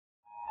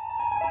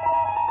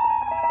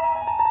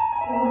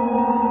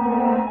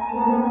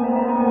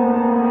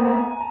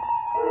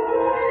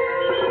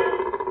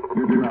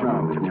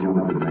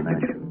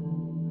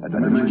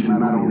dimension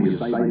not only of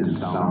sight and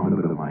sound,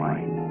 but of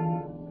mind.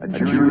 A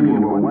journey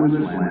over a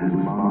wondrous land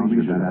whose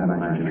boundaries are that of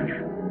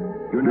imagination.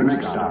 Your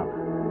next stop,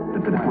 the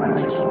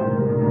Twilight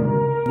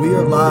Zone. We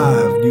are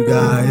live, you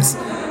guys.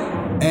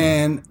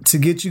 And to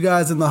get you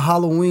guys in the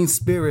Halloween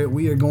spirit,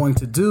 we are going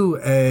to do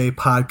a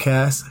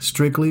podcast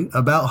strictly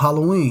about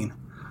Halloween.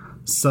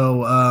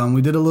 So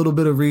we did a little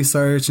bit of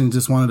research and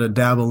just wanted to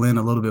dabble in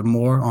a little bit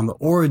more on the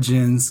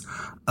origins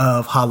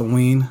of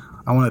Halloween.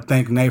 I want to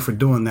thank Nay for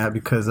doing that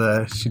because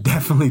she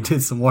definitely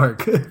did some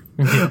work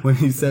when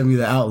he sent me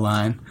the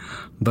outline.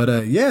 But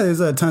there's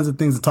tons of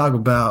things to talk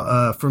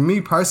about. For me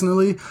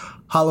personally,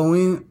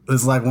 Halloween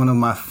is like one of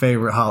my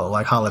favorite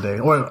holidays.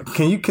 Or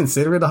can you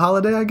consider it a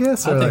holiday, I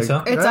guess? I think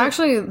so. It's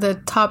actually the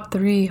top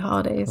 3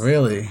 holidays.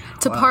 Really?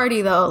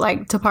 Party, though.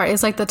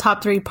 It's like the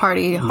top 3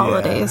 party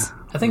holidays.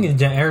 I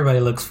think everybody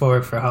looks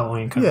forward for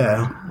Halloween coming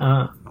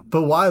around.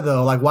 But why,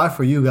 though? Like, why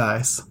for you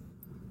guys?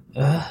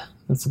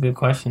 That's a good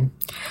question.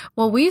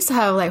 Well, we used to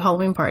have, like,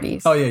 Halloween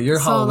parties. Oh, yeah. Your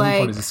Halloween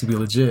parties used to be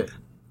legit.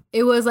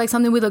 It was like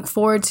something we looked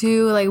forward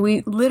to. Like we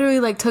literally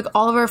like took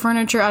all of our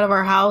furniture out of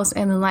our house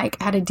and then like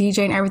had a DJ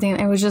and everything.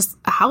 It was just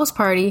a house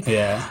party.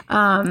 Yeah.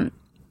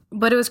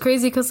 But it was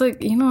crazy because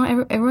like, you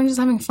know, everyone's just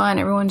having fun.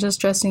 Everyone's just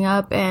dressing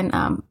up. And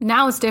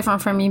now it's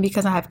different for me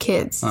because I have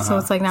kids. So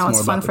it's like now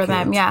it's fun for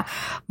them. Yeah.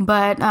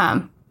 But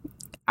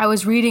I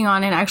was reading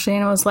on it actually,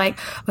 and it was like,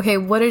 okay,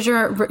 what is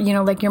your, you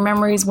know, like your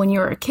memories when you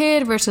were a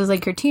kid versus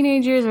like your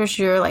teenage years versus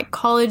your like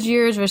college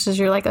years versus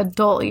your like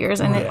adult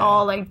years, and it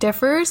all like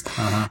differs.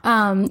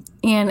 And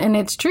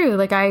it's true.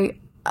 Like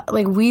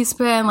we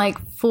spent like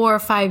 4 or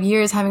 5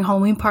 years having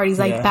Halloween parties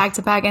like back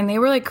to back, and they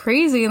were like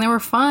crazy and they were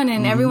fun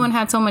and everyone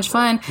had so much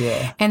fun.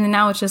 Yeah. And then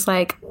now it's just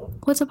like,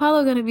 what's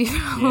Apollo going to be for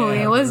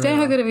Halloween? What's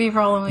Daniel going to be for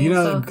Halloween? You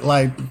know,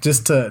 like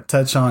just to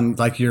touch on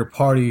like your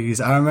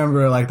parties, I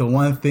remember like the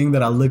one thing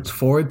that I looked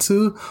forward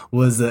to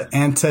was the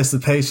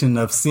anticipation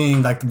of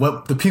seeing like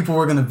what the people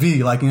were going to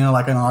be like, you know,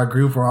 like in our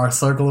group or our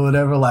circle or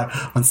whatever. Like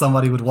when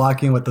somebody would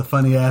walk in with the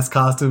funny ass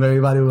costume,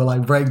 everybody would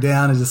like break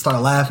down and just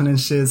start laughing and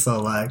shit.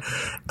 So like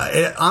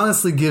it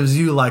honestly gives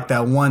you like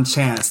that one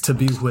chance to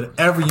be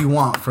whatever you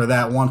want for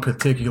that one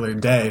particular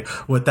day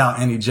without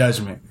any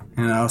judgment.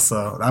 You know,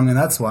 so, I mean,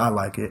 that's why I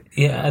like it.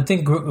 Yeah, I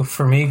think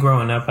for me,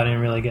 growing up, I didn't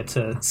really get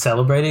to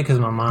celebrate it because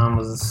my mom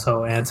was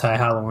so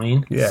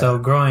anti-Halloween. Yeah. So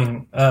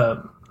growing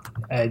up,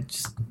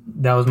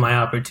 that was my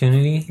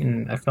opportunity,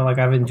 and I feel like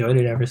I've enjoyed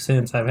it ever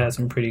since. I've had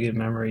some pretty good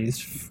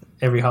memories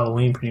every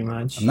Halloween, pretty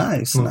much.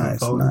 Nice.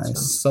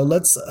 So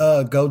let's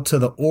go to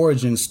the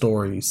origin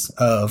stories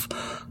of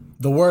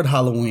the word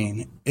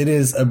Halloween. It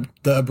is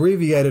the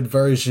abbreviated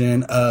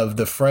version of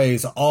the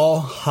phrase All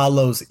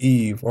Hallows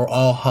Eve or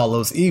All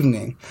Hallows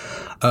Evening.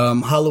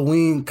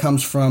 Halloween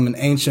comes from an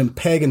ancient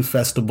pagan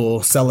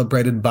festival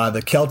celebrated by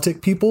the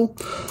Celtic people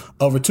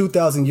over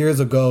 2,000 years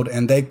ago,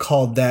 and they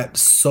called that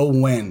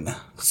Samhain.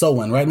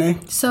 Samhain, right, Nay?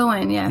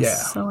 Samhain, yes. Yeah.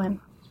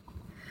 Samhain.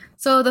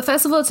 So the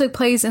festival took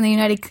place in the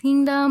United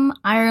Kingdom,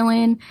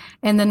 Ireland,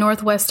 and the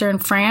northwestern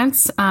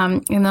France.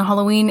 And the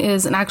Halloween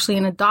is actually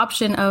an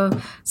adoption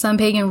of some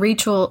pagan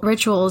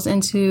rituals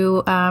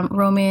into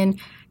Roman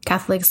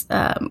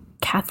Catholicism.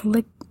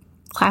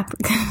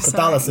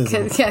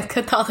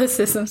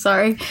 Catholicism.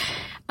 Sorry.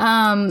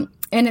 And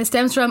it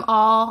stems from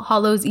All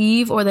Hallows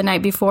Eve or the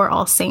night before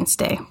All Saints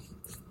Day.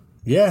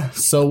 Yeah,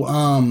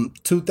 so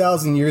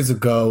 2,000 years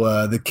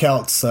ago, the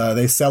Celts,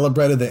 they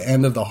celebrated the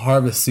end of the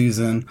harvest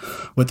season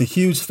with a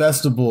huge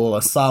festival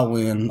of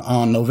Samhain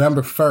on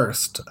November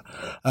 1st.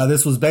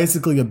 This was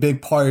basically a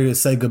big party to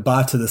say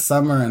goodbye to the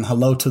summer and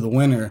hello to the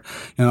winter.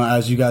 You know,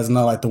 as you guys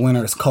know, like the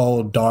winter is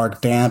cold,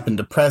 dark, damp, and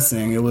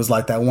depressing. It was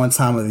like that one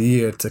time of the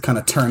year to kind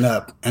of turn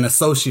up and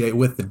associate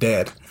with the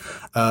dead.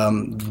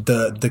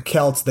 The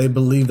Celts, they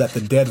believe that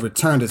the dead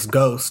returned as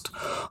ghost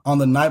on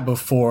the night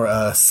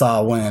before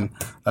Samhain,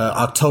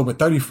 October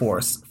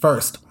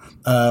 31st.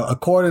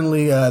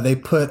 Accordingly, they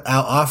put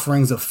out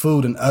offerings of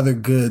food and other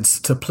goods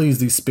to please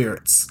these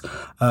spirits.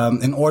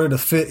 In order to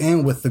fit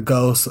in with the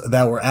ghosts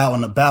that were out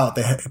and about,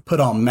 they put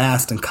on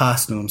masks and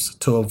costumes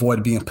to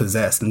avoid being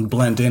possessed and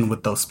blend in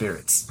with those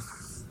spirits.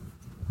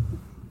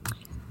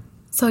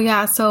 So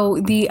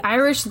the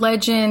Irish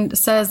legend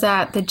says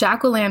that the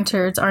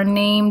jack-o'-lanterns are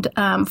named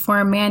for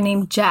a man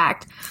named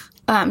Jack,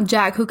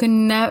 who could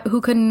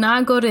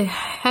not go to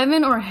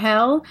heaven or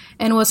hell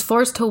and was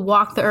forced to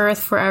walk the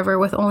earth forever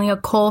with only a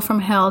coal from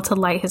hell to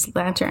light his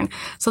lantern.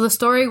 So the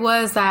story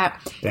was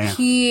that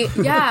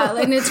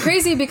and it's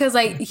crazy because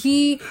like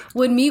he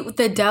would meet with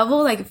the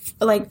devil,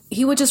 like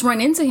he would just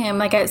run into him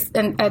like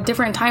at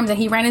different times. And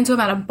he ran into him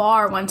at a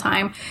bar one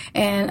time,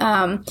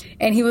 and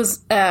he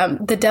was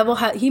the devil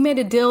he made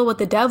a deal with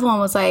the devil and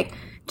was like,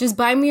 just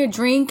buy me a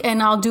drink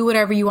and I'll do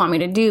whatever you want me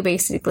to do,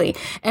 basically.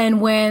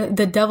 And when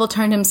the devil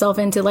turned himself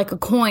into like a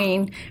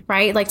coin,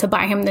 right, like to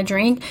buy him the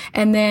drink,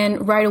 and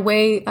then right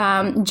away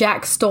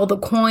Jack stole the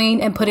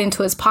coin and put it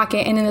into his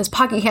pocket, and in his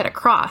pocket he had a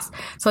cross.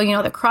 So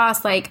the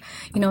cross, like,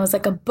 is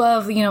like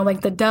above,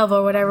 like the devil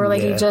or whatever.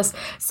 Like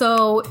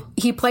so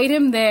he played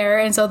him there,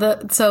 and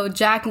so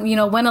Jack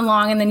went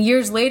along, and then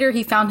years later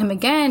he found him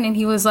again, and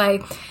he was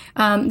like,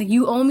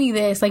 you owe me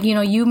this, like,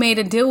 you made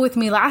a deal with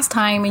me last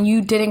time and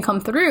you didn't come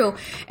through.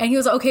 And he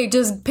was like, okay,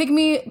 just pick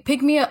me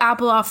an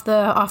apple off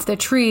the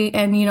tree,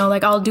 and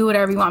like I'll do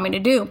whatever you want me to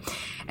do.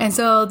 And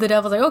so the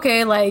devil's like,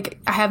 okay, like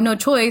I have no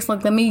choice,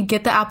 like let me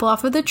get the apple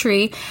off of the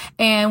tree.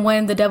 And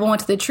when the devil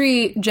went to the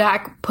tree,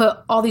 Jack put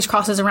all these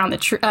crosses around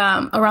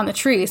the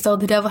tree, so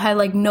the devil had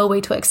like no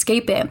way to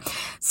escape it.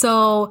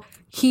 So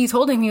he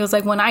told him, he was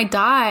like, when I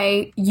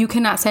die, you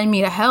cannot send me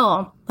to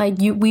hell. Like,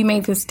 we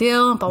made this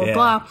deal, blah, blah,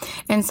 blah.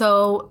 And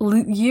so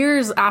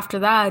years after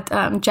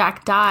that,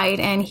 Jack died,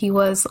 and he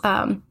was,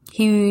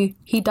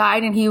 he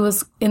died, and he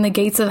was in the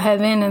gates of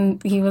heaven,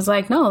 and he was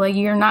like, no, like,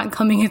 you're not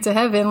coming into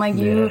heaven. Like,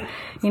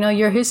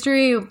 your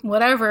history,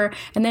 whatever.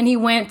 And then he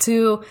went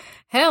to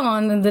hell,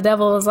 and then the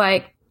devil was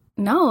like,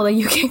 no, like,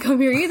 you can't come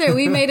here either.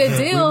 We made a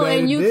deal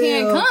and you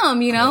can't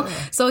come, Yeah.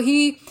 So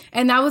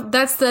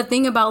that's the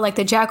thing about like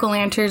the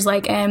jack-o'-lanterns,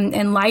 like,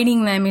 and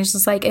lighting them is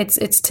just like,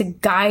 it's to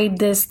guide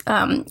this,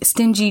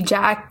 stingy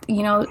Jack,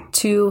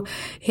 to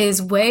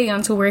his way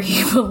onto where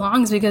he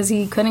belongs, because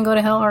he couldn't go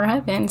to hell or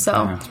heaven.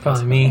 So it's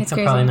probably me. I'm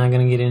probably not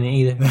going to get in it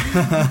either.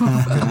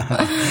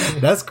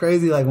 That's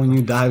crazy. Like when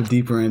you dive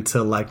deeper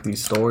into like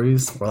these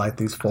stories or like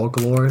these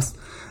folklores,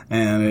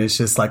 and it's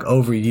just like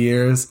over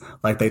years,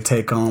 like they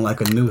take on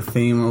like a new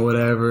theme or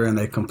whatever, and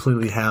they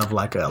completely have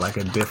like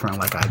a different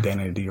like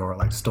identity or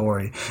like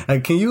story.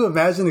 Like, can you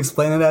imagine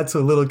explaining that to a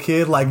little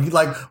kid? Like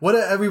what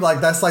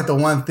that's like the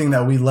one thing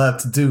that we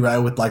love to do, right?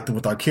 With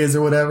our kids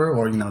or whatever,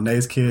 or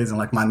Nay's kids and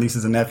like my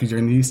nieces and nephews,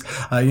 your niece,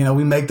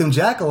 we make them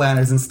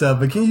jack-o'-lanterns and stuff.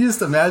 But can you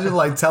just imagine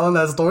like telling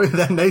that story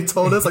that Nay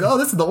told us? Like, oh,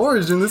 this is the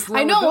origin. This is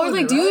I know. Or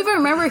like, do you even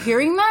remember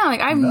hearing that? Like,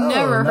 I've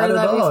never heard of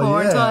that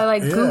before until I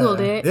like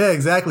Googled it. Yeah,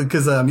 exactly.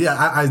 Because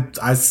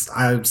I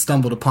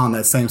stumbled upon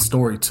that same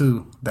story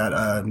too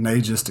that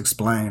Nay just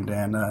explained,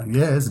 and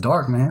it's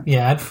dark, man.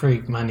 Yeah, I'd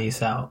freak my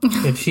niece out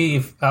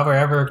if I were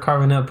ever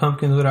carving up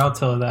pumpkins with her. I'll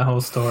tell her that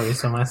whole story,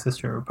 so my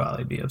sister would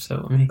probably be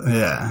upset with me.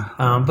 Yeah.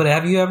 But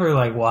have you ever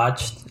like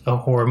watched a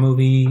horror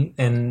movie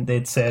and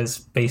it says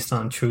based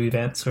on true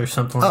events or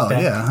something like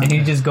that? Yeah. And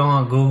you just go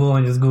on Google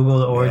and just Google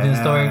the origin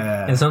story,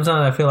 and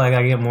sometimes I feel like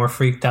I get more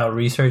freaked out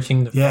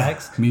researching the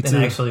facts than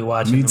actually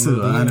watching the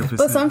movie. 100%.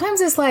 But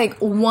sometimes it's like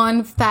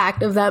one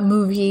fact of that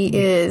movie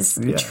is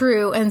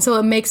true, and so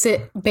it makes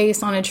it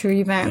based on a true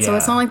event. So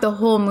it's not like the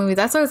whole movie.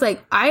 That's why it's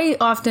like I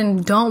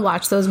often don't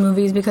watch those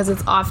movies because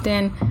it's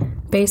often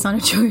based on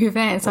a true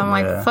event. So I'm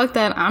like, fuck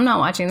that, I'm not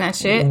watching that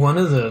shit. One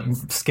of the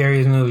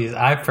scariest movies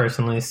I've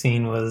personally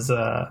seen was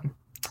The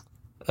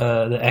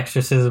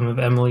Exorcism of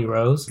Emily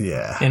Rose.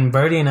 Yeah. And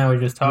Birdie and I were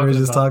just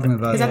talking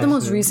about Is that the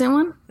most recent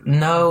one?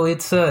 No,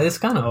 it's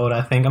kind of old,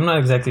 I think. I'm not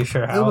exactly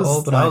sure how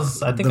old, but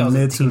I think I was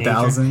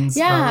mid-2000s.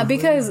 Yeah, probably.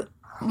 Because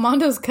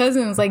Mondo's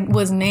Cousins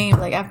was named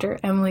after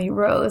Emily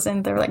Rose,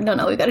 and they're like,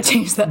 no, we got to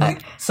change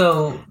that.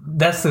 So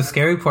that's the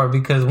scary part,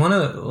 because one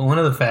of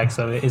the facts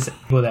of it is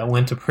people that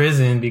went to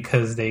prison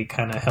because they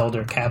kind of held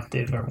her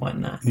captive or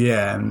whatnot.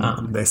 Yeah,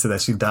 and they said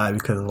that she died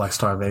because of like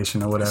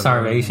starvation or whatever.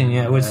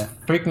 Starvation, which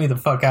freaked me the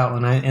fuck out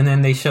and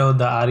then they showed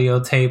the audio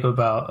tape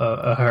about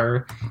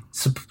her.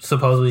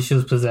 Supposedly she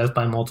was possessed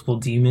by multiple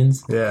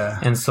demons. Yeah,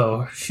 and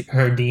so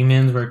her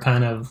demons were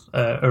kind of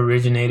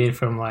originated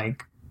from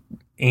like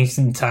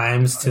ancient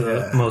times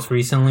to most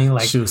recently,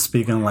 like she was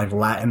speaking like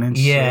Latin and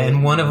shit.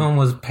 And one of them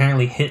was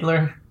apparently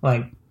Hitler.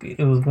 Like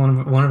it was one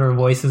of her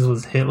voices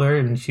was Hitler,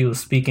 and she was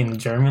speaking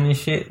German and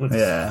shit.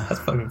 That's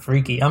fucking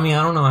freaky. I mean,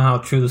 I don't know how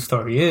true the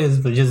story is,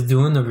 but just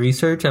doing the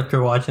research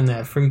after watching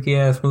that freaky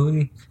ass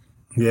movie.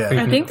 Yeah,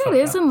 I think that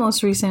is the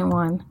most recent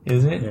one.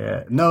 Is it?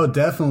 Yeah, no,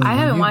 definitely. I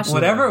haven't watched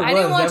whatever. I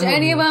didn't watch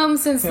any of them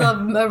since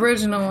the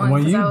original one.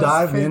 When you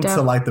dive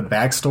into like the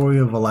backstory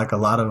of like a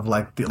lot of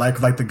like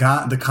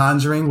the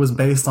Conjuring was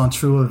based on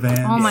true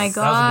events. Oh my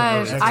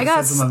gosh,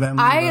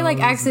 I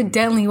like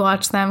accidentally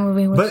watched that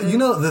movie. But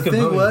the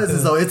thing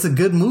is though, it's a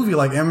good movie.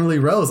 Like Emily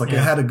Rose, like it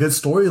had a good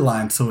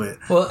storyline to it.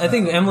 Well, I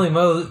think Emily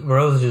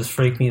Rose just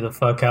freaked me the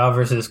fuck out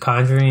versus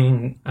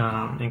Conjuring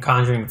and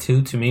Conjuring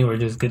 2 to me were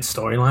just good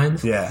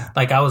storylines. Yeah.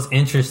 Like I was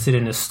interested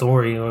in the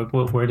story, or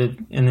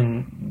and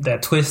then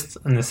that twist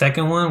in the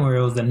second one where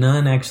it was the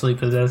nun actually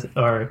possessed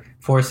or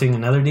forcing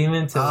another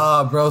demon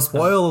to. Bro,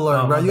 spoiler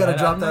alert, bro! You gotta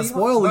drop that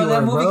spoiler alert,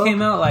 that movie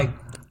came out like.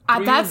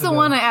 That's the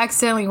one I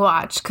accidentally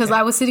watched because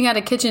I was sitting at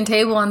a kitchen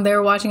table and they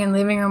were watching in the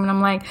living room, and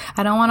I'm like,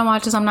 I don't want to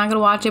watch this. I'm not gonna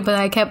watch it, but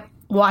I kept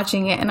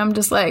watching it, and I'm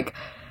just like.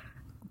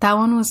 That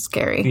one was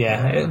scary.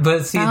 Yeah,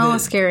 but see, that one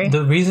was scary.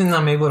 The reason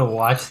I'm able to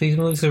watch these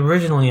movies,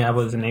 originally I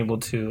wasn't able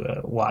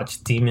to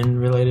watch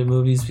demon-related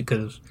movies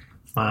because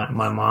my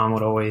mom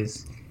would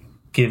always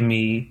give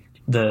me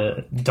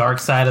the dark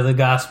side of the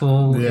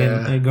gospel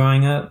in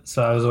growing up,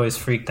 so I was always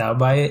freaked out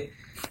by it.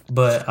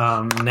 But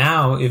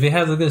now, if it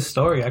has a good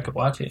story, I could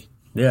watch it.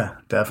 Yeah,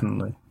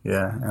 definitely.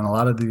 Yeah, and a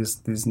lot of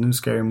these new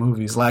scary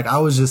movies, like I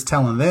was just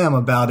telling them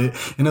about it,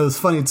 and it was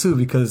funny too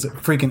because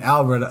freaking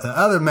Albert, the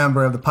other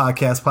member of the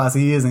podcast posse,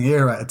 he isn't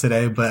here right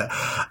today, but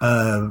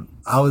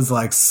I was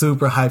like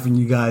super hyping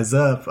you guys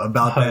up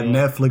about that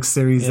Netflix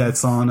series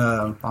that's on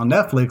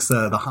Netflix,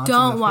 The Haunting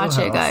Don't watch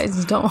it,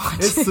 guys. Don't watch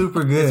it. It's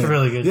super good. It's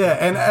really good. Yeah,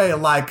 and hey,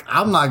 like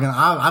I'm not gonna,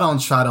 I don't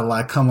try to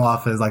like come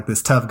off as like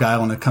this tough guy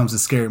when it comes to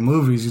scary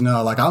movies. You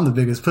know, like I'm the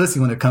biggest pussy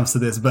when it comes to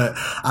this, but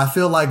I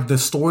feel like the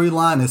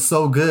storyline is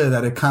so good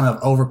that it kind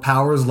of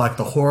overpowers like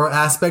the horror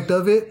aspect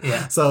of it.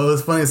 Yeah. So it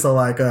was funny. So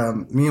like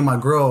me and my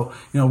girl,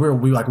 you know,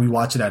 we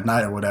watch it at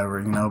night or whatever.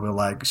 You know, but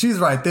like she's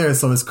right there,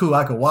 so it's cool.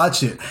 I could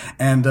watch it,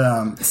 and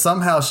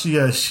somehow she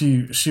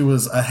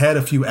was ahead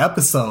a few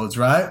episodes,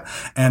 right?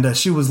 And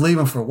she was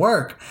leaving for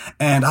work,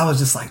 and I was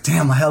just like,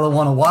 damn, I hella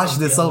want to watch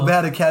this so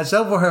bad to catch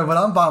up with her, but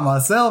I'm by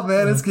myself,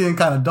 man. It's getting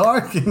kind of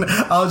dark, and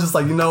I was just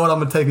like, you know what, I'm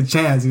gonna take a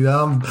chance. You know,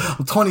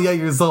 I'm 28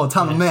 years old,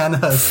 time to man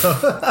up. So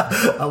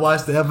I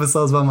watched the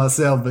episodes by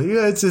myself, but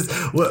yeah, it's just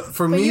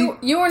for me.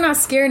 You were not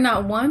scared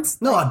not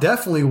once? No, I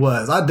definitely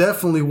was.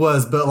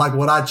 But like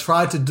what I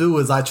try to do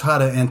is I try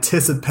to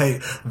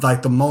anticipate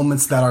like the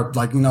moments that are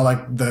like, you know,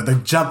 like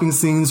the jumping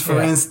scenes,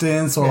 for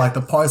instance, or like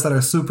the parts that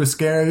are super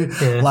scary.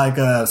 Yeah.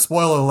 Like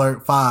spoiler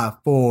alert, 5,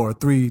 4,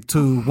 3,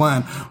 2,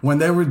 1. When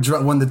they were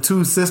when the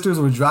two sisters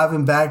were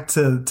driving back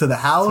to the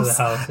house,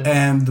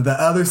 and the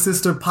other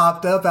sister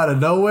popped up out of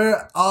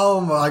nowhere. Oh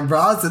my, like, bro,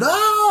 I said,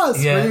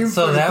 yeah.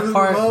 So that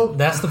part,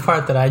 that's the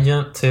part that I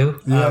jumped to.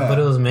 But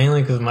it was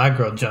mainly because my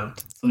girl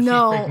jumped. So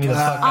no,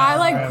 I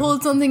like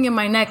pulled something in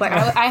my neck. Like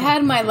I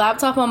had my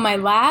laptop on my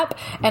lap,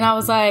 and I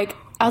was like,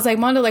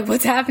 Mondo, like,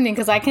 what's happening?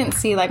 Because I couldn't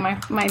see, like, my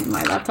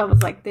laptop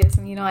was like this,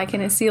 and, you know, I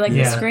couldn't see, like,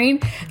 the screen.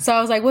 So I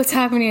was like, what's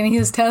happening? And he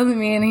was telling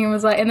me, and he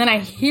was like, and then I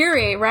hear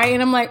it, right?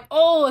 And I'm like,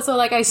 oh, so,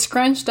 like, I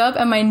scrunched up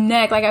at my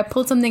neck. Like, I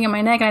pulled something in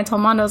my neck, and I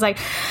told Mondo, I was like,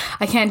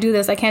 I can't do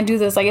this. Like,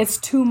 it's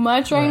too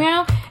much right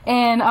now.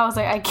 And I was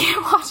like, I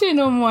can't watch it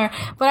no more.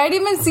 But I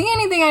didn't even see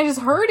anything. I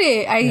just heard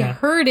it. I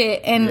heard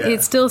it, and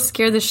it still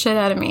scared the shit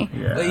out of me.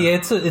 Yeah,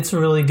 it's a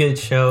really good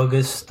show,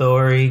 good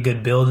story,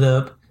 good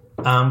build-up.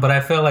 But I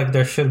feel like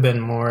there should have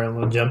been more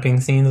little jumping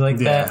scenes like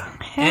that.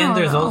 And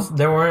there's also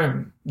there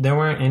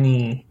weren't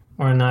any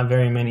or not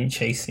very many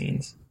chase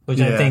scenes, which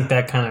I think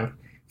that kind of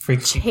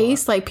freaks people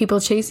out. Like people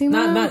chasing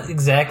them? Not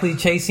exactly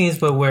chase scenes,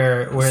 but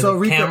where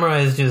the camera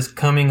is just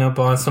coming up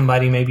on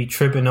somebody, maybe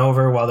tripping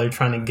over while they're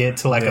trying to get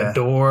to like a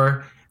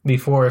door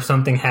before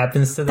something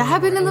happens to them. That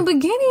happened in the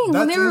beginning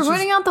when they were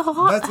running out the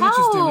house. That's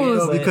interesting, you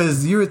know,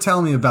 because you were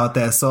telling me about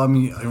that. So, I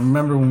mean, I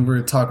remember when we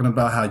were talking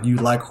about how you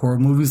like horror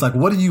movies. Like,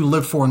 what do you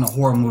look for in a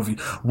horror movie?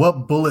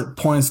 What bullet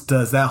points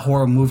does that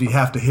horror movie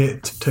have to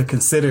hit to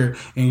consider,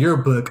 in your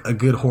book, a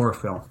good horror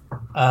film?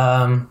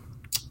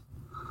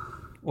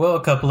 Well,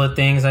 a couple of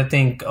things. I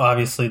think,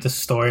 obviously, the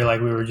story,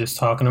 like we were just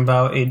talking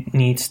about, it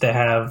needs to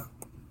have,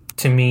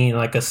 to me,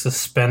 like a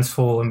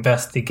suspenseful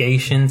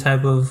investigation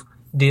type of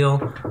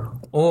deal.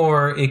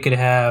 Or it could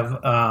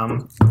have,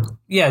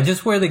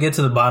 just where they get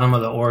to the bottom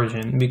of the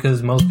origin,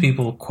 because most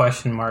people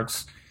question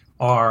marks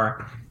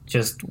are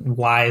just,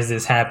 why is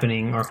this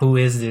happening, or who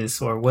is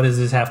this, or what does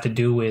this have to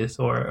do with,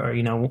 or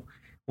you know,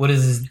 what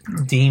is this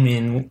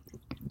demon,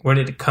 where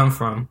did it come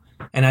from?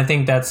 And I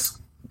think that's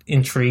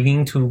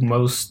intriguing to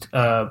most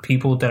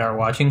people that are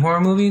watching horror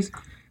movies.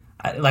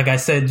 Like I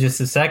said just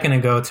a second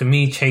ago, to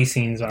me, chase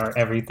scenes are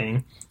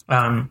everything.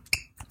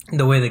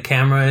 The way the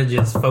camera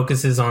just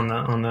focuses on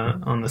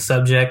the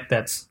subject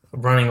that's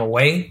running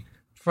away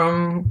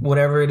from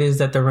whatever it is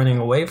that they're running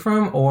away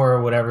from,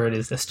 or whatever it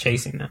is that's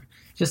chasing them,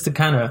 just to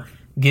kind of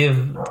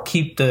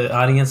keep the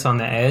audience on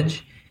the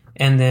edge.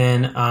 And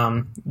then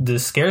the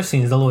scare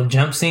scenes, the little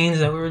jump scenes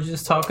that we were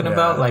just talking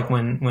about, like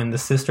when the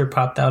sister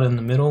popped out in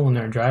the middle when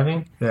they're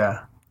driving.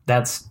 Yeah.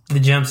 That's the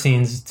jump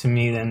scenes to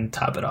me, then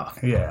top it off.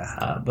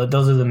 Yeah. But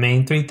those are the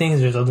main three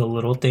things. There's other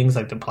little things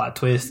like the plot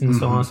twist and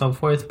so on and so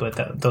forth.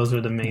 But those are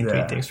the main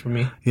three things for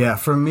me. Yeah.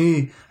 For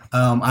me,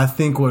 I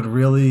think what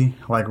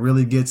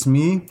really gets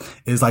me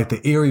is like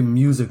the eerie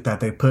music that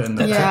they put in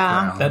the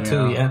background. That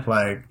too, yeah.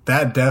 Like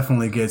that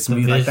definitely gets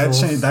me. Like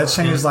that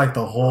changed like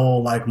the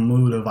whole like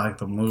mood of like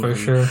the movie. For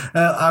sure.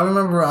 I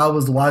remember I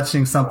was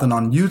watching something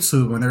on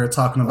YouTube and they were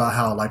talking about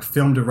how like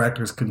film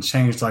directors can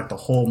change like the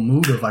whole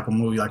mood of like a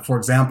movie. Like for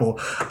example,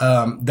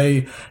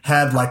 they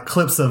had like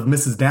clips of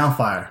Mrs.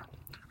 Doubtfire.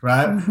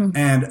 Right? Mm-hmm.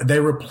 And they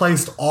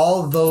replaced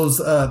all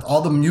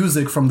the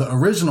music from the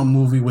original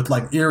movie with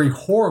like eerie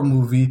horror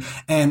movie.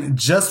 And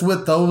just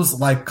with those,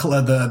 like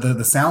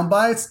the sound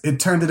bites, it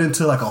turned it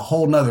into like a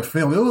whole nother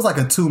film. It was like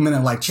a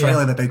 2-minute like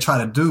trailer that they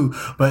tried to do,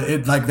 but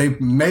it like they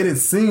made it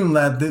seem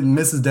that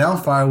Mrs.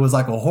 Doubtfire was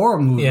like a horror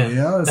movie. Yeah. You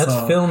know?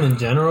 That's film in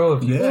general.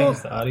 If you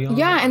change the audio.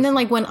 Yeah. And then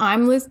like when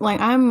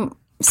I'm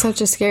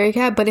such a scary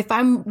cat, but if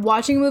I'm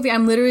watching a movie,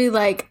 I'm literally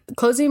like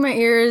closing my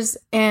ears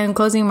and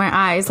closing my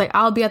eyes. Like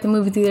I'll be at the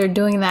movie theater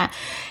doing that,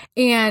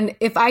 and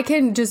if I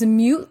can just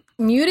mute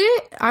mute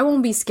it, I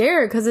won't be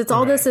scared because it's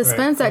all the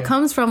suspense that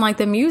comes from like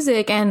the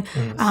music and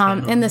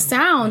the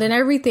sound and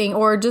everything,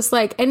 or just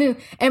like and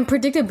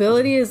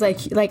predictability is like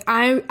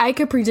I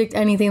could predict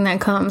anything that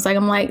comes. Like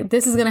I'm like,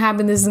 this is gonna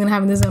happen, this is gonna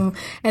happen,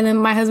 and then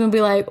my husband would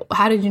be like,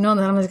 how did you know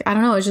that? I'm like, I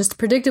don't know, it's just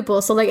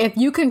predictable. So like if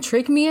you can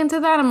trick me into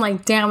that, I'm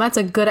like, damn, that's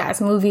a good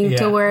ass movie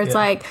to where it's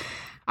like,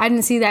 I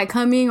didn't see that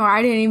coming, or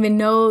I didn't even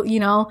know, you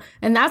know.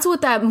 And that's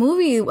what that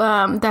movie,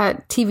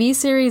 that TV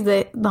series,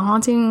 The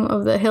Haunting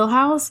of the Hill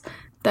House,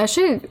 that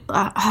shit,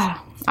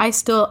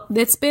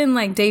 it's been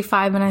like day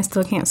 5 and I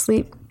still can't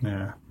sleep.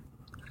 Yeah.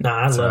 Nah,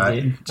 I loved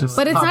it.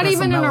 But it's not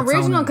even an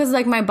original, because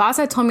like my boss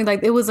had told me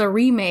like it was a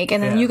remake,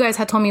 and then you guys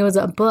had told me it was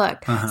a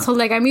book. So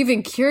like I'm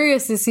even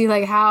curious to see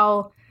like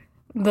how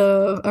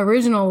the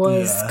original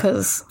was,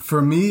 because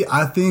for me,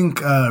 I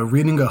think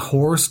reading a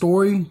horror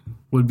story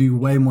would be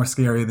way more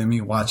scary than me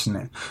watching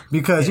it,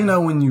 because you know,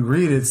 when you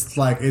read it, it's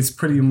like, it's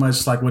pretty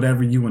much like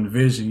whatever you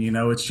envision, you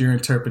know, it's your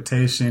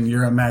interpretation,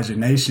 your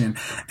imagination.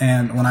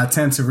 And when I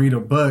tend to read a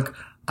book,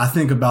 I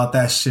think about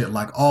that shit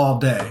like all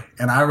day,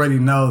 and I already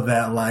know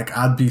that like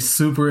I'd be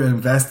super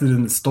invested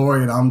in the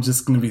story, and I'm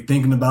just going to be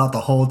thinking about it the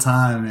whole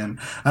time, and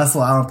that's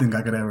why I don't think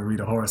I could ever read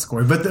a horror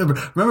story. But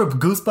remember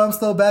Goosebumps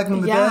though, back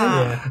in the day?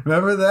 Yeah.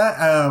 Remember that?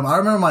 I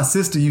remember my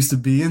sister used to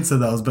be into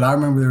those, but I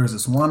remember there was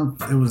this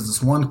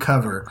one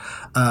cover.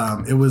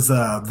 It was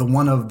the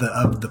one of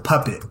the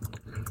puppet.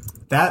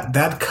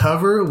 That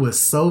cover was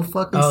so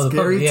fucking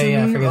scary to me.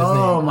 I forget his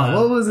name. My,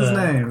 what was his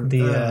name?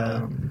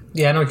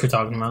 Yeah, I know what you're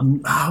talking about.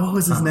 What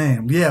was his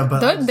name? Yeah, but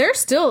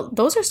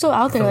those are still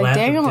out there. Like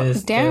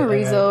Daniel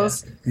reads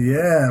those.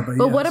 Yeah,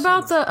 but what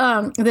about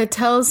the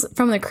Tales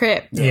from the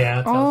Crypt?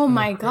 Yeah. Oh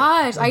my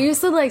gosh, I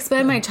used to like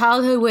spend my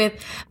childhood with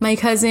my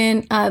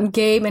cousin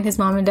Gabe and his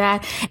mom and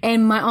dad,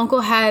 and my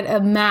uncle had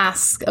a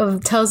mask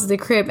of Tales of the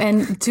Crypt,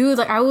 and dude,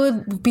 like I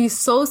would be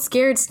so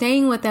scared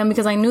staying with them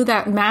because I knew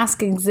that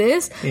mask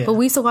exists. Yeah. But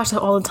we used to watch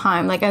that all the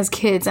time, like as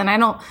kids, and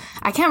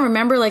I can't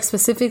remember like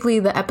specifically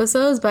the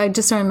episodes, but I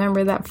just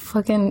remember that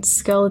fucking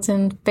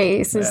skeleton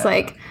face. It's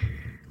like,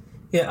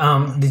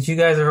 did you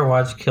guys ever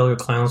watch Killer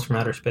Clowns from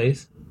Outer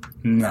Space?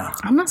 No,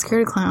 I'm not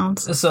scared of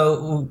clowns.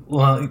 So,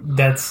 well,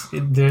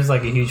 there's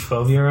like a huge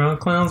phobia around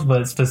clowns,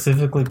 but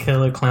specifically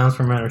Killer Clowns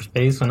from Outer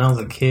Space. When I was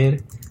a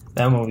kid,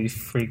 that movie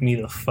freaked me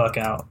the fuck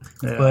out.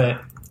 Yeah.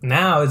 But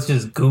now it's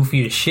just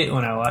goofy as shit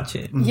when I watch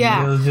it.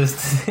 Yeah, it was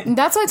just.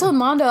 That's what I told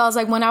Mondo. I was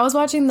like, when I was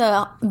watching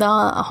the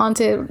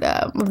Haunted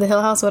of the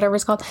Hill House, whatever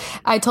it's called,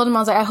 I told him, I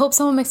was like, I hope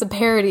someone makes a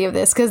parody of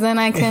this, because then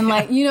I can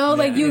like, you know,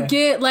 like you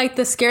get like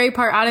the scary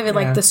part out of it,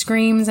 like the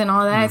screams and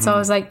all that. So I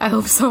was like, I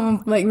hope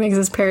someone like makes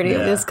this parody of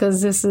this,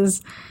 because this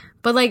is.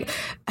 But like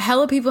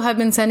hella people have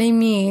been sending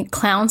me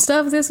clown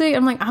stuff this week.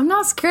 I'm like, I'm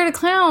not scared of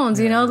clowns,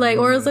 you know, like,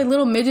 or it's like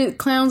little midget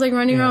clowns like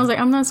running around. I was like,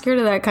 I'm not scared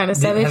of that kind of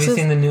stuff. Have you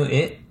seen the new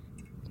It?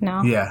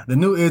 No. Yeah, the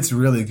new It's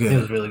really good. It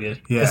was really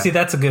good. Yeah. See,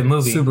 that's a good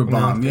movie. Super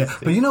bomb, yeah.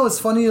 But you know what's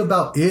funny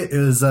about It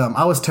is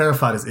I was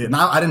terrified as It. And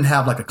I didn't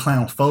have like a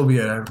clown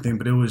phobia and everything,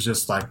 but it was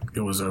just like,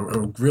 it was a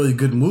really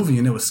good movie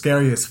and it was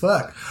scary as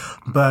fuck.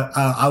 But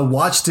I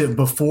watched it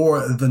before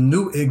the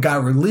new It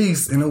got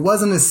released, and it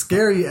wasn't as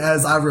scary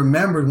as I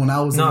remembered when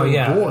I was a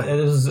little boy. It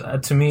was,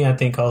 to me, I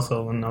think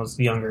also when I was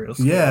younger. It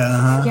was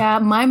Yeah,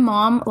 my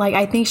mom, like,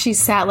 I think she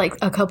sat like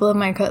a couple of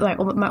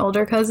my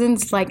older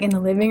cousins like in the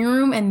living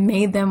room and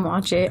made them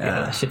watch it.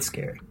 Yeah, that shit's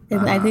scary.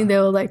 And I think they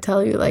will like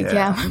tell you like,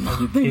 my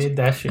mom.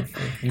 That shit.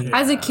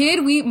 As a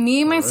kid,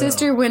 me and my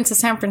sister went to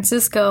San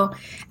Francisco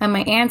at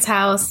my aunt's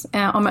house,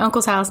 or my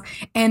uncle's house,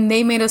 and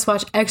they made us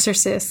watch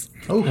Exorcist.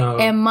 Oh.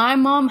 And my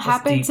mom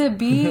happened to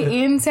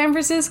be in San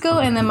Francisco,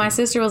 and then my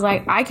sister was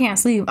like, I can't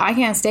sleep, I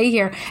can't stay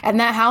here, and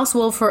that house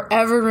will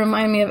forever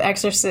remind me of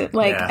Exorcist,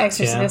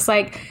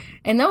 like.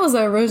 And that was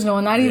the original,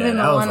 not even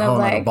the one of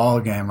like ball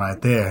game right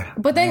there.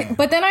 But then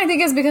I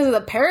think it's because of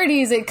the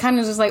parodies. It kind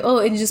of just like,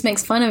 it just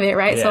makes fun of it,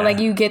 right? Yeah. So like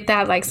you get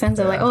that like sense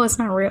of like, it's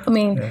not real. I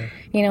mean,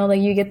 you know,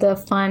 like you get the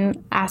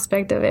fun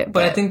aspect of it.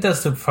 But I think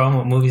that's the problem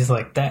with movies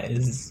like that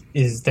is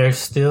there's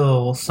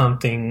still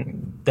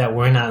something that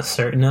we're not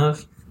certain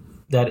of,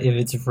 that if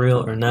it's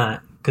real or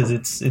not, because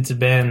it's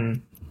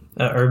been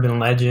an urban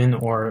legend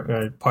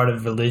or part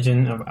of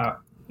religion of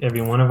every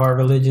one of our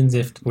religions,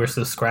 if we're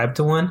subscribed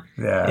to one.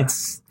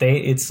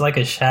 It's like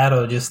a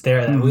shadow just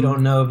there that we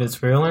don't know if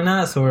it's real or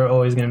not, so we're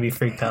always going to be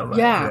freaked out by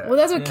it. Well,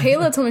 that's what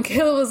Kayla told me.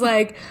 Kayla was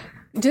like,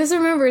 just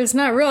remember it's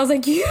not real. I was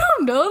like, you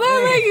don't know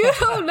that? Like, you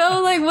don't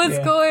know like what's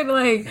going,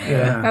 like,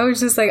 I was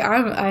just like,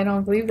 I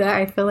don't believe that.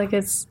 I feel like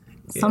it's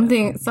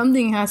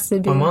something has to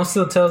be. My mom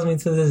still tells me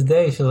to this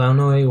day, she's like, I don't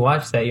know why you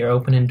watch that. You're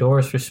opening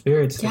doors for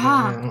spirits.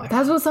 Like,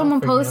 that's what someone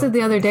posted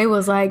the other day,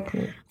 was like,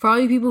 for all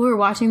you people who are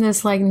watching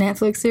this like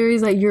Netflix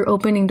series, like you're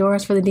opening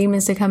doors for the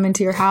demons to come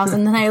into your house.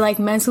 And then I like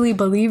mentally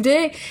believed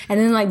it, and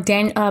then like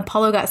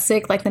Paulo got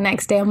sick like the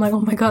next day. I'm like,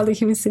 oh my god, like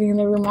he was sitting in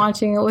the room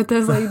watching it with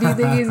us. Like, do you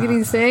think he's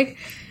getting sick?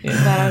 But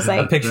I was like,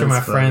 I picture my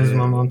friends.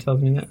 My mom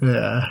tells me that.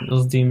 Yeah,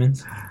 those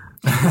demons.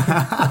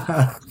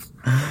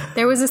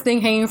 There was this thing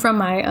hanging from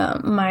my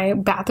my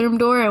bathroom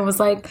door. It was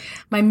like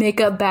my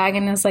makeup bag,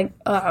 and it's like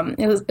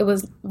it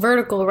was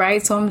vertical,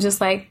 right? So I'm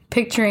just like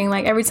picturing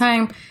like every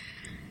time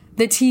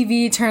the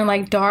TV turned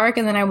like dark,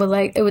 and then I would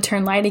like it would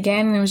turn light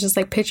again, and it was just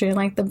like picturing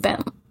like the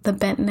bent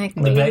neck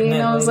lady,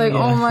 and I was like,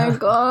 oh my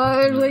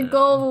god, like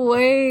go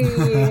away.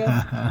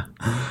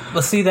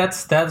 Well, see,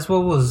 that's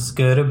what was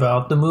good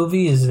about the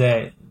movie is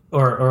that.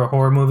 Or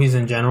horror movies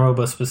in general,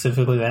 but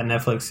specifically that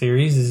Netflix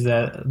series, is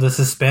that the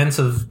suspense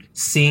of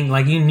seeing,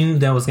 like, you knew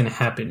that was going to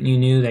happen. You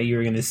knew that you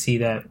were going to see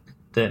that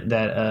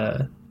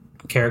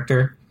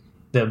character,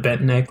 the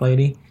bent neck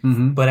lady.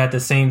 Mm-hmm. But at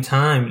the same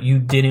time, you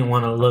didn't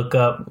want to look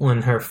up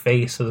when her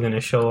face was going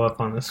to show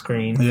up on the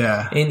screen.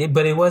 Yeah.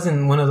 But it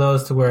wasn't one of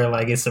those to where,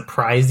 like, it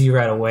surprised you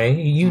right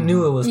away. You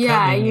knew it was coming.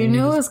 Yeah, you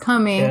knew it was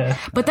coming. Yeah.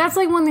 But that's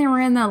like when they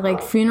were in that,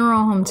 like,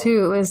 funeral home,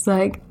 too. It's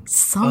like,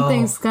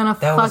 something's gonna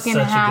fucking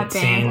happen. A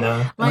good scene,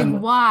 though. Like,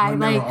 why? When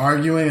like, they were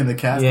arguing and the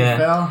casket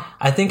fell?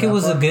 I think it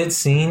was a good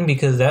scene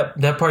because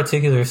that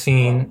particular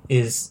scene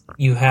is,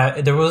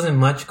 there wasn't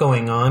much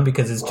going on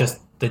because it's just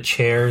the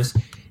chairs.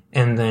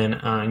 And then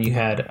you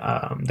had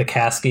the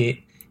casket,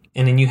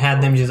 and then you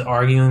had them just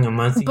arguing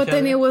amongst each other. But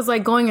then it was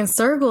like going in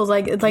circles,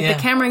 like the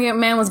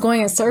cameraman was going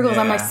in circles.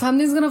 Yeah. I'm like,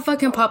 something's gonna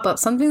fucking pop up,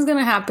 something's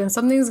gonna happen,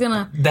 something's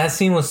gonna. That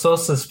scene was so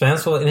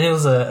suspenseful, and it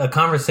was a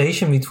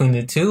conversation between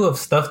the two of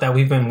stuff that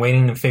we've been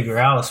waiting to figure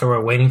out. So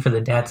we're waiting for the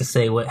dad to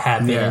say what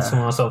happened, and so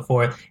on and so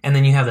forth. And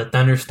then you have the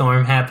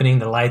thunderstorm happening,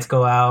 the lights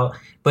go out,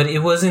 but it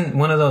wasn't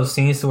one of those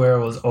scenes to where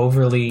it was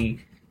overly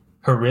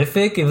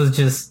horrific. It was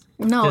just.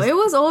 No, it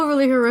was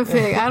overly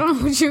horrific. I don't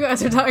know what you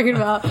guys are talking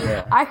about.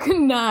 Yeah. I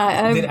could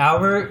not. Did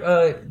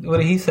Albert? What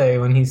did he say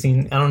when he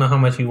seen? I don't know how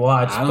much he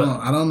watched. I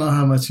don't know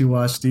how much he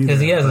watched either.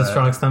 Because he has a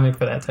strong stomach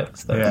for that type of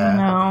stuff. Yeah.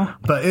 No.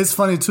 But it's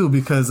funny too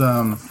because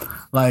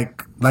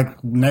like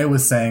Nate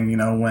was saying, you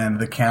know, when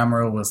the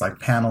camera was like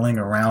paneling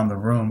around the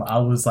room, I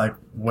was like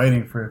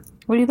waiting for.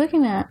 What are you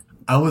looking at?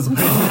 I was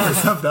waiting for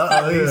something.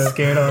 Are you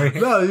scared already?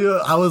 No,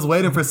 I was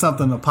waiting for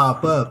something to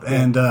pop up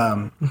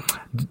and.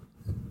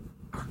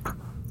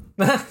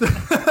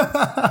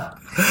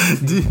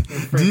 Did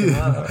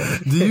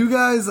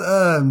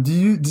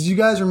you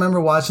guys remember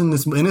watching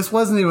this? And this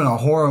wasn't even a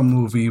horror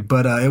movie,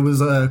 but it was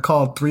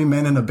called 3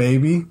 Men and a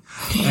Baby.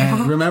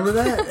 And remember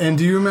that? And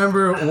do you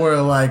remember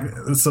where like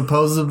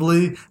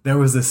supposedly there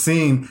was a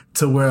scene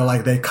to where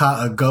like they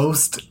caught a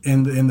ghost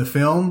in the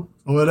film?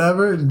 Or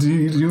whatever. Do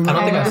you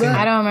remember?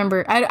 I don't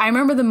remember. I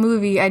remember the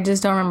movie. I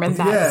just don't remember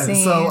that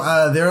scene.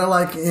 So they were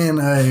like in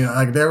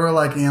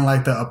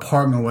the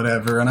apartment,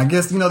 whatever. And I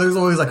guess, you know, there's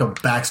always like a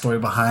backstory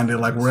behind it.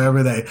 Like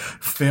wherever they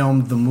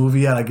filmed the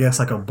movie at, I guess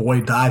like a boy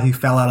died. He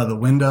fell out of the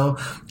window,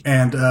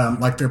 and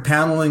like they're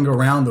paneling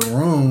around the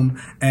room,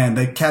 and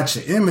they catch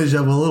an image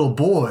of a little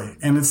boy,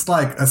 and it's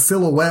like a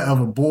silhouette of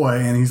a boy,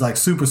 and he's like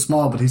super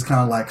small, but he's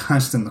kind of like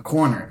hunched in the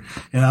corner,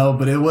 you know.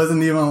 But it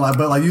wasn't even like,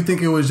 but like you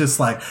think it was just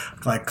like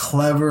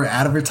clever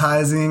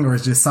advertising, or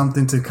it's just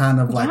something to kind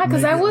of like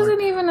because that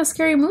wasn't even a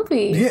scary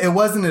movie. Yeah, it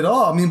wasn't at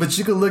all. I mean, but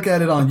you could look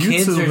at it on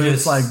YouTube and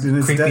it's like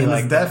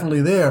it's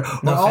definitely there.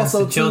 No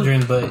also to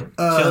children, but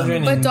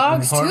children, but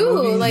dogs too.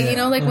 Movies, like you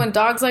know, like when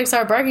dogs like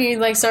start barking, you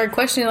like start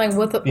questioning like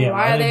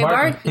why are they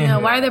barking? You know,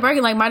 why are they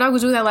barking? Like my dog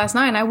was doing that last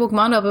night, and I woke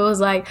Mondo up. It was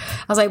like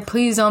I was like,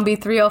 please don't be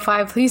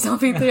 305, please don't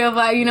be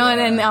 305. You know, and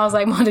then I was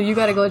like, Mondo, you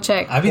got to go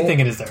check. I'd be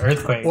thinking it's the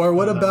earthquake. Or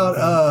what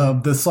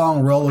about the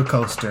song Roller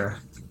Coaster?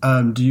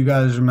 Do you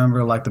guys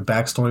remember like the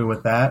backstory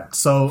with that?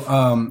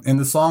 So, in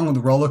the song, the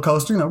roller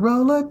coaster, you know,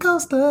 roller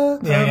coaster.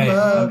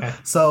 Yeah. Okay.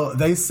 So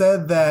they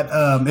said that,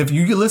 if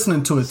you're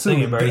listening to it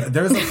too,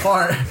 there's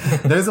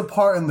a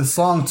part in the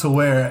song to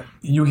where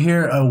you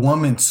hear a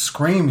woman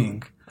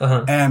screaming.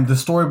 Uh-huh. And the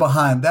story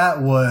behind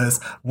that was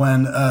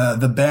when,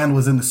 the band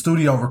was in the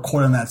studio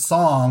recording that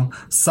song,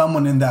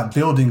 someone in that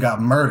building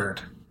got murdered.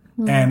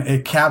 And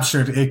it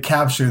captured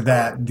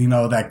that, you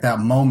know, that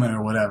moment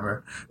or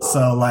whatever.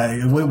 So, like,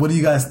 what do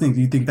you guys think?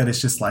 Do you think that it's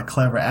just, like,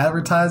 clever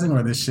advertising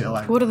or this shit,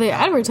 like... What are they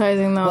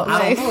advertising, though? Well,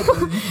 I don't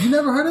know. You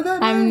never heard of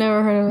that? I've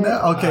never heard of it.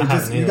 No? Okay,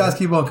 just, you guys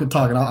keep on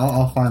talking.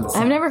 I'll find this.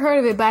 I've never heard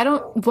of it, but I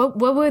don't...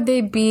 What would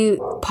they be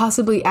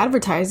possibly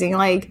advertising?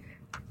 Like...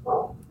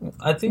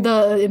 I think...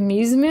 The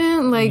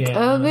amusement, like,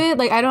 of it?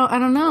 Like, I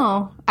don't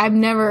know. I've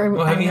never...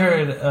 Well, have you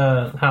heard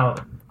how...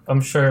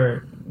 I'm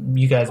sure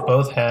you guys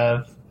both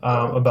have...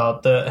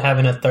 about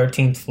having a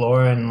 13th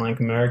floor in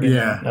like American.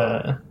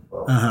 Yeah.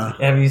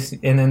 Have you?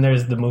 And then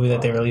there's the movie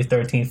that they released,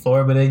 13th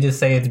Floor, but they just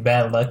say it's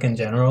bad luck in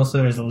general. So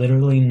there's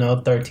literally no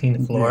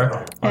 13th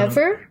floor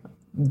ever.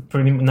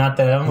 Pretty not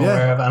that I'm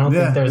aware of. I don't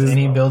think there's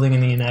any building in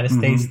the United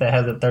States that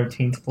has a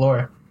 13th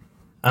floor.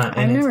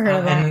 I've never heard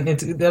of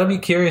that. And that'll be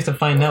curious to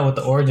find out what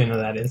the origin of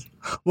that is.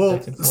 Well,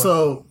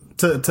 so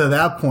to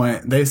that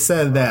point, they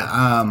said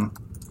that.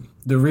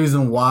 The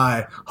reason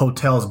why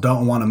hotels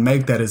don't want to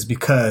make that is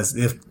because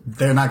if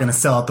they're not going to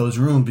sell out those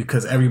rooms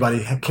because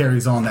everybody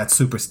carries on that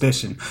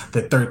superstition,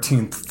 the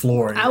 13th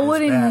floor. I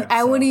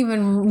wouldn't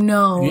even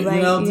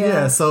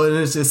know. So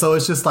it's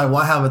just like,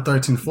 why have a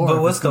 13th floor?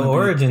 But what's the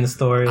origin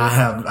story? I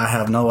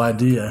have no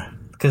idea.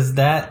 Because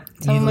that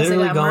You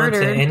literally go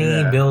into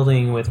any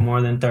building with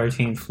more than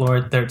 13th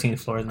floor. 13th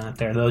floor is not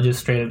there. They'll just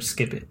straight up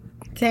skip it.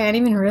 Dang, I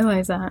didn't even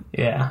realize that.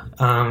 Yeah.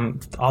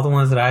 All the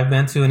ones that I've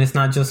been to, and it's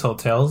not just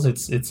hotels.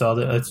 It's all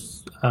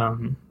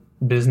the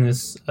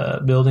business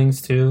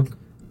buildings too.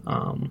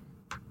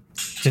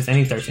 Just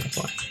any 13th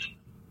floor.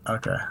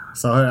 Okay.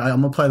 So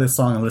I'm going to play this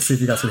song and let's see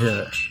if you guys can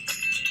hear it.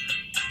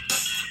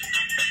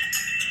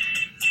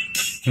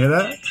 Hear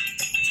that?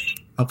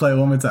 I'll play it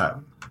one more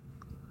time.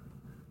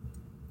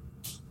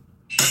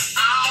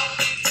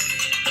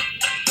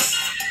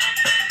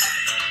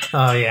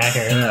 Oh, yeah, I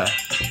hear it. Yeah.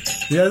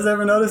 You guys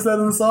ever notice that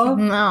in the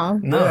song? No.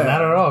 No,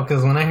 not at all.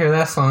 Because when I hear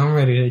that song, I'm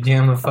ready to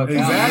jam the fuck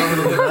out.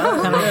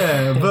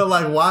 Yeah, but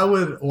like, why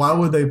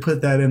would they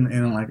put that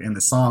in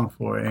the song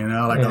for it? You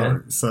know,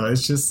 like, so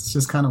it's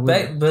just kind of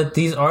weird. But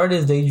these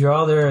artists, they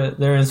draw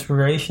their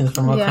inspirations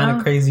from all kind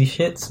of crazy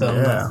shit. So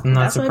I'm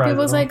not That's why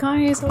people's like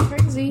Kanye's so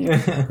crazy.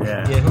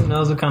 Yeah, who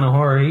knows what kind of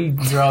horror he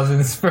draws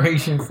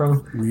inspiration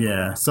from?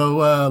 Yeah.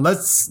 So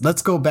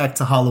let's go back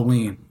to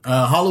Halloween.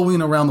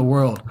 Halloween around the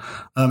world.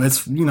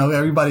 It's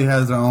everybody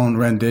has their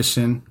own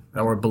rendition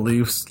or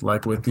beliefs,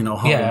 like with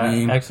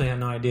Halloween. Yeah, actually, I had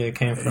no idea it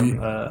came from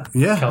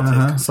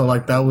Celtic. So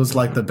like that was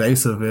like the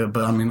base of it.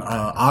 But I mean,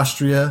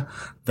 Austria,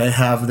 they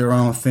have their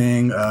own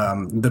thing.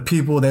 The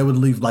people, they would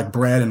leave like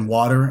bread and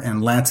water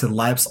and lantern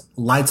lights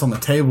on the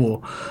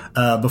table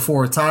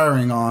before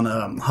retiring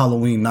on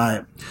Halloween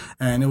night.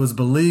 And it was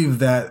believed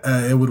that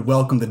it would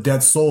welcome the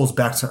dead souls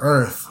back to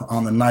Earth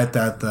on the night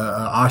that the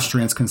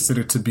Austrians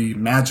considered to be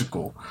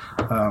magical.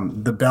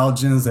 The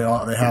Belgians, they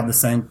have the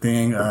same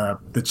thing.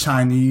 The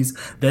Chinese,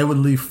 they would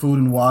leave food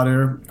and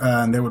water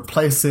and they would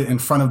place it in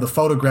front of the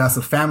photographs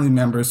of family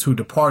members who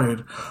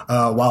departed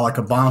while like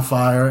a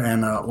bonfire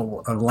and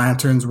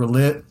lanterns were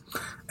lit.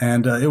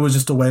 And it was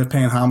just a way of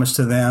paying homage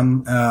to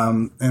them.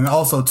 And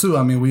also, too,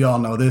 I mean, we all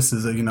know this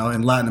is, in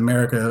Latin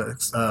America,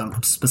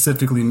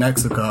 specifically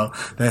Mexico,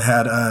 they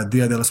had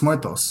Dia de los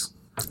Muertos.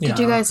 Did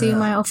you guys see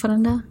my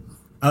ofrenda?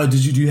 Oh,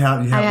 did you? Do you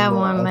have? I have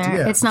one there.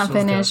 Yeah, it's not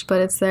finished,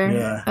 but it's there.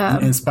 Yeah,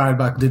 inspired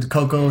by. Did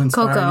Coco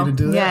inspire you to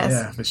do that? Yes.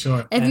 Yeah, for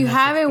sure. If you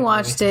haven't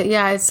watched it,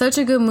 it's such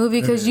a good movie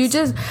because you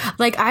just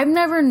I've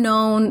never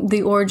known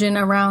the origin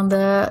around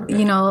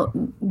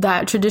the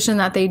that tradition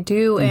that they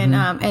do,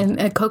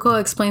 and Coco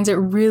explains it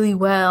really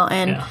well,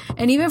 and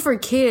even for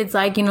kids,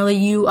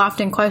 you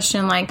often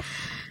question like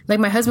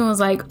my husband was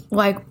like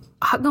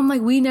how come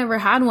we never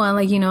had one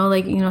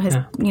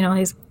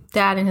his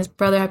dad and his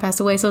brother had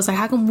passed away, so it's like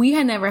how come we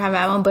had never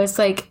had one, but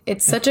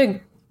it's such a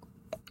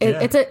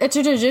it's a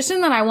tradition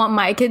that I want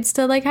my kids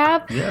to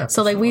have.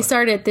 So we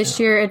started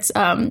this year. It's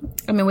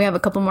we have a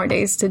couple more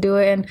days to do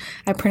it, and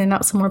I printed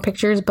out some more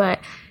pictures, but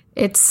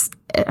it's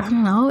I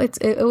don't know, it's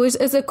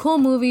a cool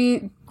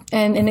movie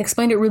and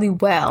explained it really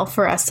well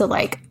for us to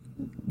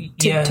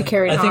to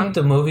carry on. I think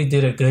the movie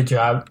did a good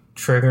job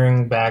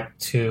triggering back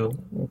to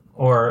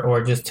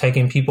or just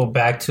taking people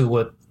back to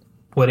what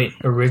it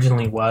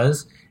originally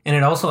was. And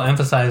it also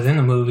emphasized in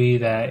the movie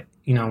that,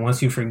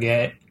 once you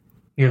forget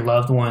your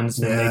loved ones,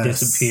 then they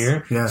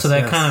disappear. So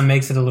that kind of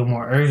makes it a little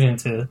more urgent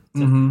to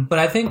But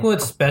I think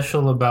what's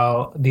special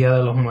about Dia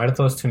de los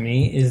Muertos to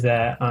me is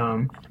that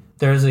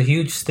there's a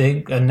huge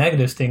a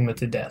negative stigma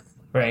to death,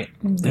 right?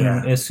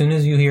 And as soon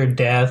as you hear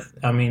death,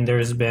 I mean,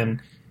 there's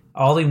been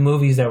all the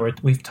movies that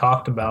we've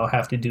talked about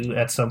have to do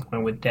at some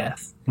point with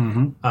death.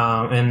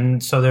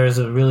 And so there's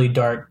a really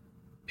dark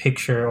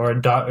picture or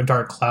a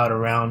dark cloud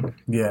around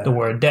the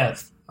word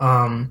death.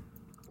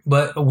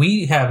 But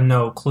we have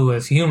no clue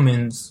as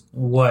humans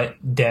what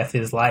death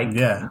is like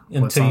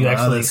until you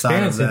actually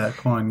experience it. That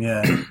coin,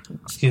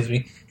 Excuse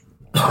me.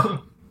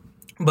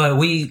 But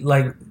we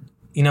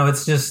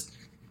it's just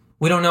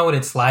we don't know what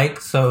it's like,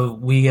 so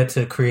we get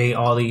to create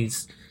all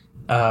these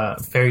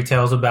fairy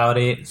tales about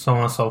it, so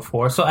on and so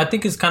forth. So I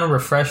think it's kind of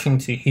refreshing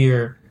to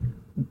hear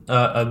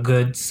a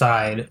good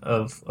side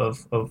of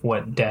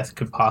what death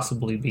could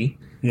possibly be.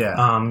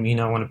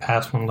 When a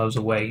past one loves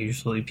away,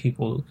 usually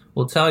people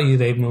will tell you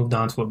they've moved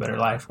on to a better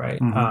life, right?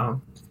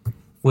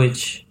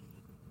 Which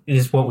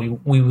is what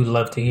we would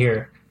love to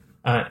hear.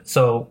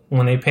 So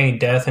when they paint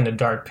death in a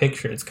dark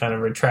picture, it's kind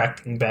of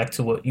retracting back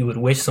to what you would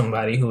wish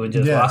somebody who had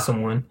just lost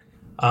someone.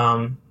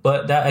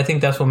 But I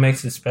think that's what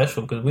makes it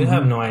special because we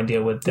have no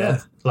idea what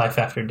life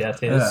after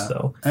death is.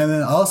 So, and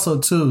then also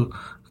too,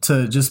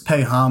 to just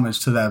pay homage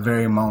to that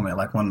very moment,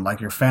 like when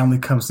your family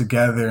comes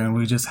together and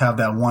we just have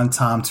that one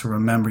time to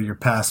remember your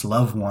past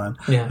loved one,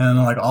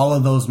 and all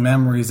of those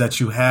memories that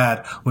you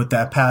had with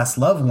that past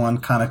loved one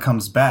kind of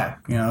comes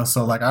back,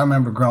 So I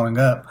remember growing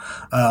up,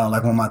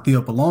 when my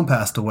Tío Pelón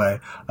passed away,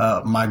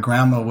 my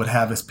grandma would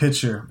have his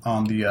picture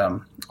on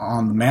the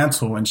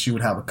mantle, and she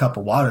would have a cup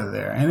of water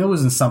there, and it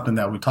wasn't something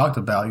that we talked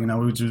about. We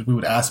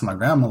would ask my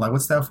grandma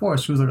what's that for?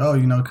 She was like, oh,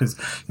 because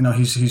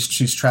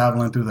she's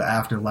traveling through the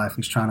afterlife.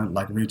 He's trying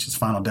to reach his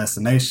final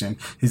destination.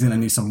 He's gonna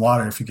need some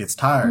water if he gets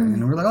tired.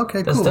 And we're like,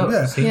 okay, cool, dope.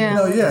 So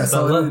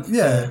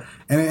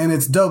and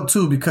it's dope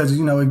too because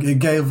you know it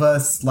gave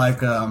us like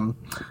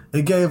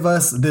it gave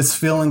us this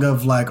feeling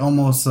of like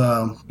almost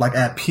like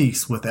at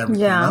peace with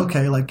everything. Yeah.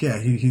 Okay, like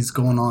he's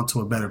going on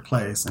to a better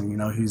place, and you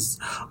know he's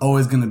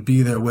always going to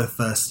be there with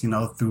us, you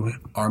know, through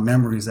our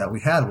memories that we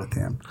had with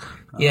him.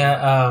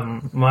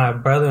 My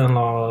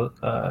brother-in-law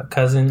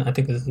cousin, I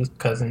think this is his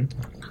cousin.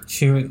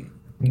 She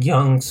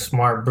young,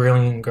 smart,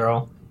 brilliant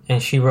girl,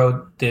 and she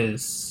wrote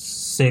this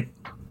sick,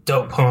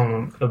 dope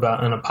poem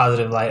about in a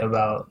positive light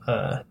about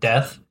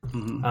death.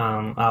 Mm-hmm.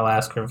 I'll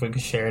ask her if we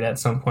could share it at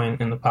some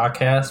point in the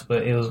podcast,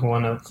 but it was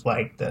one of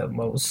like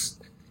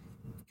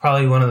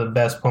probably one of the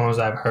best poems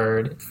I've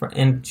heard.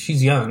 And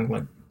she's young,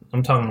 like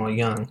I'm talking about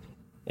young,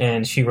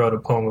 and she wrote a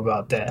poem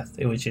about death,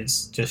 which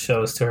just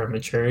shows to her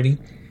maturity.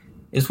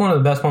 It's one of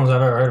the best poems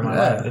I've ever heard in my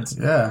life.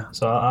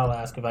 So I'll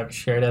ask if I could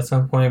share it at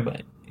some point,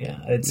 but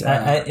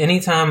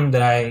anytime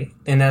that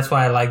and that's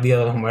why I like Dia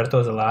de los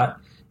Muertos a lot.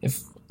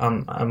 If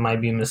I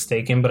might be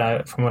mistaken,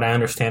 but from what I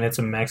understand, it's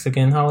a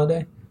Mexican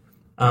holiday.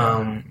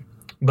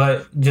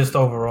 But just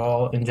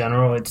overall, in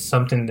general, it's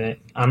something that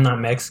I'm not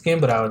Mexican,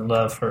 but I would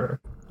love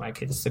for my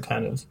kids to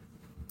kind of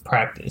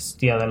practice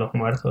Dia de los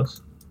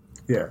Muertos.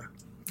 Yeah.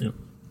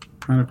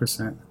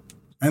 100%.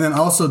 And then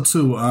also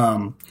too,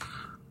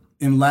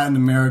 in Latin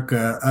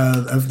America,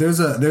 there's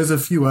a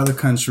few other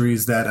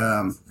countries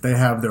that they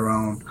have their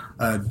own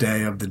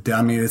Day of the Dead.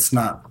 I mean, it's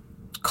not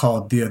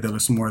called Dia de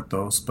los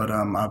Muertos, but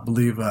I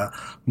believe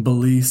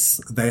Belize,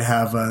 they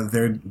have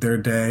their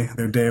Day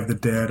of the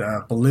Dead.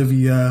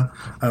 Bolivia,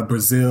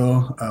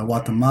 Brazil,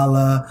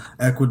 Guatemala,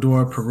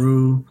 Ecuador,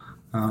 Peru.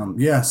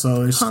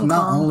 So it's Hong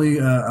not Kong. only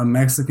a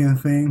Mexican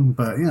thing,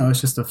 but you know,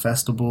 it's just a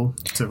festival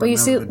to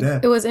remember the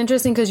dead. It was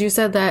interesting because you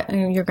said that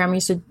your grandma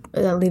used to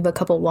leave a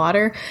cup of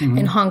water. Mm-hmm.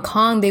 In Hong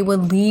Kong, they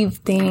would leave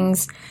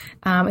things.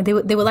 They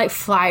would light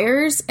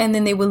flyers, and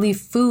then they would leave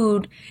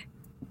food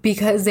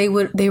because they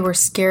were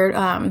scared.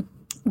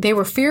 They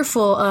were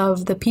fearful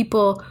of the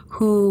people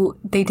who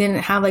they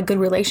didn't have a good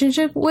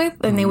relationship with,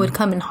 and they would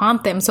come and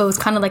haunt them. So it's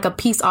kind of like a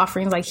peace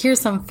offering. Like, here's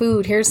some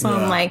food, here's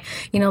some like,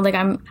 you know, like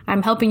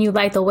I'm helping you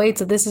light the way.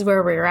 So this is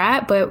where we're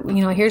at, but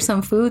you know, here's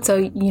some food. So,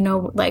 you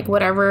know, like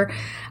whatever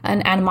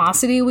an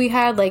animosity we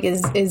had, like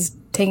is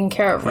taken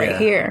care of right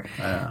here.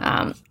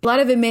 A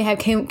lot of it may have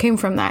came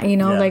from that, you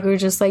know, like we're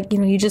just like, you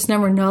know, you just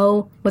never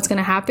know what's going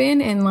to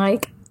happen. And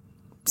like,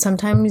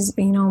 sometimes,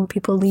 you know,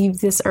 people leave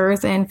this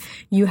earth and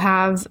you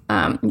have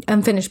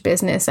unfinished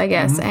business, I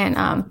guess.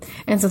 Mm-hmm.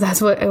 And so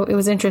that's what it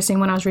was interesting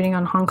when I was reading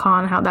on Hong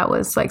Kong, how that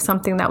was like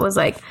something that was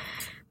like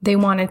they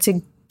wanted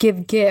to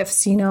give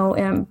gifts, you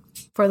know,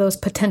 for those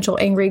potential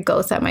angry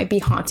ghosts that might be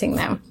haunting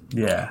them.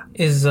 Yeah.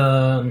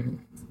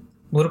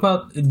 What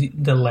about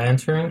the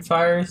lantern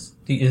fires?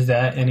 Is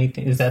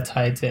that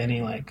tied to any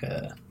like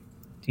I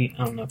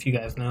don't know if you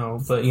guys know,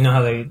 but you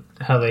know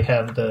how they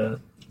have the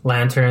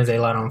lanterns they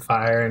light on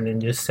fire and then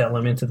just sell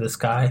them into the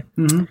sky,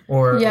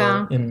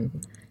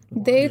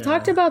 they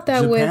talked about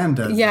that Japan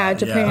with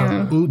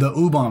Japan. The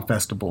Ubon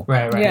Festival,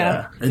 right.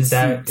 It's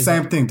the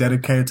same thing,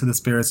 dedicated to the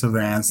spirits of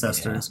their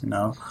ancestors. You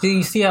know, so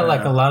you see how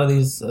like a lot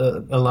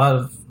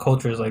of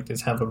cultures like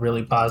this have a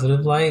really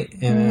positive light,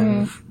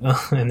 and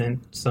then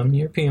some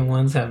European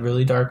ones have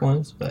really dark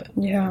ones, but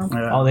they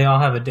all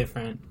have a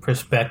different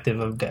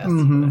perspective of death.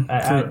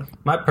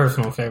 My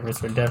personal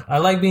favorites are death. I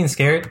like being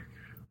scared,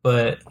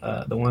 but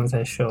the ones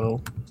that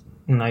show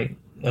like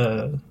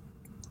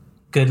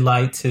good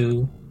light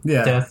to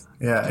death.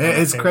 Yeah,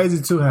 it's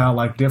crazy too how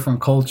like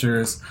different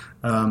cultures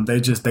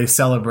they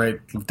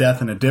celebrate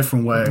death in a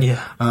different way.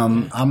 Yeah.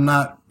 I'm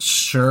not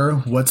sure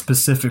what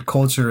specific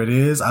culture it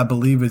is. I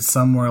believe it's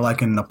somewhere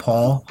like in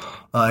Nepal,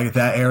 like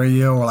that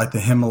area, or like the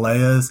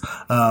Himalayas.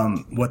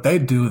 What they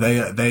do,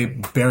 they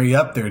bury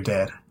up their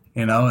dead.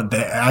 You know,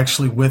 they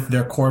actually with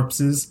their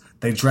corpses.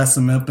 They dress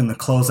them up in the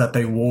clothes that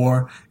they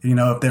wore. You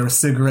know, if they were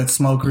cigarette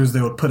smokers,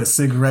 they would put a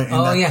cigarette in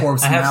that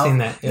corpse mouth. I have seen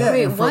that. Yeah,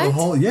 Wait, for the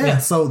whole,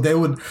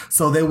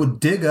 So they would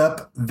dig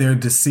up their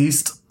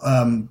deceased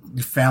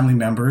family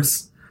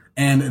members,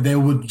 and they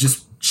would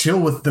just chill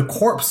with the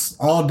corpse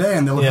all day,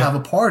 and they would have a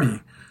party.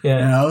 Yeah,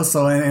 you know.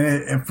 So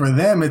and for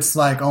them, it's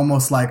like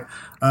almost like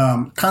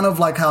kind of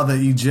like how the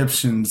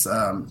Egyptians.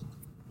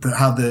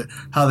 How the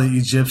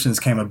Egyptians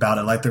came about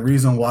it. Like the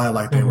reason why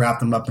like they wrapped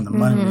them up in the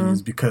mummy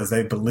is because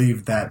they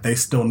believed that they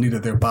still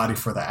needed their body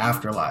for the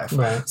afterlife.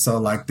 Right. So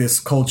like this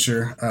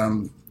culture,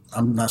 I'm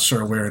not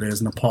sure where it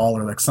is, Nepal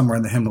or like somewhere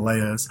in the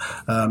Himalayas.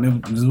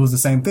 It was the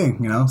same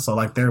thing, you know. So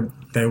like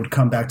they would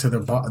come back to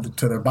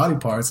their body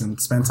parts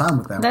and spend time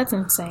with them. That's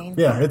insane.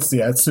 Yeah, it's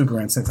super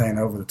insane,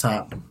 over the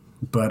top.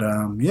 But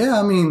I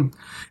mean,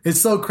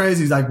 it's so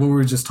crazy. Like we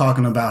were just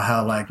talking about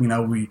how like, you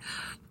know,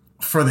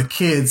 for the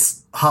kids,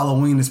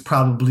 Halloween is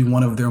probably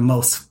one of their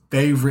most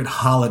favorite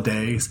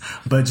holidays,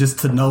 but just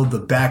to know the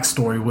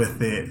backstory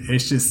with it,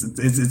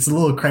 it's a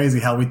little crazy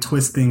how we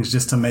twist things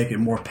just to make it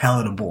more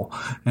palatable.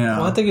 You know?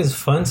 Well, I think it's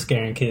fun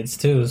scaring kids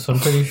too, so I'm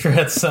pretty sure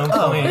at some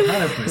point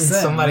 100%,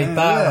 somebody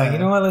thought like, you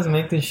know what, let's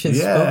make this shit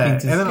spooky. And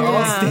then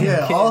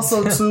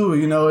also too,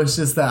 you know, it's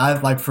just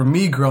that for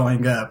me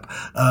growing up,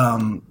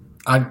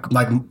 I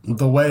like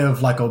the way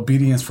of like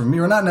obedience for me,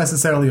 or not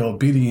necessarily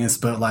obedience,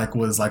 but like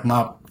was like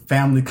my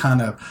family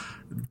kind of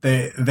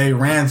they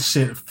ran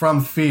shit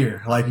from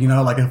fear. Like, you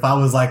know, like if I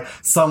was like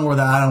somewhere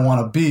that I don't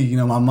want to be, you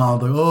know, my mom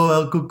was like, oh,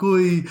 El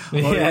Cucuy,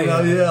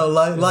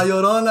 La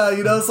Llorona,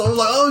 you know, so I was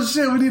like, oh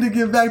shit, we need to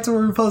get back to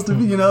where we're supposed to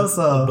be, you know,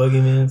 so. The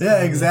boogeyman.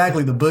 Yeah,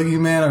 exactly. The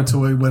boogeyman or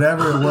to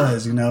whatever it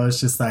was, you know, it's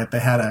just like they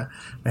had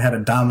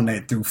to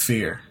dominate through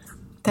fear.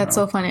 That's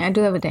so funny. I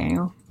do that with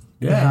Daniel.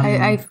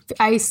 Yeah.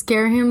 I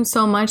scare him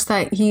so much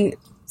that he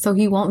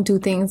won't do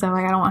things that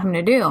like I don't want him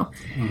to do.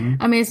 Mm-hmm.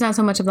 I mean, it's not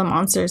so much of the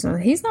monsters.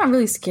 He's not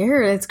really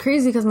scared. It's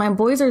crazy because my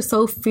boys are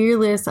so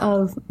fearless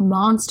of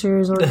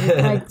monsters, or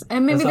like,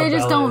 and maybe they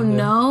just don't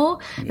know.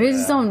 They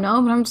just don't know.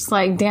 But I'm just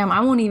like, damn, I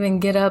won't even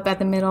get up at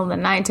the middle of the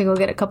night to go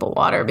get a cup of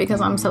water because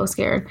I'm so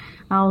scared.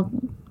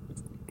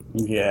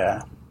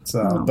 Yeah.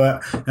 So,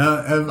 but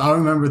I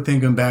remember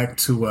thinking back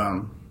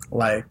to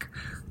like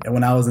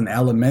when I was in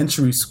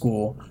elementary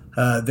school,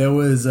 there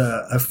was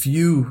a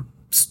few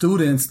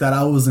students that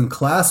I was in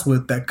class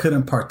with that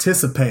couldn't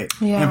participate.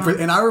 Yeah.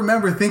 And I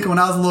remember thinking when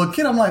I was a little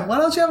kid, I'm like, why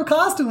don't you have a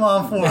costume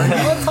on for? You know,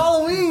 it's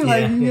Halloween.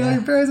 Like, you know,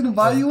 your parents didn't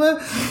buy you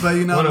one. But,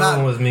 you know, one of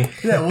them was me.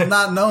 Yeah, well,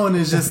 not knowing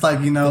is just like,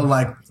 you know,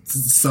 like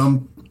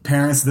some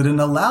parents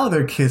didn't allow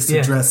their kids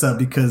to dress up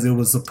because it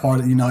was a part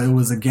of, you know, it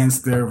was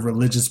against their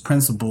religious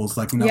principles.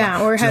 Like, you know,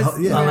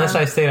 unless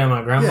I stayed at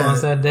my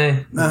grandma's that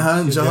day.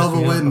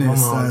 Jehovah's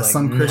Witness,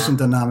 some Christian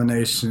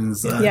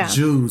denominations,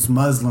 Jews,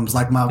 Muslims.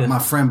 Like my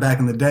friend back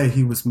in the day,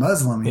 he was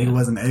Muslim and he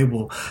wasn't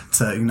able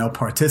to, you know,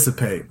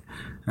 participate.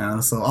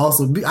 So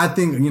also, I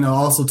think, you know,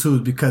 also too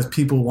is because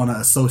people want to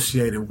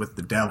associate it with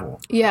the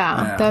devil.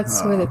 Yeah,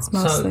 that's what it's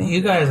mostly. So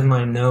you guys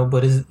might know,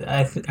 but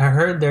I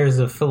heard there's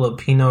a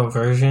Filipino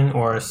version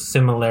or a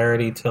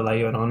similarity to La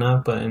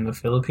Llorona, but in the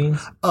Philippines.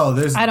 Oh,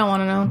 I don't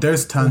want to know.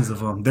 There's tons of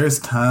them. There's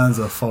tons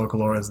of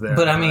folklores there.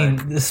 But I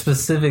mean,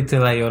 specific to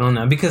La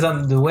Llorona, because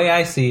the way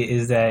I see it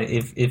is that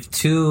if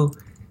two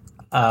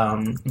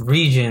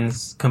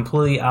regions,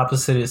 completely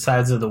opposite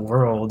sides of the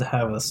world,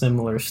 have a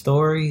similar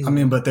story. I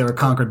mean, but they were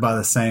conquered by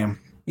the same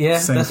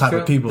type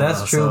of people.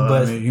 That's true, so,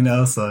 but I mean, you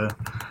know, so.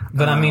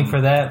 But I mean, for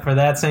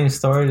that same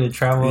story to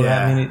travel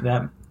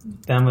that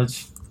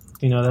much,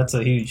 you know, that's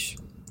a huge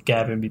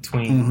gap in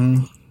between.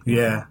 Mm-hmm.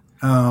 Yeah.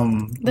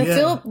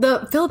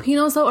 The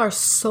Filipinos though are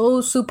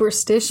so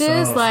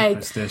superstitious.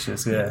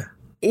 Superstitious, yeah.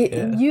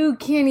 You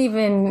can't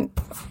even,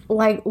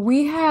 like,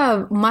 we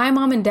have, my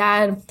mom and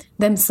dad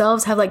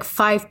themselves have like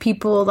 5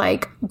 people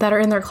like that are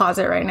in their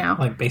closet right now.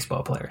 Like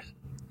baseball players.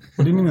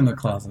 What do you mean in the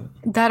closet?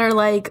 That are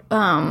like,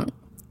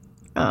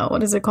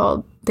 what is it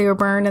called? They were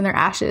burned in their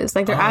ashes.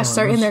 Like their ashes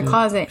are in their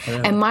closet.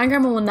 Yeah. And my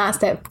grandma will not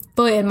step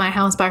foot in my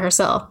house by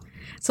herself.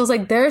 So it's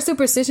like their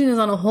superstition is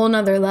on a whole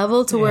nother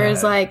level to where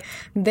it's like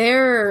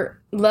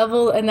their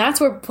level, and that's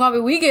where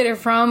probably we get it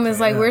from, is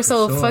like we're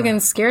so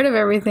fucking scared of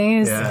everything.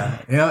 You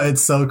know,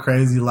 it's so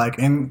crazy. Like,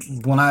 and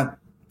when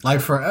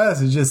for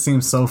us, it just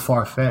seems so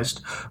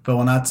far-fetched. But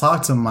when I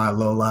talk to my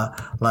Lola,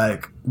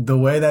 like, the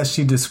way that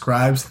she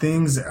describes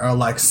things are,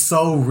 like,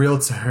 so real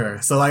to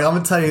her. So, like, I'm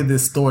going to tell you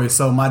this story.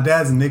 So, my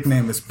dad's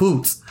nickname is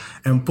Poots.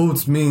 And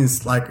Poots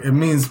means, like, it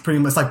means pretty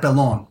much like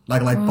pelon.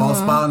 Like bald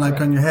spot, like,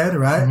 on your head,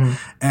 right? Mm-hmm.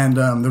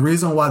 And the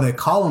reason why they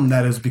call him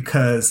that is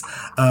because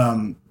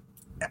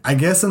I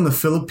guess in the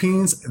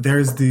Philippines,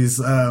 there's these,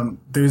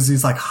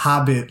 like,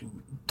 hobbit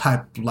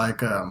type,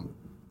 like,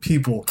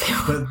 people,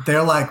 but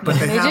they're like, but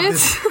they have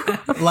this,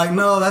 like,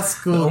 no,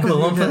 that's cool. You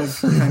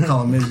can't call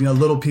them midgets, you know,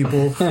 little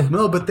people.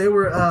 No, but they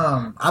were,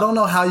 I don't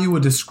know how you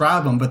would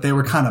describe them, but they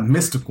were kind of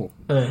mystical.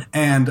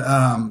 And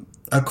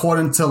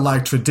according to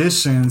like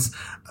traditions,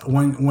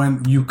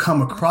 when you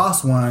come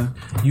across one,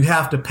 you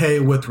have to pay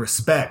it with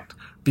respect,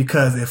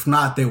 because if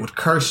not, they would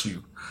curse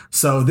you.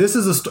 So this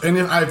is a story, and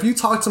if you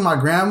talk to my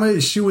grandma,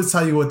 she would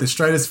tell you with the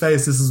straightest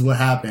face, this is what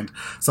happened.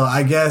 So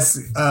I guess,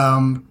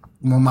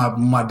 when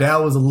my dad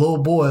was a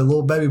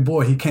little baby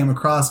boy, he came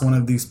across one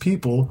of these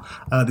people,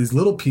 these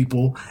little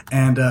people,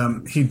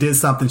 and he did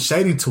something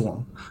shady to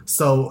him.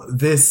 So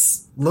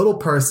this little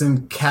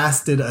person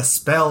casted a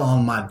spell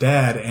on my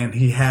dad, and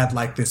he had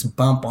like this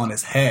bump on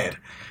his head.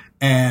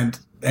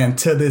 And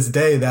to this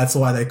day, that's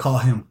why they call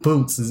him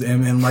Boots.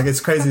 And like, it's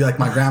crazy. Like,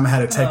 my grandma had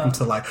to take him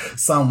to like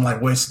some like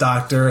witch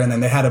doctor, and then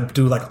they had to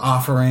do like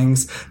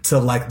offerings to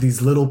like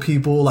these little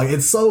people. Like,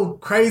 it's so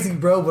crazy,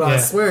 bro. But I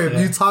swear,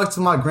 if you talk to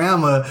my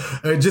grandma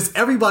or just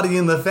everybody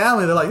in the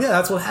family, they're like, yeah,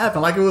 that's what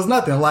happened. Like, it was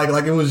nothing.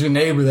 Like it was your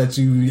neighbor that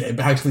you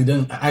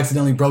actually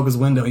accidentally broke his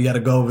window. You had to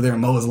go over there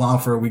and mow his lawn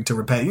for a week to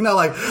repay. You know,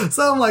 like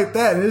something like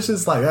that. And it's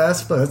just like,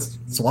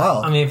 it's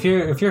wild. I mean, if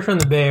you're from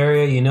the Bay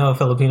Area, you know a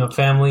Filipino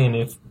family, and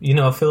if you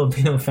know a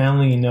Filipino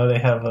family, you know they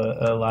have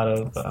a lot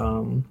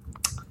of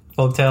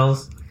folk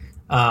tales,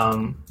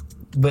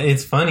 but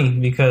it's funny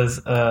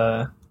because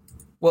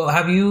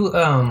have you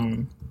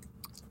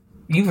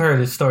you've heard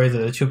the stories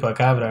of the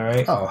Chupacabra,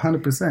 right? Oh,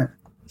 100%.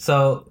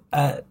 So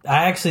I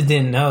actually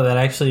didn't know that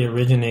actually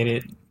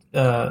originated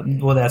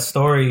that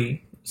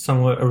story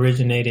somewhat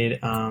originated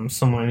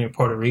somewhere near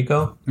Puerto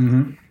Rico.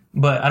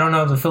 But I don't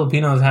know if the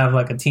Filipinos have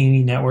like a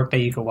TV network that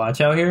you can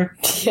watch out here.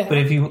 Yeah. But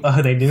if you,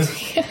 they do.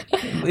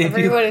 I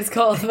forget what it's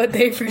called, but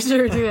they for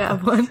sure do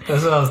have one.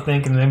 That's what I was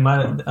thinking. They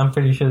might. I'm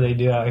pretty sure they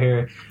do out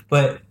here.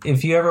 But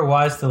if you ever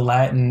watch the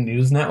Latin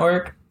News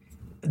Network,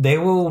 they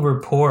will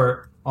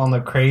report on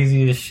the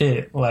craziest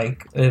shit.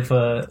 Like if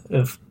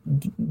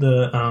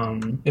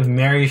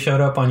Mary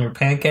showed up on your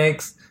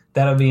pancakes,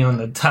 that'll be on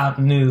the top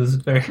news.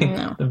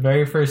 The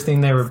very first thing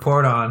they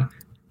report on.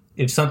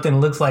 If something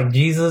looks like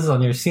Jesus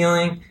on your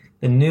ceiling,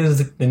 the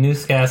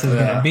newscast is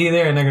going to be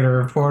there and they're going to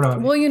report on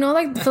it. Well,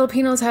 like the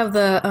Filipinos have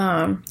the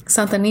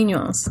Santa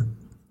Niños.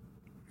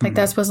 Like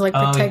that's supposed to like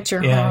protect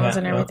your homes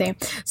and everything.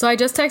 So I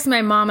just texted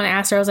my mom and I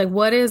asked her, I was like,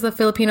 what is the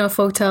Filipino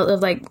folktale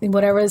of like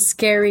whatever is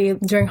scary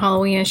during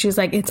Halloween? And she was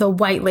like, it's a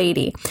white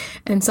lady.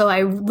 And so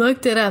I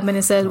looked it up and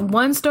it said,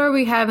 one story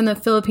we have in the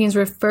Philippines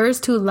refers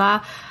to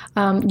La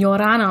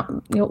Llorona,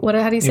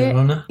 how do you say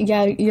Llorona? it?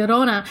 Yeah,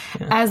 Llorona,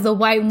 as the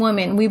white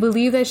woman. We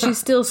believe that she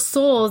steals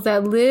souls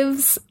that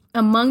lives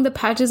among the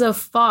patches of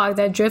fog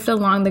that drift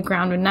along the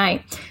ground at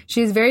night.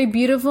 She is very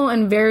beautiful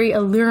and very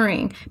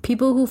alluring.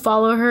 People who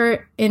follow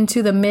her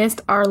into the mist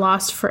are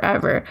lost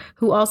forever.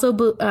 We also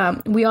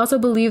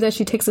believe that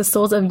she takes the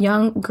souls of a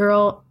young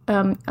girl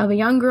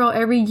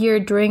every year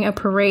during a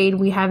parade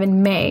we have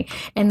in May,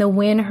 and the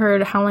wind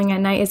heard howling at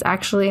night is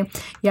actually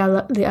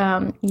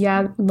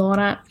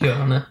Llorona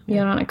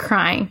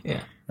crying.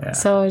 Yeah.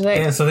 So it's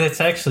like, so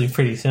that's actually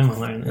pretty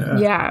similar.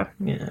 Yeah.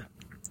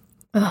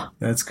 Ugh.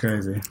 That's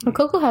crazy. Well,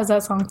 Coco has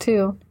that song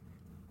too.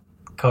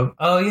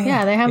 Oh yeah.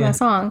 Yeah, they have that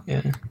song.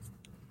 Yeah.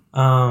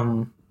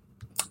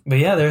 But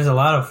yeah, there's a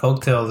lot of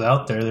folktales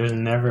out there. There's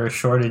never a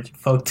shortage of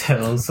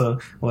folktales. So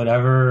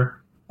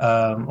whatever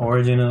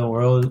origin of the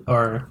world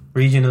or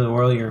region of the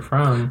world you're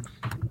from,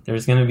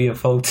 there's going to be a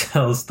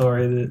folktale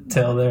story to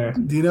tell there.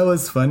 Do you know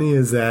what's funny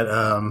is that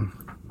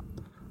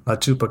La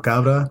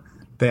Chupacabra,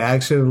 they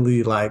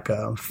actually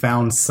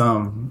found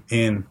some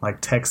in like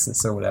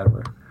Texas or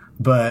whatever,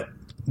 but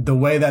the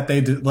way that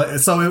they do,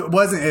 so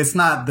it's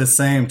not the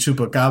same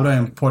Chupacabra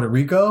in Puerto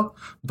Rico,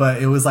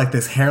 but it was like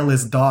this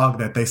hairless dog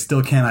that they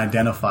still can't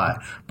identify.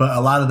 But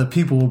a lot of the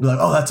people will be like,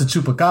 oh, that's a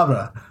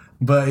Chupacabra.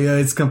 But yeah,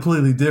 it's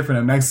completely different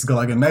in Mexico.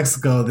 Like in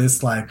Mexico,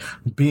 this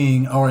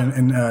being, or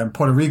in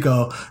Puerto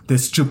Rico,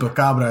 this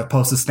chupacabra is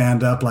supposed to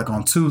stand up like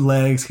on two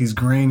legs. He's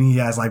green. He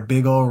has like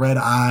big old red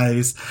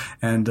eyes,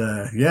 and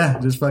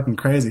just fucking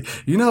crazy.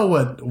 You know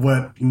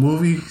what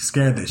movie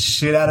scared the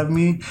shit out of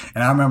me?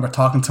 And I remember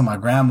talking to my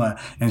grandma,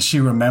 and she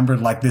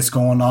remembered like this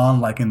going on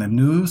like in the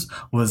news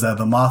was the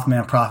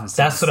Mothman Prophecy.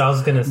 That's what I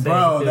was gonna say.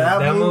 Bro,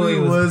 that movie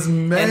was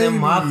made. And then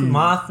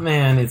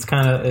Mothman,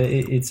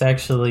 it's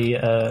actually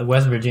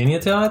West Virginia.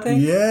 Tale, I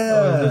think.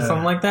 Yeah. Or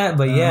something like that.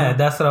 But yeah,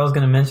 that's what I was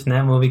going to mention,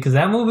 that movie, because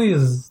that movie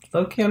is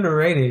low-key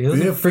underrated. It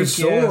was for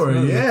sure.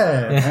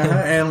 Yeah.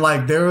 And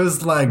like there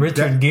was like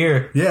Richard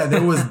Gere. Yeah,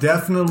 there was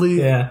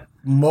definitely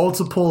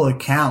multiple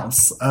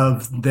accounts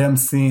of them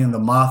seeing the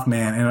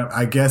Mothman, and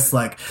I guess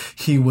like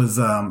he was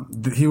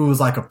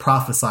like a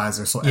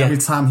prophesizer. So every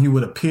time he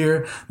would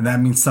appear, and that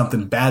means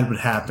something bad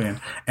would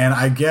happen. And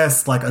I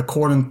guess like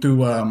according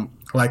to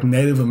like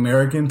Native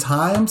American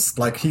times,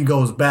 like he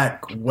goes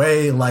back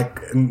way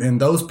like in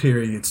those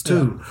periods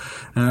too.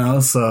 You know,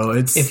 so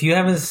it's, if you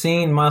haven't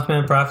seen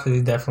Mothman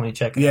Prophecy, definitely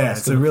check it out. Yeah,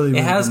 it's a really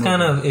it has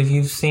kind of, if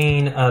you've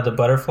seen The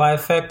Butterfly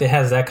Effect, it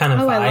has that kind of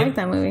vibe. I like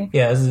that movie.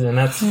 Yeah, and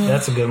that's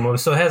a good movie.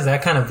 So it has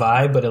that kind of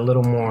vibe, but a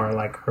little more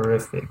like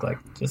horrific, like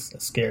just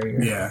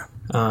scarier. Yeah.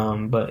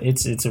 But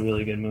it's a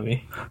really good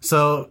movie.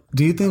 So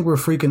do you think we're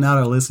freaking out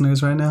our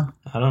listeners right now?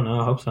 I don't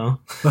know. I hope so.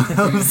 I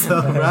hope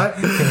so, right?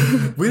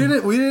 We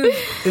didn't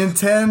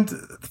intend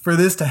for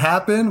this to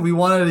happen. We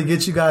wanted to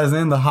get you guys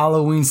in the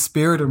Halloween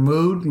spirit or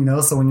mood, you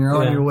know, so when you're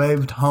on your way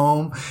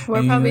home.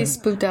 We're probably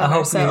spooked out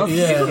ourselves.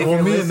 Yeah,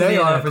 well, me and they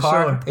are for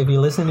sure. If you're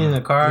listening in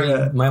the car,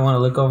 you might want to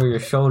look over your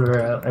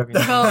shoulder every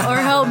now. Or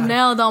help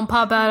Nell don't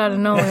pop out of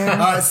nowhere. All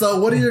right, so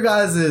what are your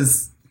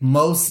guys'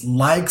 most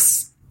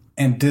likes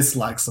and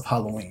dislikes of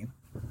Halloween?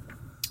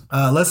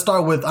 Let's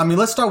start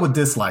with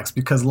dislikes,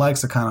 because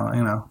likes are kind of,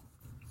 you know.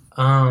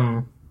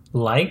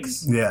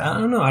 Likes? Yeah. I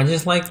don't know. I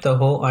just like the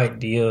whole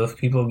idea of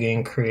people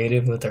getting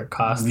creative with their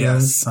costumes.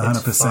 Yes,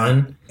 100%. It's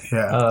fun.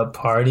 Yeah.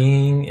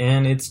 Partying,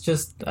 and it's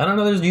just, I don't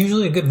know, there's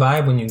usually a good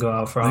vibe when you go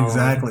out for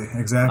Halloween.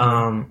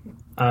 Exactly.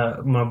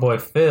 My boy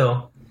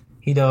Phil,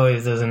 he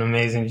always does an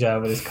amazing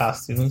job with his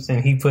costumes,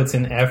 and he puts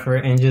in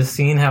effort, and just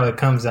seeing how it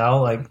comes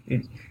out, like,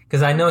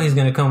 because I know he's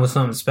going to come with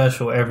something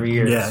special every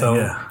year.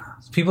 So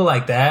people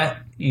like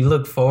that, you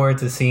look forward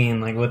to seeing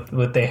like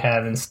what they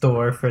have in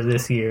store for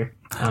this year.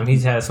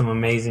 He's had some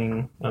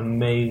amazing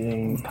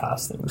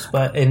costumes,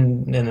 but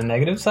in the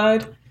negative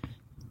side,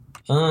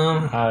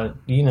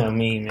 you know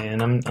me,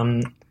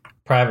 man.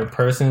 private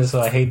person, so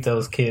I hate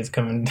those kids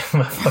coming to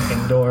my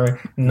fucking door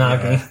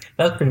knocking. Yeah.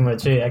 That's pretty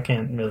much it. I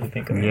can't really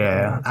think of it.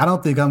 Yeah, I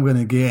don't think I'm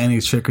gonna get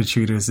any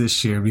trick-or-treaters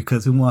this year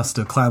because who wants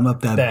to climb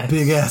up that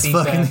big-ass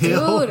fucking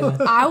hill?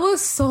 Dude, I was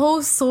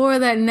so sore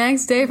that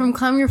next day from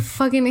climbing your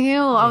fucking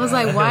hill. I was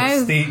like, why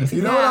is...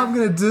 You know what I'm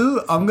gonna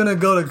do? I'm gonna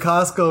go to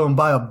Costco and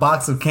buy a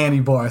box of candy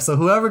bars. So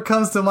whoever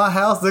comes to my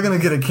house, they're gonna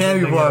get a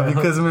candy bar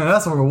because, man,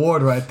 that's a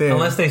reward right there.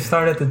 Unless they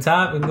start at the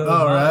top and go...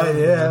 Oh, right,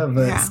 yeah.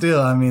 But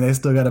still, I mean, they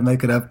still gotta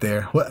make it up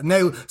there.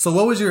 So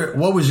what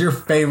was your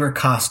favorite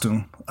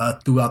costume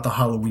throughout the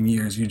Halloween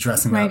years? You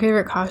dressing my up?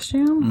 Favorite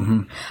costume?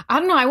 Mm-hmm. I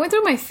don't know. I went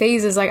through my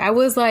phases. Like I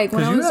was like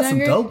when I was younger. You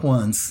had some dope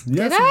ones.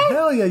 Did I?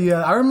 Hell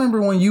yeah. I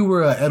remember when you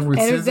were Edward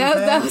Scissorhands.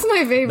 That was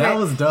my favorite. That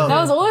was dope.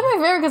 That was only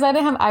my favorite because I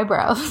didn't have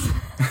eyebrows.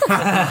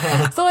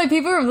 So like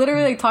people were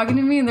literally like talking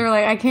to me and they're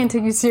like, I can't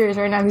take you serious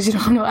right now because you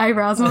don't have no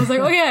eyebrows. And I was like,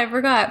 oh yeah, I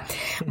forgot.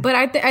 But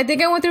I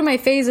think I went through my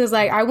phases.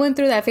 Like I went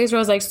through that phase where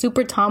I was like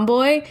super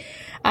tomboy.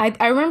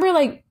 I remember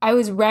like I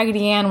was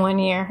Raggedy Ann one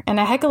year and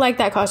I hecka liked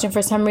that costume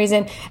for some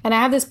reason. And I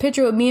have this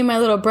picture with me and my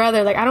little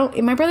brother. Like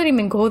my brother didn't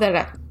even go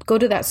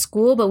to that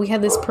school, but we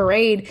had this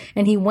parade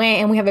and he went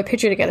and we have a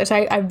picture together. So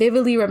I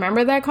vividly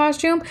remember that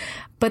costume.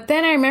 But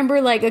then I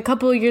remember like a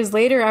couple of years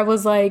later, I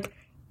was like,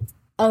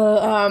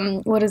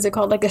 what is it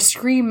called? Like a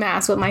scream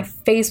mask with my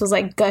face was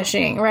like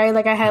gushing, right?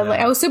 Like I had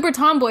I was super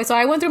tomboy. So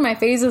I went through my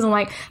phases and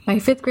like my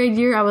 5th grade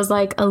year, I was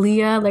like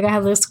Aaliyah. Like I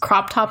had this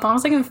crop top on. I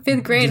was like in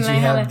 5th grade and I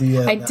had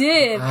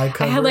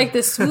I had like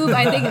this swoop.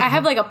 I think I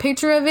have like a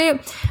picture of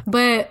it,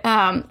 but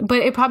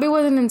it probably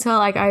wasn't until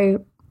like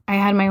I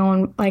had my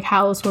own like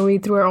house where we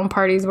threw our own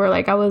parties where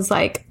like I was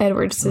like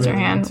Edward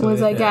Scissorhands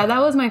that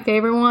was my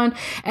favorite one.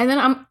 And then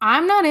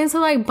I'm not into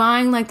like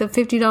buying like the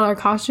 $50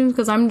 costumes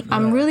because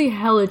I'm really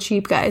hella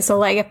cheap, guys. So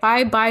like if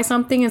I buy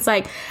something, it's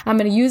like I'm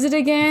gonna use it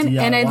again. DIY,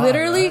 and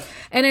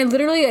I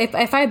literally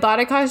if I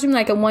bought a costume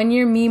like a 1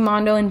 year, me,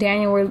 Mondo, and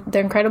Daniel were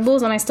the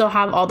Incredibles, and I still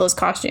have all those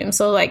costumes.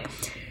 So like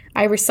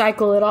I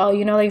recycle it all,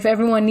 like if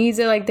everyone needs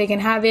it, like they can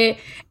have it.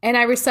 And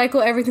I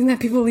recycle everything that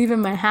people leave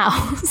in my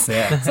house.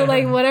 Yeah. So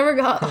like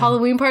whatever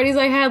Halloween parties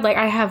I had, like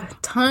I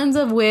have tons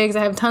of wigs.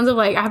 I have tons of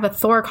I have a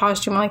Thor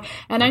costume,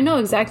 and I know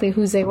exactly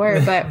whose they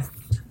were, but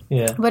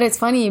yeah. But it's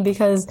funny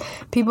because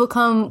people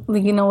come,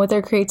 with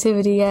their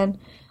creativity and,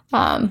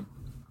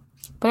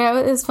 but yeah,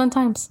 it's fun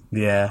times.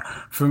 Yeah,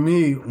 for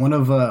me, one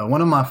of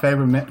my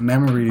favorite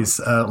memories,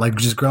 like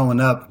just growing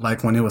up,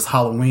 like when it was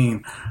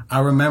Halloween, I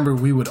remember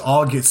we would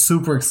all get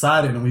super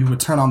excited and we would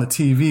turn on the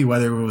TV,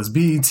 whether it was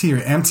BET or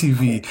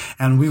MTV,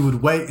 and we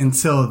would wait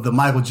until the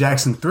Michael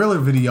Jackson Thriller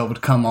video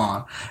would come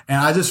on. And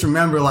I just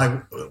remember like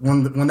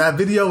when that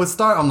video would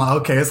start, I'm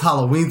like, okay, it's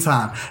Halloween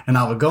time, and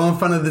I would go in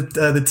front of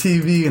the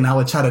TV and I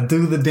would try to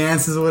do the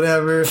dances or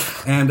whatever.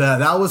 And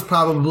that was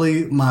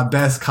probably my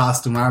best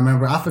costume. I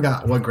remember, I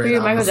forgot what grade.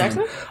 Michael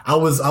Jackson? I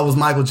was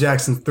Michael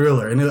Jackson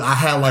Thriller, and I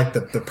had like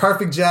the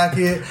perfect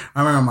jacket.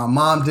 I remember my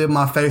mom did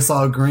my face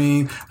all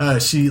green.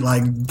 She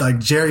like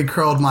Jerry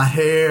curled my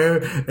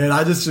hair, and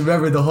I just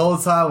remember the whole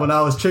time when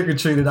I was trick or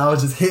treated, I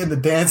was just hitting the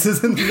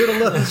dances in the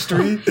middle of the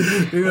street,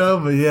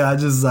 But yeah, I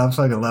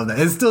fucking love that.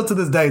 And still to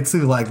this day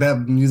too, like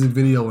that music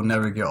video will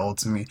never get old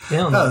to me.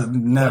 Yeah,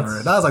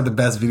 that was like the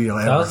best video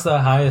ever. That was the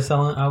highest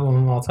selling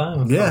album of all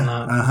time. If I'm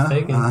not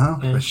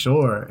mistaken. For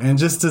sure. And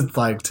just to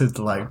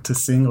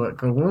sing what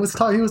was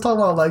he was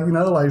talking about,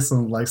 like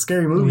some like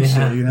scary movie shit,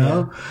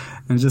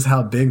 and just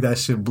how big that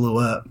shit blew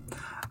up.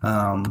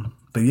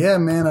 But yeah,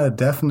 man,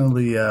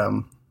 definitely.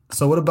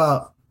 So what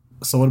about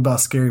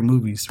scary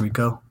movies,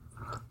 Rico?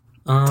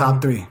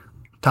 Top three.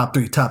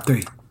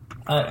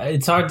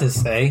 It's hard to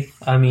say.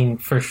 I mean,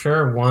 for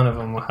sure, one of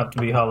them will have to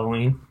be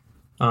Halloween.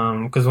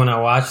 Because when I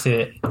watched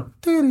it, I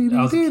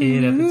was a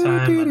kid at the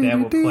time. My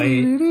dad would play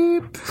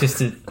it just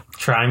to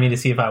try me to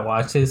see if I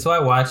watched it. So I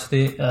watched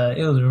it.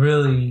 It was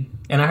really,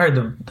 and I heard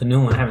the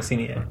new one. I haven't seen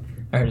it yet.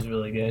 I heard it's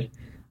really good.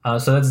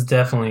 So that's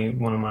definitely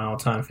one of my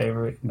all-time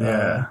favorite.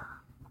 Yeah.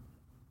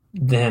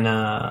 Then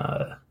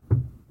I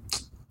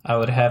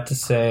would have to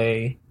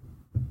say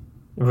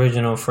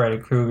original Freddy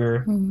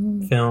Krueger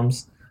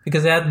films.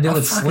 Because it had to do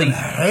with sleep. I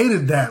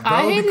hated that, bro.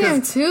 I hated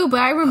him too, but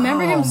I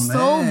remember him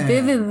so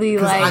vividly.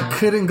 Like I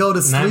couldn't go to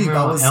sleep.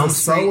 I was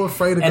so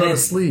afraid to go to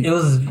sleep. It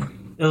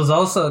was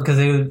also because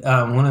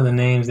one of the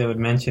names they would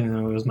mention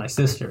it was my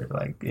sister.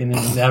 Like, and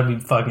that would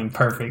be fucking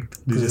perfect.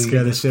 You just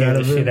scared the shit out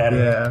of it.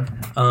 Yeah.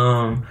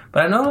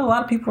 But I know a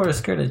lot of people are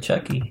scared of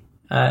Chucky.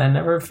 I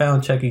never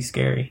found Chucky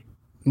scary.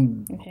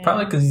 Yeah.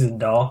 Probably because he's a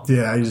doll.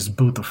 Yeah, you just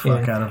boot the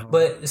fuck out of him.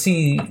 But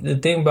see, the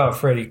thing about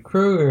Freddy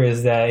Krueger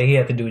is that he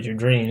had to do with your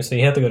dreams, so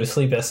you have to go to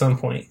sleep at some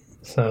point.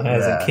 So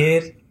as a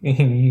kid,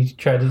 you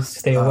try to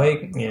stay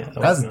awake. Yeah,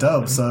 that's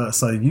dope.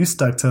 So you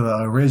stuck to the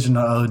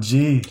original OG.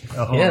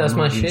 Yeah, that's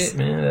my shit,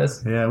 man.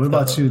 What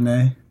about you,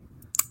 Nay?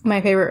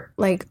 my favorite,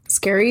 like,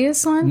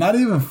 scariest one. Not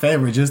even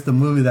favorite, just the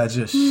movie that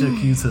just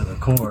shook you to the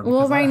core.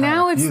 Well, right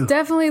now it's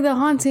definitely The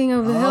Haunting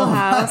of the Hill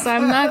House.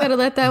 I'm not gonna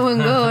let that one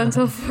go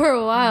until for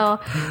a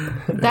while.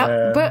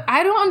 But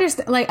I don't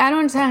understand. Like, I don't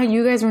understand how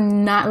you guys were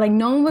not, like,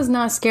 no one was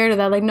not scared of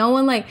that. Like, no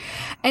one, like,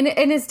 and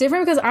it's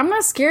different because I'm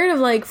not scared of,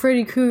 like,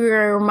 Freddy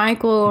Krueger or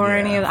Michael or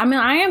any of that. I mean,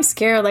 I am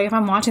scared. Like, if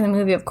I'm watching the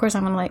movie, of course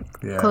I'm gonna, like,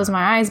 close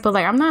my eyes. But,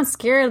 like, I'm not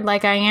scared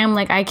like I am.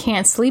 Like, I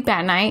can't sleep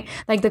at night.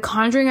 Like, The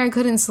Conjuring, I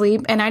couldn't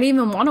sleep, and I didn't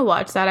even want to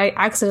watch that. I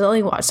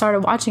accidentally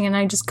started watching it, and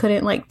I just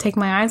couldn't, like, take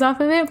my eyes off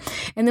of it.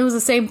 And it was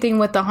the same thing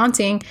with The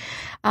Haunting.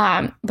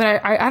 But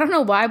I don't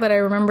know why, but I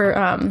remember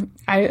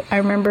I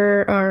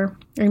remember or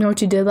You Know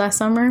What You Did Last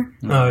Summer.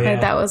 Oh yeah,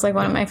 that was like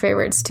one of my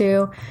favorites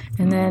too.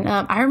 And then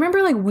I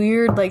remember like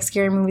weird like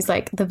scary movies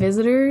like The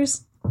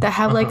Visitors that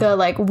have like a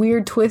like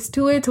weird twist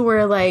to it, to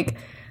where like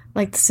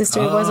the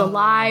sister was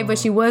alive but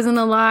she wasn't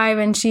alive,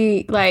 and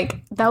she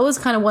like that was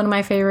kind of one of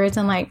my favorites.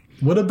 And like,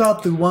 what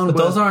about the one? But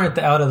those aren't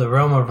out of the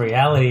realm of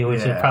reality,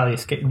 which is probably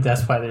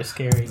that's why they're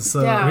scary.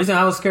 So the reason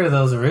I was scared of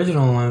those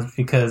original ones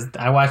because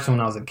I watched them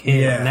when I was a kid.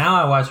 Yeah. Now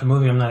I watch a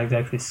movie, I'm not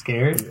exactly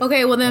scared.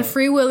 Okay, well then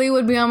Free Willy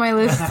would be on my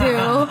list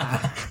too.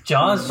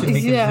 Jaws should be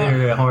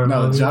considered a horror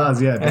movie. No,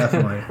 Jaws, yeah,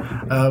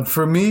 definitely.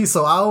 For me,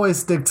 so I always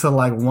stick to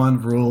like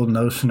one rule,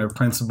 notion, or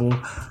principle.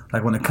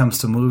 Like when it comes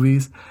to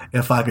movies,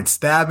 if I could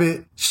stab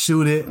it,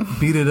 shoot it,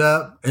 beat it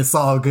up, it's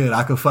all good.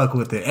 I could fuck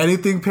with it.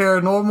 Anything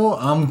paranormal,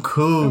 I'm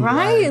cool.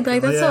 Right?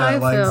 Like that's how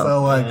I feel.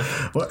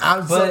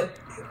 So but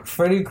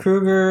Freddy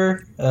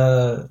Krueger,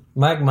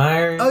 Mike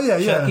Myers,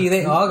 Chucky,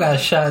 they all got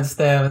shot and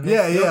stabbed.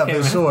 Yeah,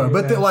 for sure.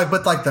 But like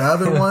the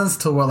other ones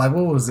to where like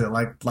what was it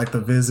like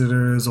The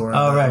Visitors or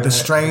The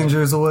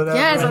Strangers or whatever.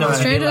 Yeah, The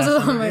Strangers.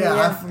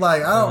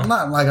 I'm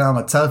not like I'm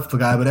a tough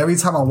guy, but every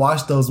time I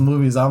watch those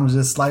movies, I'm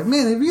just like,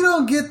 man, if you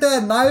don't get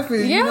that knife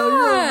and you know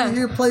you're over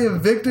here playing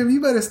victim,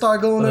 you better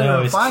start going in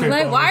there and fighting.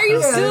 Like, why are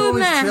you still in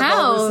that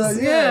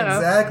house? Yeah,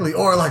 exactly.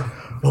 Or like,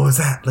 what was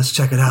that? Let's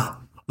check it out.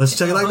 Let's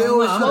check it. Like they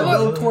always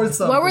go towards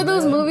something. What were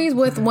those movies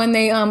with when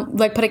they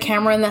like put a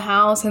camera in the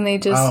house and they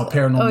just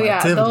Paranormal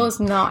Activity.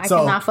 Those I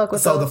cannot fuck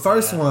with those. So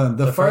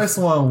the first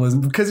one was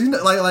because you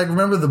know like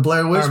remember the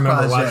Blair Witch Project.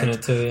 I remember watching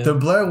it too. Yeah. The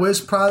Blair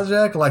Witch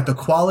Project, like the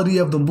quality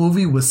of the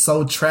movie was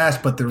so trash,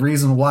 but the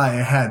reason why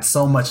it had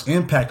so much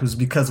impact was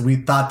because we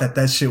thought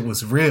that shit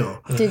was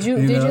real. Did you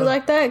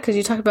like that? Because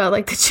you talked about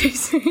like the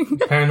chasing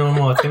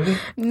Paranormal Activity.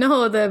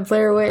 No, the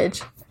Blair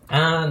Witch.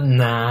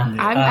 Nah.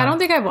 I don't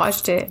think I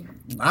watched it.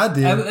 I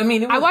did. I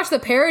mean, I watched the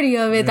parody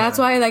of it. Yeah. That's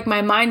why, like,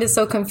 my mind is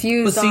so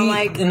confused. But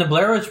see, in the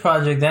Blair Witch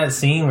Project, that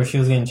scene where she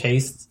was getting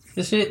chased,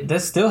 this shit,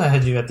 that still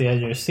had you at the edge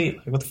of your seat.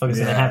 Like, what the fuck is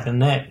gonna happen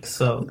next?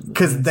 So,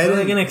 because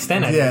they're gonna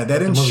extend it. Yeah, they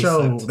didn't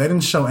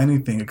show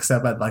anything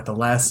except at like the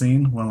last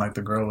scene when like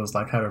the girl was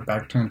like had her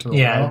back turned to the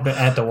wall.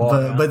 At the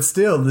wall. But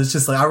still, it's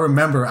just like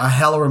I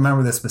hella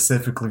remember this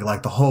specifically.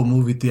 Like the whole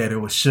movie theater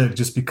was shook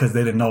just because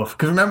they didn't know.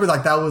 Because remember,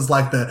 like that was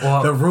like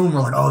the rumor,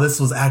 like, oh, this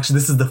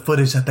is the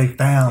footage that they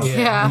found.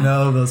 Yeah, you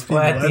know those people.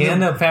 Well, at the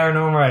end of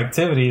Paranormal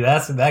Activity,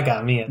 that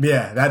got me.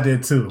 Yeah, that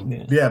did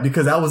too. Yeah,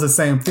 because that was the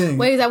same thing.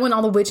 Wait, is that when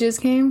all the witches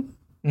came?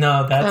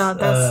 No, that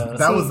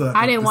was the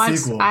I didn't watch.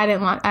 Sequel. I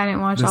didn't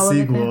watch all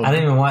sequel. of it. I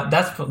didn't even watch.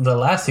 That's the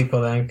last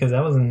sequel then, because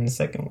that wasn't the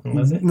second one,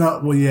 was it?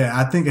 No, well, yeah,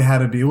 I think it had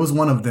to be. It was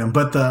one of them,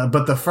 but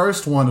the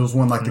first one was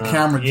when like the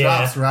camera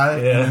drops,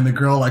 right? Yeah. And the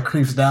girl like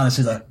creeps down and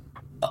she's like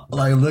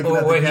looking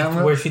at the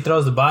camera where she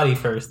throws the body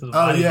first.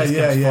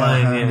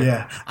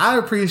 Yeah. I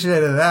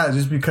appreciated that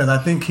just because I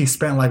think he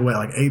spent like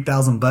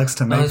 $8,000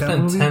 to make that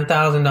movie. He spent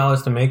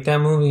 $10,000 to make that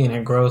movie, and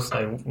it grossed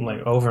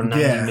like over 90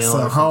 million. Yeah,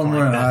 so home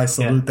run. I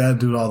salute that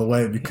dude all the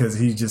way because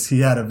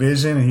he had a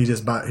vision and he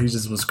just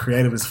was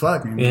creative as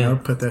fuck and you know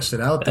put that shit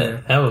out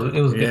there.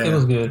 It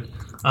was good.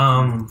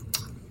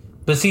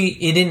 But see,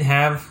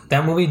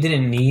 that movie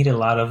didn't need a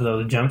lot of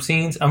those jump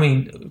scenes. I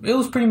mean, it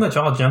was pretty much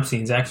all jump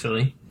scenes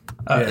actually.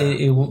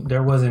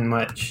 There wasn't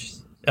much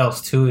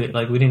else to it.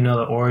 Like we didn't know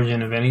the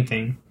origin of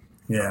anything.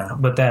 Yeah.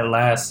 But that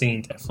last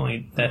scene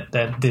definitely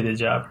that did a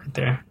job right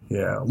there.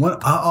 Yeah.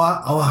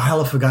 I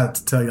hella forgot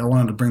to tell you. I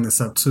wanted to bring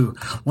this up too.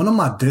 One of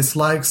my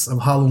dislikes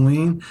of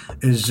Halloween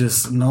is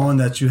just knowing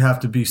that you have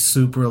to be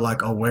super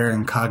like aware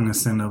and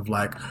cognizant of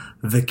like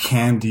the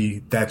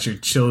candy that your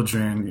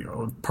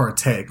children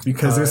partake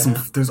because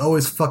there's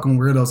always fucking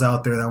weirdos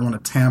out there that want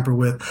to tamper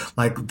with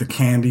like the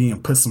candy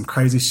and put some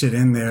crazy shit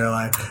in there.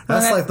 Like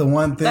that's like the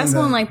one thing. That's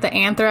when like the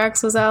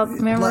anthrax was out.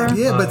 Remember? Like,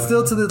 yeah, but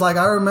still to the like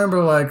I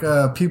remember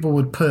like people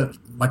would put.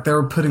 Like they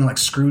were putting like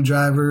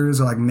screwdrivers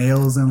or like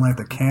nails in like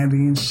the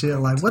candy and shit.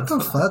 Like what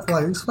the fuck?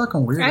 Like these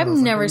fucking weirdos. I've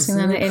never seen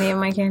that in any of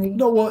my candy.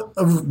 No,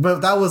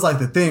 but that was like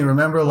the thing.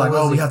 Remember, like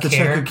we have to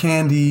check your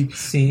candy.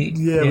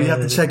 We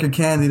have to check your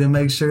candy to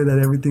make sure that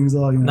everything's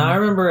all. You know. Now I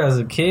remember as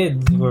a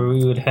kid where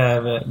we would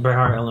have at Bret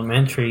Harte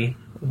Elementary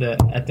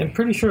that I'm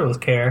pretty sure it was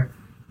CARE.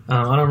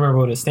 I don't remember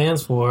what it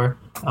stands for.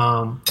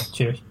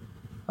 Cheers.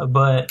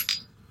 But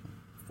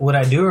what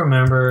I do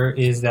remember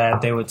is that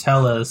they would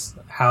tell us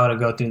how to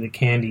go through the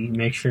candy,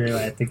 make sure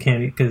that the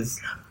candy, because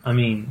I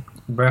mean,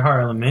 Bret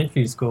Hart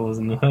Elementary School is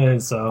in the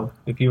hood, so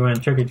if you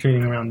went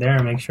trick-or-treating around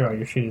there, make sure all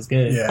your shit is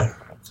good. Yeah.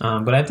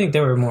 But I think they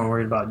were more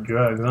worried about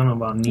drugs. I don't know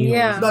about needles.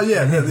 Yeah. No,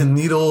 the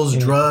needles,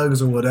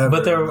 drugs, or whatever.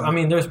 But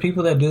there's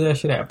people that do that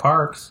shit at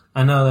parks.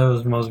 I know that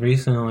was most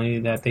recently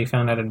that they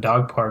found at a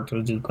dog park there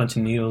was just a bunch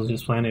of needles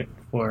just planted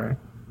for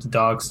the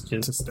dogs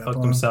just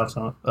fuck themselves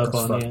up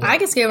on it. I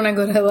get scared when I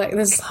go to, like,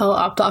 this is whole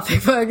off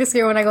topic, but I get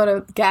scared when I go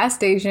to gas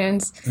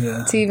stations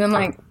to even,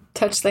 like,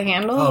 touch the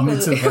handle. Oh,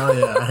 me too. Hell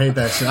yeah. I hate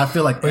that shit. I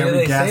feel like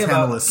every gas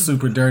handle is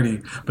super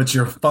dirty, but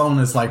your phone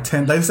is like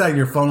 10. They say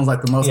your phone is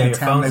like the most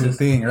contaminated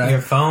thing, right?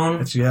 Your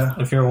phone, if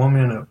you're a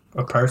woman in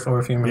a purse, or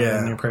if you're a man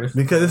in your purse.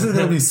 Because this is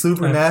going to be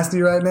super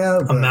nasty right now.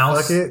 But a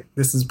mouse. Fuck it.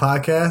 This is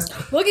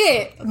podcast. Look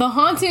at The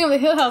Haunting of the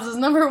Hill House is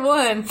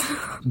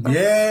 #1.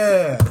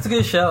 Yeah. It's a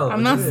good show.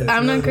 I'm not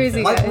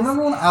crazy, guys. Like,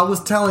 remember when I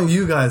was telling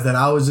you guys that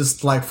I was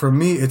just like, for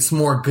me, it's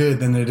more good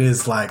than it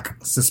is like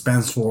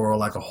suspenseful or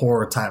like a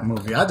horror type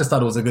movie. I just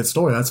thought it was a good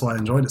story. That's why I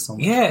enjoyed it so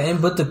much. Yeah,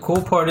 but the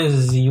cool part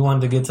is you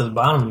wanted to get to the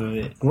bottom of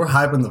it. We're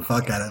hyping the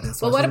fuck out of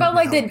this. But what about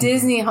like the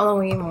Disney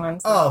Halloween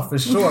ones? Oh, for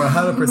sure.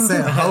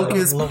 100%.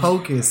 Hocus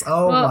Pocus.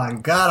 Oh my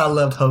God, I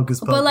loved Hocus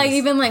Pocus. But like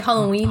even like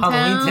Halloween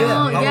Town.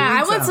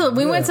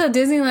 We went to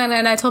Disneyland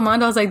and I told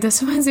Mondo, I was like,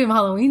 this reminds me of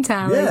Halloween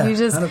Town. Yeah, like you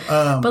just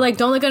but like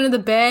Don't Look Under the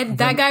Bed.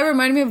 That guy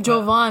reminded me of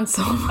Jovan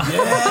so much.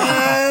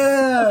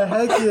 Yeah,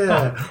 heck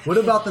yeah. What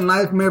about The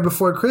Nightmare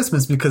Before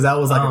Christmas? Because that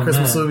was like a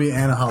Christmas movie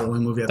and a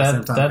Halloween movie at the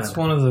same time. That's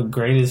one of the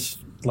greatest,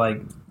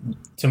 like,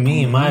 to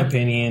me, in my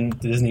opinion,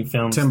 Disney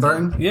films. Tim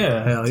Burton?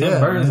 Yeah. Hell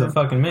Tim Burton's a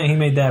fucking man. He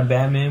made that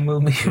Batman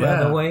movie,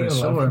 by the way. For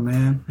sure,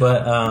 man.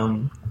 But,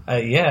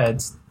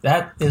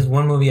 that is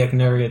one movie I can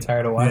never get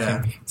tired of watching.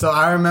 Yeah. So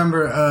I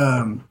remember,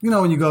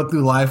 when you go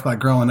through life, like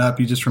growing up,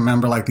 you just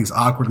remember like these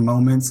awkward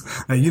moments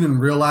that you didn't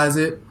realize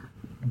it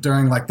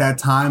during like that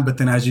time, but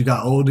then as you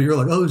got older, you're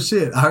like, oh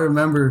shit. I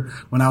remember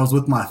when I was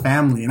with my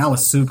family and I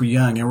was super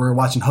young and we were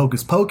watching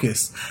Hocus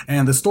Pocus,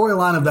 and the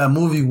storyline of that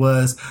movie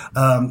was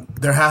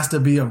there has to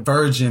be a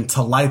virgin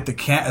to light the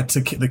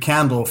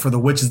candle for the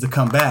witches to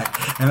come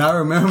back. And I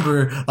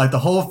remember like the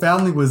whole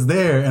family was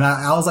there and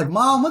I was like,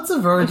 Mom, what's a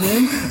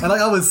virgin? And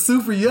like I was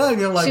super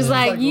young and like she's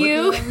like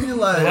you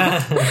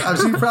like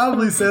she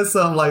probably said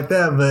something like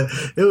that, but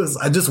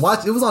I just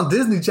watched it was on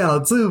Disney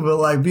Channel too, but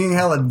like being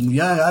hella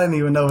young, I didn't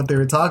even know what they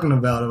were talking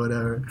about or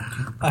whatever.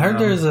 I heard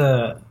there's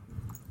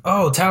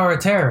Tower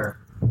of Terror.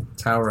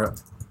 Tower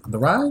the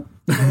ride?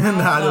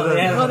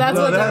 Well, that's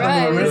what the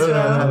ride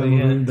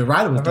is. The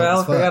ride was dope.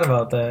 I forgot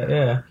about that.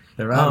 Yeah,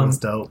 the ride was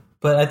dope.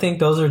 But I think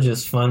those are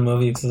just fun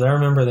movies because I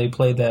remember they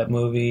played that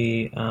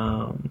movie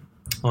on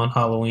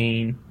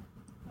Halloween.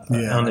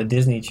 On the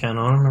Disney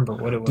Channel. I don't remember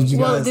what it was.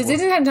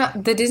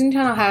 The Disney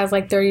Channel has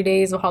like 30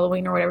 days of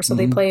Halloween or whatever, so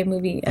they play a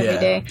movie every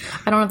day.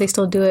 I don't know if they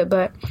still do it,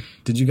 but...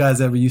 Did you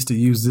guys ever used to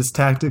use this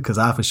tactic? Because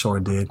I for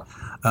sure did.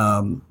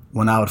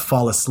 When I would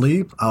fall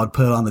asleep, I would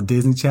put it on the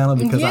Disney Channel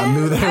because I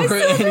knew there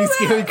weren't any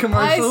scary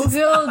commercials. I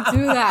still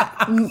do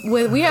that.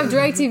 We have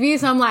DirecTV,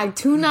 so I'm like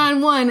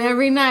 291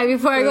 every night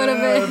before I go to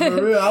bed.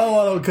 For real. I don't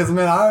want to, because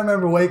man, I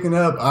remember waking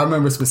up. I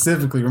remember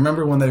specifically.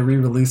 Remember when they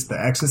re-released The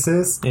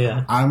Exorcist?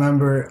 Yeah. I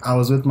remember I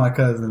was with my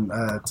cousin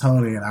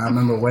Tony, and I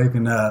remember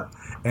waking up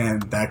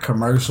and that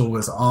commercial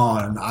was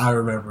on. And I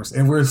remember,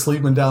 and we were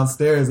sleeping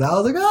downstairs. And I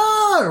was like,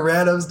 I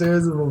ran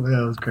upstairs. And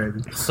it was crazy.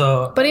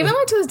 But even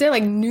like to this day,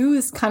 like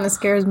news kind of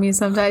scares me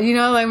sometimes. You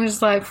know, like, I'm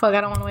just like, fuck, I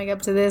don't want to wake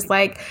up to this.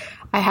 Like,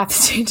 I have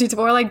to change it,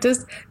 or like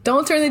just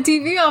don't turn the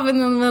TV off in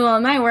the middle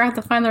of the night where I have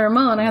to find the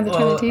remote and I have to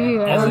turn the TV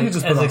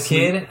off. As a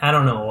kid, I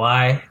don't know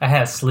why, I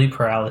had sleep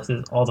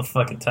paralysis all the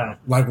fucking time.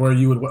 Like where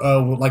you would,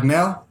 like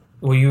now?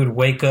 Where you would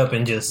wake up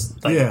and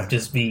just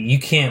be, you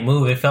can't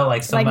move. It felt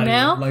like somebody. Like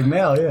now? Like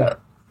now, yeah.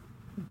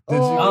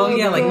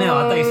 Like now.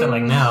 I thought you said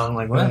like now. I'm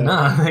like, what?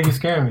 Nah, you're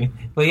scaring me.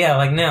 But yeah,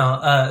 like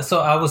now. So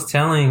I was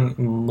telling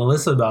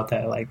Melissa about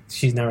that. Like,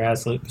 she's never had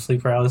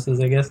sleep paralysis,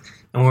 I guess.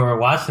 And we were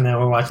watching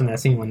that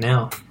scene with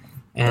Nell.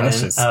 And that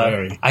shit's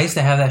scary. I used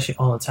to have that shit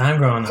all the time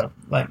growing up,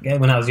 like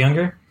when I was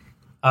younger.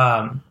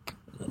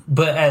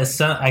 But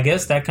I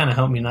guess that kind of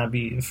helped me not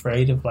be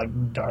afraid of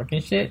like dark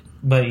and shit.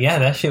 But yeah,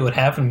 that shit would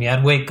happen to me.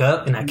 I'd wake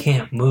up and I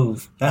can't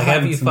move. Like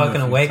I'd be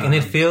fucking awake and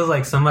it feels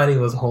like somebody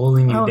was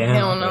holding you down.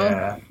 Hell no.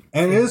 Yeah.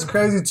 And it's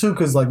crazy too,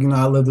 because like,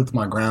 I lived with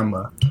my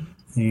grandma.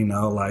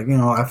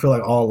 I feel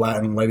like all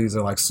Latin ladies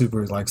are like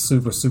super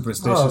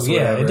superstitious. Oh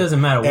yeah, it doesn't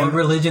matter what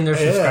religion they're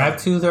subscribed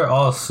to, they're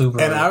all super.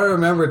 And I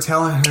remember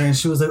telling her, and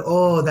she was like,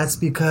 "Oh, that's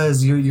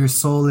because your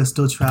soul is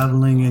still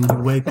traveling, and you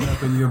wake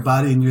up, and your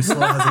body and your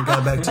soul hasn't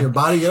got back to your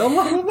body yet." I'm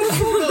like, "What's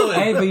going on?"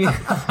 Hey,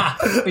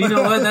 but you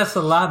know what? That's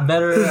a lot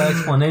better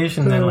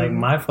explanation than like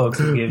my folks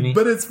would give me.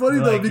 But it's funny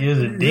though, like there's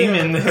a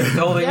demon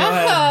holding your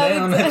ass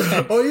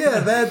down. Oh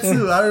yeah, that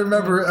too. I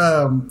remember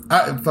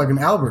fucking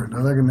Albert.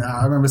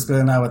 I remember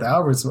spending the night with Albert.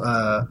 Roberts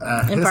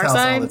at his house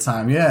all the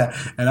time. Yeah,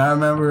 and I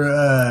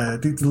remember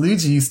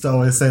Legion used to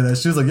always say that.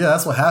 She was like, "Yeah,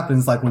 that's what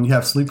happens. Like when you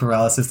have sleep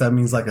paralysis, that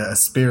means like a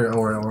spirit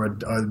or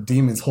a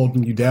demon's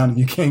holding you down and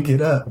you can't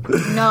get up."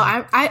 No,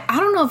 I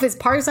don't know if it's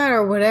Parkside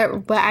or whatever,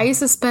 but I used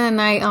to spend a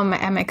night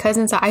at my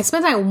cousin's house. I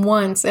spent the night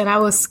once, and I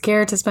was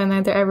scared to spend the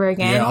night there ever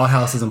again. Yeah, all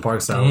houses in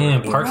Parkside.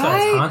 Damn,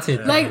 Parkside's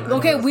haunted. Like,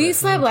 okay, we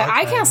slept like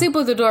I can't sleep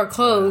with the door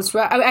closed.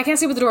 Right? I can't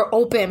sleep with the door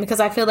open because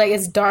I feel like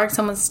it's dark.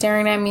 Someone's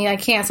staring at me. I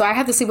can't, so I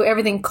have to sleep with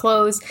everything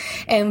closed.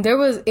 And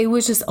it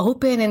was just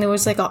open, and it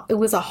was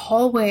a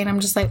hallway, and I'm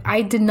just like,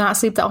 I did not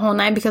sleep that whole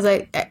night because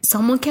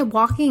someone kept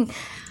walking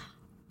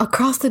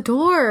across the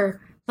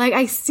door. Like,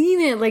 I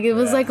seen it. Like, it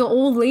was like an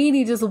old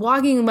lady just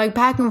walking, like,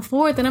 back and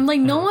forth. And I'm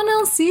like, no one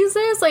else sees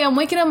this? Like, I'm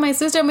waking up my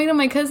sister, I'm waking up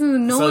my cousin,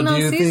 and no one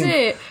else sees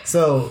it.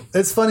 So,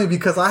 it's funny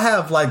because I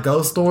have, like,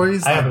 ghost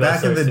stories, like,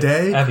 back in the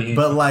day.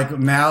 But, like,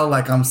 now,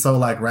 like, I'm so,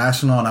 like,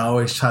 rational, and I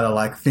always try to,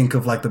 like, think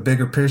of, like, the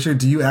bigger picture.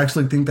 Do you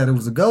actually think that it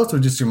was a ghost or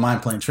just your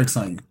mind playing tricks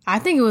on you? I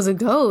think it was a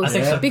ghost. I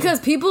think so. Because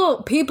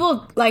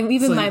people, like,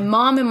 even my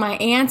mom and my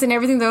aunts and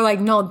everything, they're like,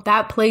 no,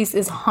 that place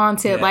is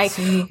haunted. Yeah, like,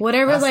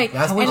 whatever, like,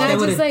 and I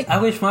just, like...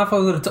 I wish my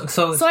father would have...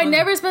 So I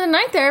never spent the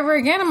night there ever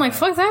again. I'm like,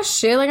 fuck that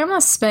shit. Like, I'm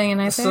not spending a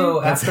night there.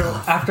 So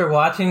after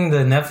watching the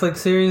Netflix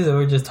series that we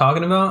were just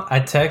talking about,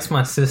 I text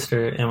my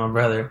sister and my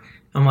brother.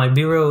 I'm like,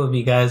 be real with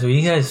me, guys. Were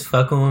you guys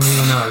fucking with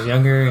me when I was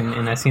younger?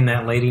 And I seen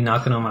that lady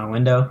knocking on my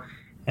window.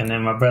 And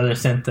then my brother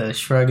sent the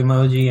shrug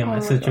emoji, and my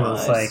sister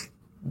was like,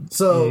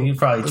 so you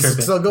probably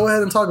tripping. So go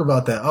ahead and talk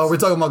about that. Oh, we're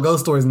talking about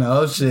ghost stories now.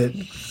 Oh, shit.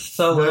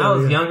 So when I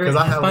was younger, it's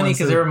funny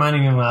because it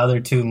reminded me of my other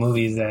two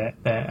movies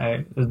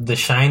The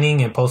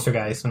Shining and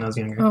Poltergeist when I was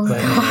younger. Oh,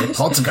 but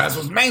Poltergeist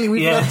was mainly,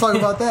 we got to talk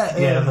about that.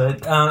 Yeah,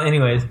 but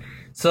anyways,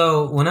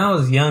 so when I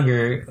was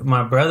younger,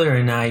 my brother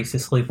and I used to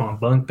sleep on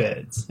bunk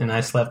beds, and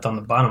I slept on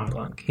the bottom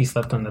bunk. He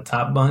slept on the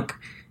top bunk,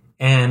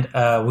 and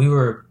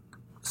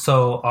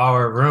so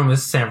our room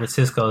is San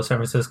Francisco. San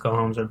Francisco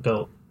homes are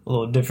built a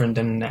little different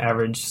than the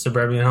average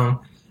suburban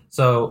home.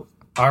 So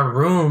our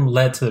room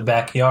led to the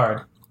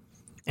backyard.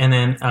 And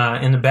then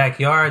in the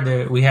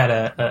backyard, we had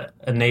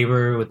a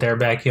neighbor with their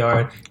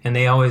backyard, and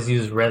they always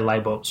used red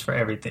light bulbs for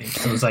everything.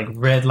 So it was like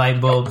red light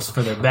bulbs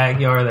for their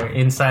backyard, their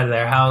inside of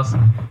their house.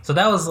 So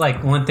that was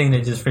like one thing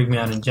that just freaked me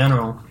out in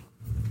general.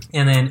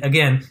 And then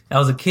again, I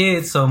was a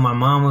kid, so my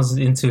mom was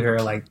into her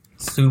like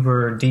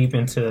super deep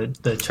into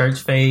the church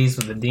phase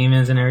with the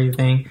demons and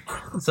everything.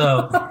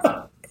 So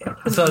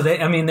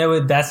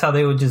that's how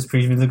they would just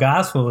preach me the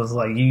gospel. It was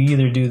like, you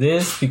either do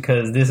this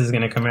because this is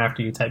going to come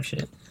after you type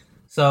shit.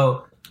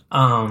 So,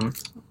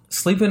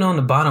 sleeping on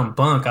the bottom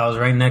bunk, I was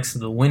right next to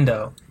the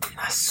window. And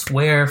I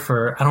swear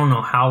for, I don't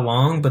know how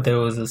long, but there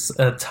was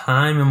a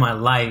time in my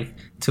life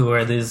to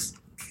where this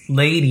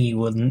lady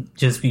would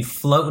just be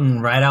floating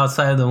right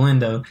outside of the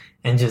window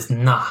and just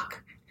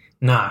knock.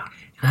 And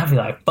I'd be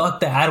like,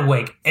 fuck that. I'd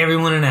wake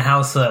everyone in the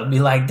house up. Be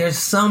like, there's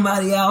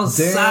somebody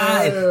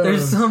outside. Damn.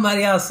 There's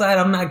somebody outside.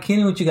 I'm not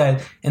kidding with you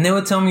guys. And they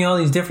would tell me all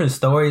these different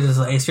stories. It's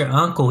like, it's your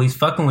uncle. He's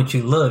fucking with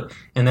you. Look.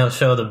 And they'll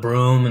show the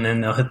broom, and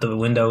then they'll hit the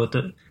window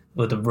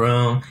with the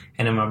broom.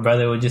 And then my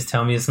brother would just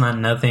tell me it's not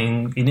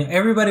nothing. You know,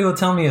 everybody would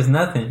tell me it's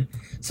nothing.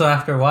 So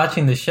after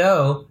watching the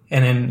show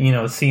and then, you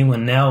know, seeing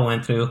what Nell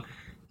went through,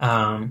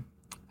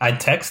 I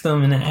text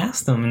them and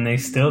asked them,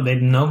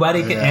 and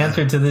nobody can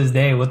answer to this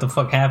day what the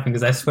fuck happened,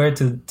 because I swear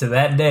to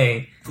that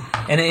day.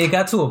 And it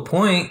got to a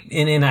point,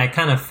 and I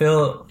kind of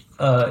feel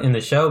in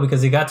the show,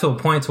 because it got to a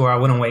point to where I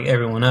wouldn't wake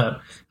everyone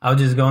up. I would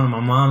just go into my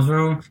mom's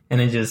room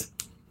and then just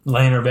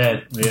lay in her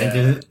bed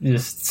and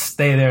just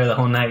stay there the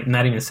whole night,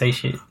 not even say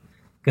shit.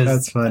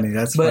 That's funny.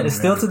 But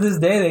still to this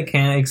day, they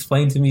can't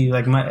explain to me.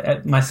 Like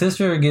my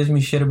sister gives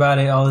me shit about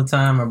it all the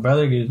time. My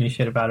brother gives me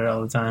shit about it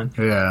all the time.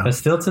 Yeah. But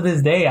still to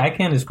this day, I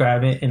can't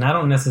describe it, and I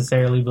don't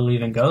necessarily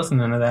believe in ghosts and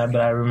none of that.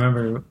 But I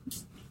remember,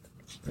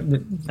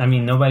 I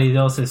mean, nobody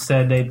else has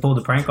said they pulled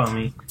a prank on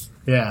me.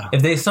 Yeah.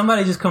 If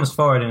somebody just comes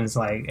forward and it's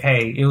like,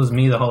 hey, it was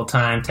me the whole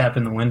time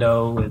tapping the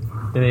window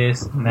with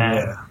this and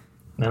that,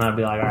 then I'd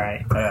be like, all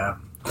right. Yeah.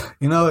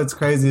 You know, it's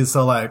crazy.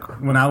 So, like,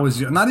 when I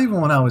was, not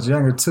even when I was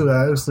younger, too,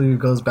 obviously it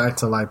goes back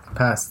to, like, the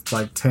past,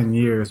 like, 10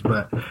 years,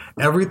 but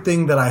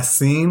everything that I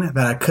seen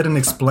that I couldn't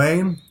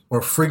explain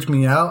or freaked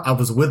me out, I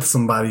was with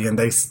somebody, and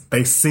they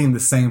seen the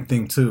same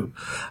thing, too.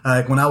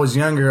 Like, when I was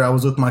younger, I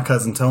was with my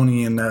cousin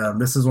Tony, and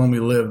this is when we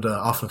lived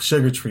off of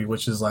Sugar Tree,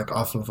 which is, like,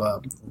 off of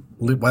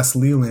West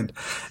Leland,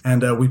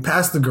 and we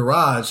passed the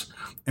garage,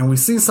 and we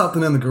seen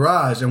something in the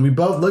garage, and we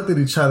both looked at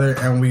each other,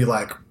 and we,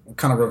 like,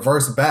 kind of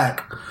reversed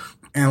back.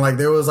 And, like,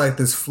 there was, like,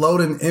 this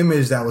floating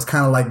image that was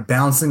kind of, like,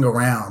 bouncing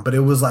around. But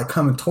it was, like,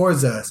 coming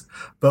towards us.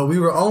 But we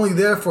were only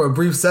there for a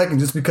brief second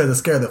just because it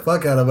scared the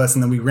fuck out of us.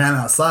 And then we ran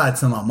outside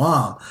to my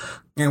mom.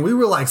 And we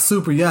were like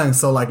super young.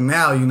 So like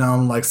now, you know,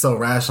 I'm like so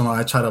rational.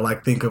 I try to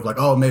like think of like,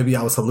 oh, maybe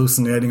I was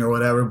hallucinating or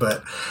whatever,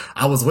 but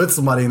I was with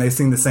somebody and they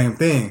seen the same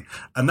thing.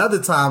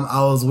 Another time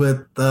I was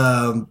with,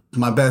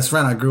 my best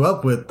friend I grew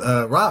up with,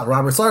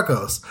 Robert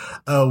Sarkos.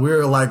 We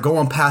were like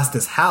going past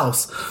this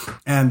house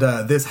and,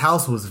 this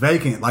house was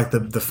vacant. Like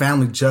the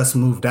family just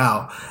moved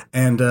out.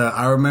 And,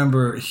 I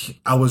remember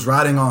I was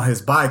riding on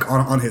his bike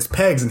on his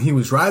pegs and he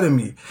was riding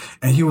me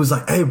and he was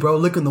like, hey bro,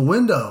 look in the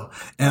window.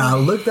 And I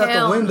looked out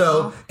the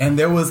window and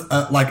there was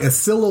like a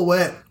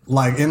silhouette,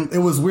 like, and it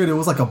was weird. It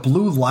was like a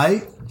blue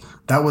light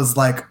that was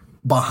like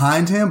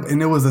behind him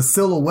and it was a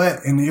silhouette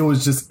and it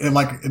was just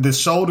like the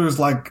shoulders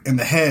like and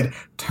the head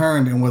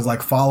turned and was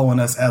like following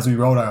us as we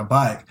rode our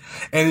bike.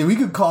 And we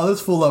could call this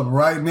fool up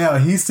right now.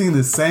 He's seen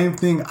the same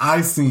thing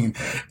I seen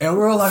and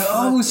we're like,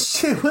 oh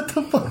shit, what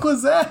the fuck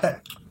was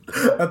that?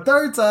 A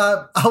third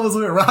time, I was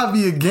with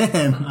Robbie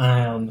again.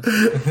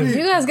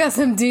 You guys got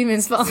some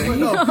demons following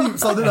you.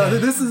 So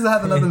this is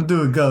having nothing to do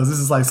with ghosts. This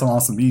is like some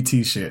awesome ET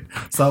shit.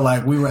 So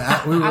like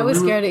I was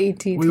scared of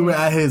ET. We were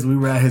at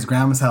his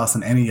grandma's house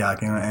in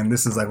Antioch, and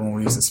this is like when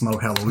we used to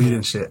smoke Halloween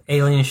and shit.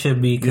 Alien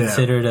should be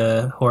considered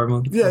a horror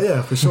movie.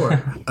 Yeah, for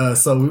sure.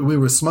 So we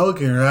were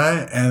smoking,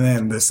 right, and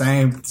then the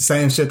same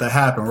shit that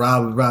happened.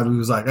 Robbie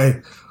was like,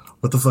 "Hey,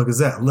 what the fuck is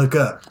that? Look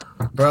up,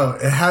 bro."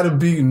 It had to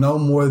be no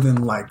more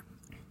than like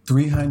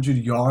 300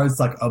 yards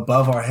like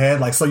above our head,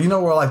 like, so you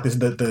know where like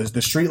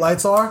the street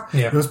lights are.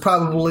 Yeah, it was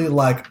probably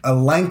like a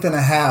length and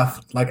a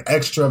half like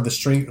extra of the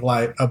street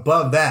light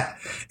above that,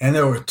 and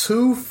there were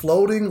two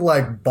floating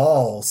like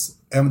balls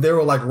and they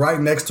were like right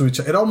next to each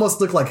other. It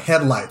almost looked like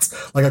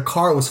headlights, like a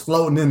car was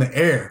floating in the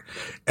air,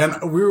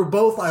 and we were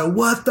both like,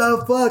 what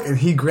the fuck? And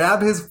he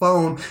grabbed his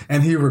phone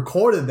and he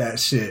recorded that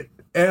shit.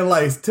 And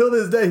like till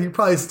this day, he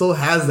probably still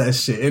has that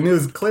shit. And it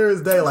was clear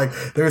as day, like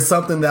there was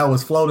something that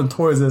was floating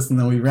towards us, and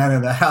then we ran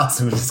in the house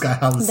and we just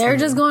got out. They're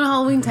just going to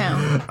Halloween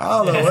Town.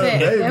 I don't know.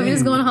 They're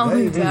just going to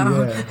Halloween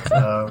Town.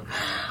 Yeah.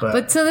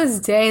 But to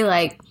this day,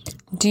 like,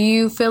 do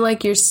you feel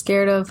like you're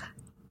scared of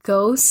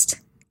ghosts?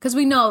 Because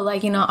we know,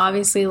 like, you know,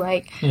 obviously,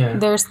 like,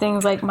 there's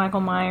things like Michael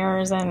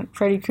Myers and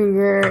Freddy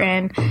Krueger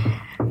and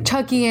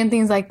Chucky and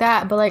things like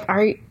that. But like,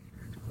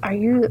 are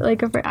you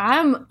like afraid?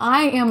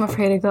 I am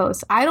afraid of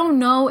ghosts. I don't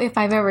know if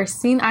I've ever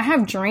seen. I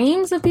have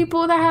dreams of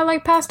people that have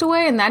like passed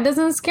away, and that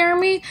doesn't scare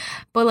me.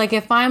 But like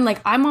if I'm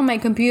on my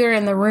computer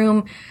in the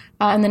room,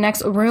 in the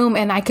next room,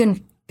 and I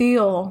can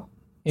feel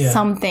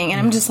something,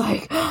 and I'm just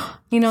like,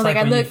 you know, it's like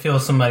I look, you feel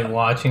somebody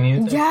watching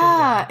you.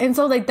 Yeah, and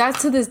so like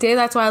that's to this day.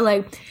 That's why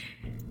like.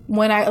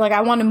 When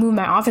I want to move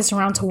my office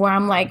around to where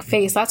I'm like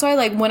face. That's why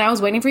like when I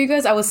was waiting for you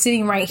guys, I was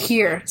sitting right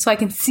here so I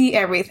can see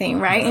everything,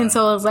 right? And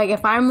so it's like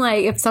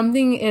if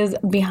something is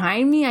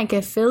behind me, I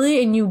can feel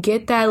it, and you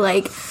get that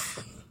like,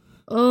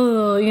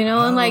 oh, you know,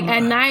 and like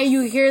at night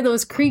you hear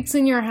those creaks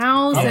in your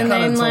house, and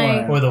then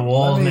like where the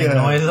walls make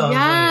noise.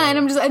 Yeah, and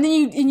I'm just and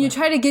then you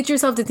try to get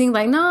yourself to think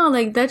like, no,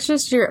 like that's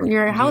just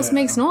your house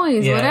makes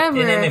noise, whatever.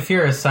 And then if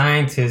you're a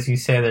scientist, you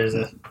say there's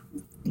a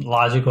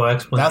logical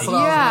explanation. That's what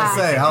I was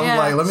gonna say. I was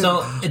like,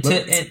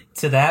 let me.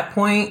 To that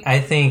point, I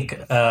think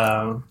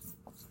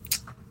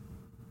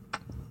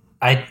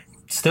I'd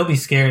still be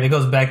scared. It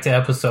goes back to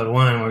episode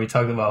 1 where we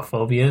talked about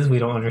phobias. We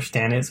don't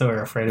understand it, so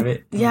we're afraid of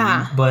it.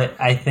 Yeah. But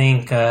I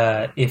think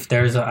if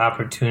there's an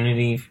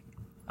opportunity,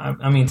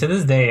 I mean, to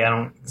this day, I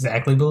don't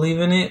exactly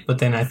believe in it. But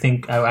then I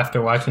think after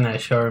watching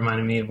that show, it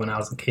reminded me of when I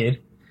was a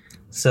kid.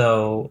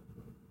 So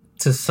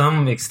to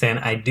some extent,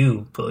 I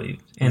do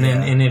believe. And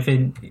then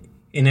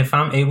and if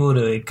I'm able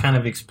to kind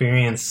of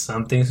experience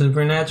something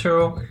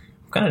supernatural,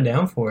 I'm kind of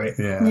down for it.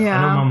 Yeah.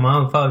 I know my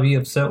mom would probably be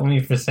upset with me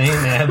for saying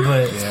that,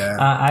 but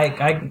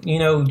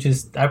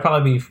I'll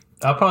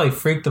probably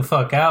freak the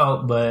fuck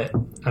out. But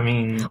I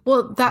mean,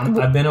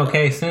 I've been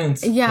okay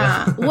since.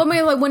 Yeah. What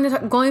made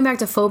when going back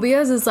to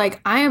phobias is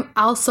like I am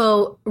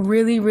also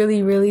really,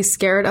 really, really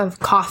scared of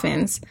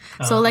coffins.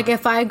 So like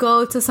if I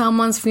go to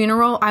someone's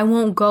funeral, I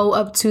won't go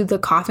up to the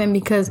coffin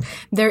because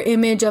their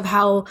image of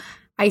how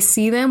I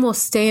see them will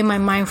stay in my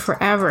mind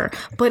forever.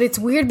 But it's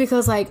weird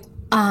because like,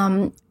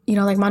 you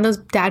know, like Mondo's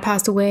dad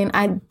passed away,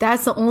 and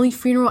that's the only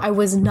funeral I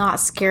was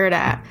not scared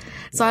at.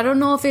 So I don't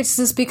know if it's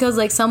just because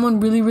like someone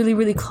really, really,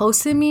 really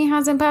close to me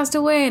hasn't passed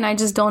away, and I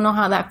just don't know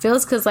how that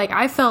feels. Cause like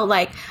I felt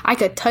like I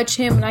could touch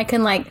him and I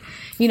can like,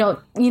 you know,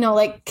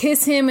 like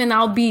kiss him and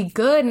I'll be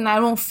good, and I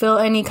don't feel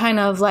any kind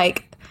of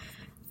like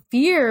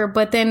fear.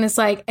 But then it's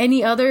like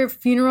any other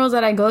funerals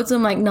that I go to,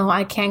 I'm like, no,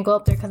 I can't go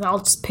up there because I'll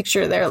just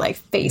picture their like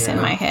face in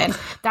my head.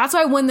 That's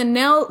why when the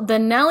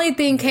Nelly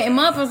thing came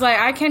up, I was like,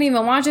 I can't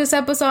even watch this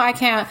episode. I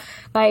can't,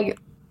 like,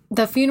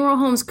 the funeral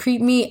homes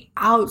creep me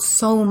out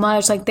so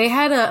much. Like they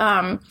had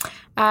at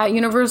not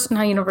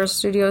Universal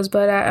Studios,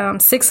 but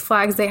at Six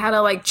Flags, they had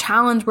a like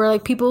challenge where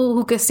like people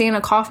who could stay in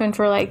a coffin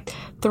for like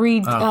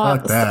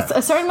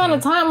a certain amount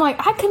of time. Like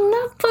I could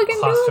not fucking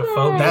do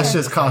that. That's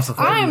just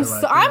claustrophobia.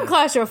 I'm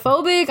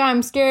claustrophobic.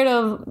 I'm scared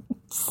of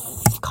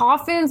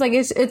coffins. Like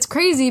it's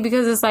crazy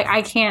because it's like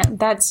I can't.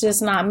 That's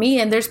just not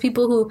me. And there's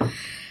people who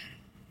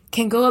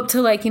can go up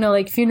to like, you know,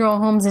 like funeral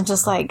homes and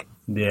just like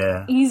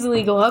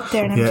easily go up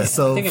there. And I'm just,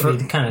 I think I'd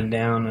be kind of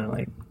down to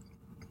like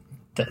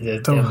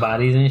dead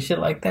bodies and shit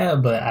like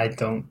that, but I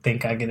don't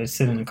think I get to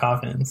sit in the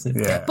coffins.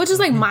 But just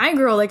like My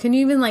Girl, like, can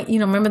you even like,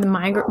 remember the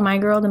My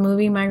Girl, the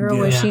movie My Girl,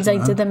 where she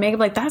like did the makeup,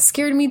 like that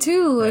scared me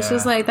too. It's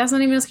just like, that's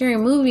not even a scary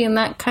movie, and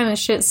that kind of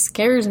shit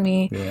scares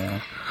me.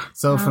 Yeah.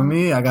 So for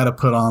me, I got to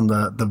put on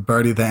the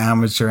Birdie the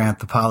amateur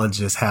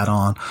anthropologist hat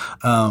on.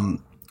 I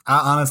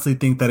honestly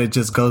think that it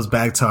just goes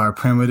back to our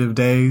primitive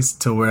days,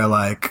 to where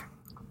like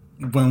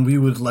when we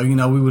would like,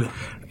 we would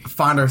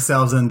find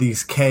ourselves in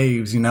these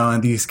caves,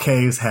 and these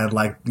caves had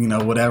like,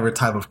 whatever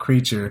type of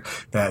creature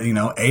that,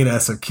 ate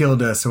us or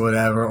killed us or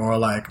whatever. Or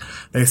like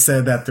they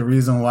said that the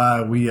reason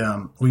why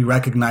we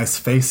recognize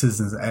faces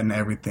and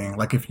everything,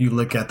 like if you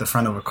look at the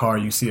front of a car,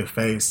 you see a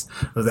face,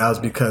 that was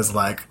because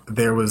like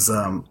there was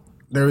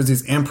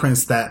these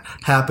imprints that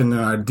happened in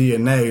our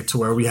DNA to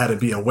where we had to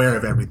be aware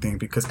of everything,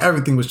 because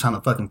everything was trying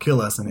to fucking kill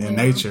us in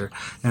nature,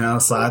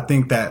 So I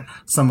think that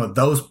some of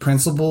those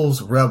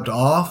principles rubbed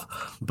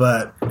off,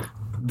 but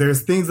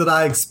there's things that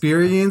I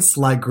experienced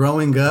like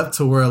growing up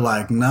to where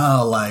like,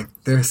 no, like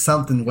there's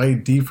something way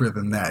deeper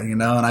than that,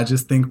 And I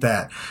just think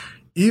that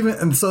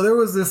and so there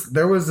was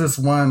this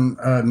one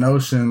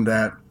notion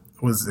that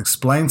was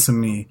explained to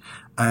me,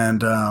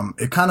 and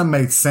it kind of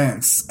made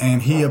sense.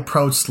 And he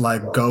approached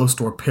like ghost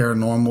or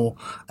paranormal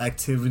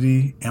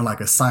activity and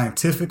like a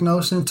scientific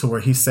notion, to where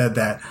he said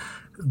that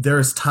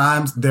there's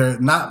times there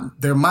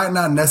might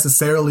not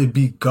necessarily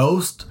be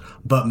ghosts,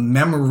 but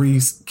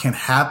memories can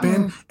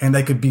happen and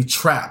they could be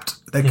trapped.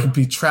 They could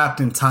be trapped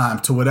in time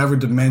to whatever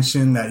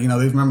dimension that, they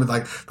remember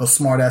like those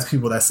smart ass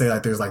people that say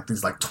like there's like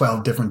these like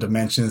 12 different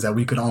dimensions that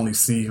we could only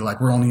see.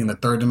 Like we're only in the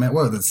third dimension,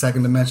 or the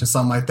second dimension,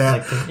 something like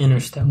that. Like the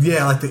interstellar.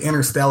 Yeah, like the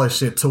interstellar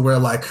shit, to where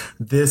like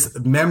this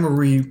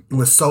memory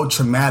was so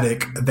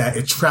traumatic that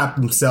it trapped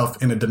himself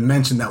in a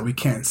dimension that we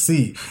can't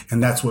see.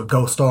 And that's what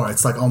ghosts are.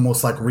 It's like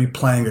almost like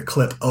replaying a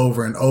clip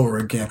over and over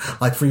again.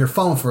 Like for your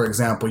phone, for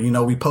example,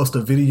 we post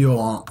a video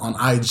on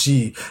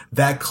IG,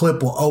 that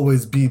clip will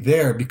always be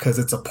there because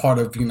it's a part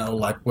of,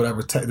 like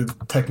whatever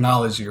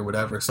technology or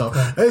whatever. So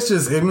it's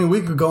just,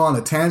 we could go on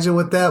a tangent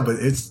with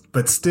that,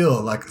 but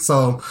still like,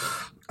 so,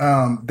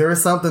 there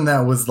was something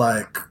that was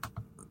like,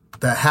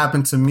 that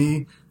happened to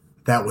me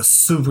that was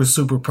super,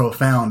 super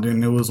profound.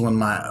 And it was when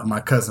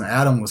my cousin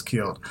Adam was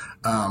killed.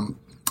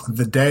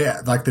 The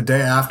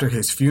day after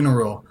his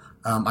funeral,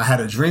 I had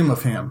a dream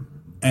of him,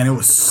 and it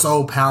was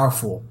so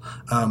powerful.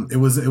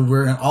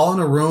 We're all in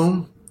a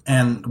room,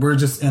 and we're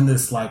just in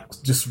this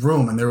just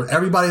room, and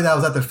everybody that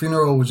was at the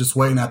funeral was just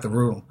waiting at the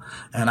room.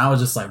 And I was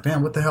just like,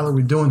 damn, what the hell are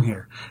we doing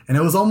here? And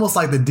it was almost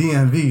like the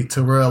DMV,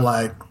 to where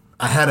like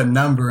I had a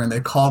number and they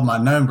called my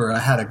number, and I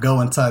had to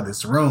go inside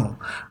this room,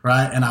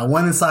 right? And I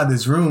went inside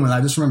this room, and I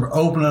just remember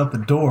opening up the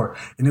door,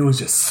 and it was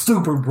just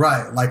super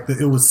bright. Like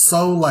it was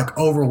so like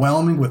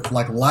overwhelming with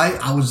like light.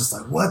 I was just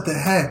like, what the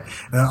heck?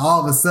 And then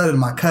all of a sudden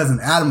my cousin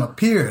Adam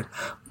appeared,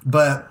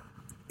 but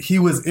he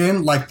was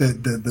in like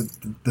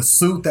the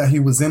suit that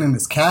he was in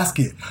his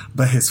casket,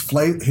 but his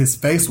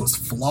face was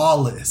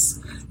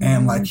flawless.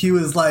 And like he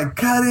was like,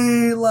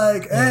 Cuddy,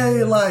 like,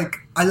 hey, like,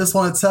 I just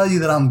want to tell you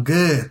that I'm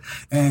good,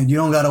 and you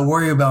don't got to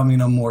worry about me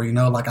no more.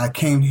 Like I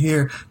came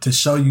here to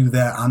show you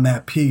that I'm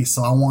at peace,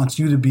 so I want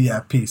you to be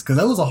at peace, because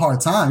it was a hard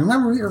time.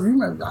 Remember, he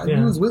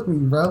was with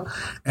me, bro.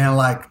 And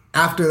like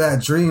after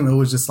that dream, it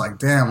was just like,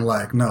 damn,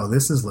 like, no,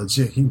 this is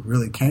legit. He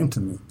really came to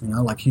me,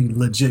 like he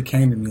legit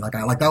came to me. Like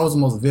that was the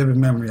most vivid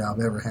memory I've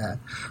ever had.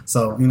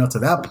 So, to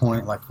that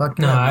point, like, fuck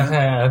no,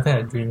 yeah, I've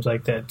had dreams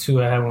like that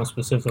too. I had one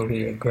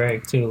specifically with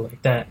Greg too,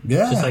 like that.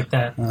 Yeah. Just like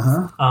that.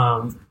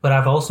 But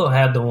I've also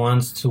had the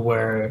ones to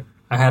where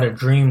I had a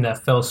dream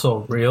that felt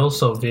so real,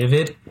 so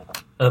vivid,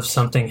 of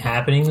something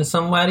happening to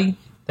somebody,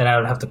 that I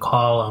would have to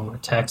call them or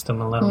text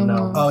them and let them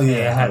know. Oh yeah,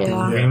 hey, I had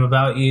this dream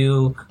about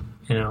you.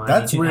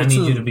 That's weird too.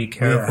 I need you to be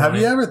careful. Yeah. Have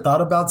you ever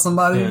thought about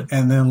somebody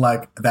and then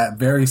like that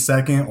very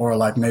second, or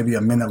like maybe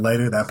a minute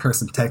later, that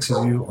person texts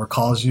you or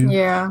calls you?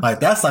 Yeah. Like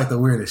that's like the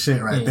weirdest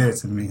shit right there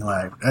to me.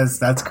 Like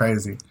that's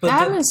crazy. That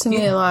happens to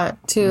me a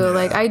lot too. Yeah.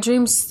 Like I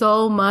dream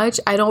so much,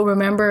 I don't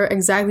remember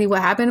exactly what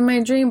happened in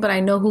my dream, but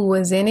I know who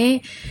was in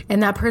it,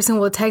 and that person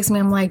will text me.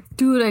 I'm like,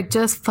 dude, I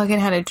just fucking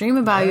had a dream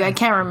about you. I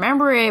can't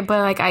remember it,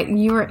 but like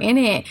you were in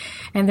it,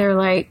 and they're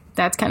like,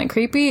 that's kind of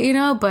creepy,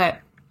 But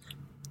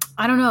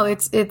I don't know.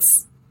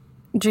 It's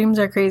dreams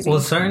are crazy. Well,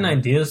 certain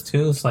ideas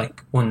too. It's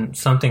like when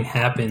something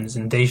happens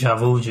and deja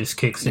vu just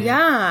kicks in.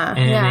 Yeah.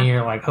 And then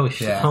you're like, holy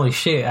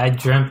shit! I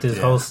dreamt this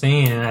whole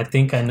scene, and I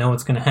think I know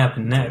what's going to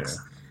happen next.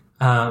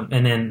 Yeah.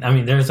 And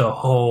then there's a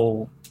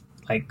whole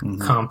like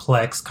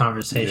complex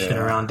conversation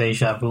around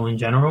deja vu in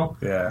general.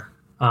 Yeah.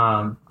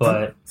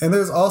 But and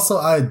there's also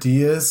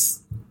ideas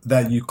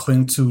that you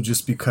cling to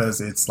just because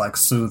it's like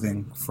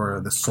soothing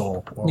for the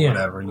soul or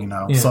whatever,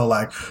 Yeah. So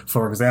like,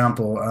 for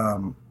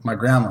example, my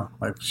grandma,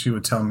 like she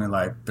would tell me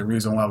like the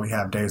reason why we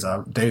have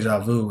deja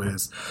vu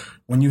is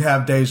when you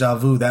have deja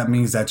vu, that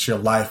means that your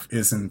life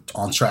isn't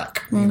on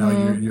track. You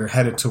know, you're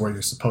headed to where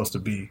you're supposed to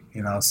be.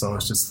 You know, so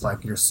it's just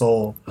like your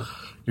soul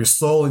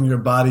and your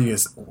body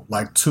is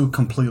like two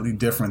completely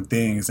different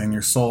things, and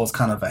your soul is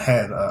kind of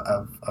ahead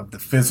of the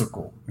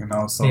physical. You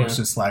know, so it's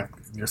just like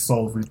your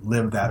soul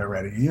lived that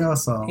already. You know,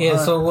 so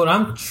So what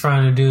I'm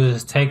trying to do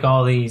is take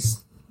all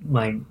these,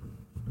 like,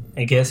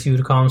 I guess you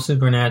would call them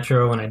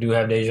supernatural when I do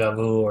have deja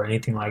vu or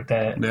anything like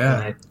that. Yeah.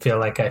 And I feel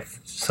like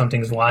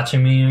something's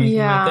watching me or anything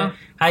like that.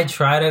 I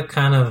try to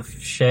kind of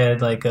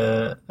shed like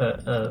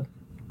a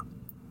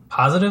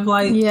positive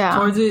light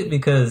towards it,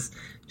 because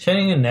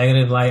shedding a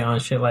negative light on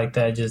shit like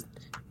that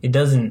it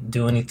doesn't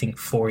do anything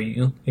for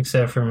you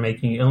except for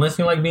making you, unless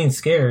you like being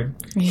scared.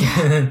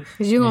 Yeah,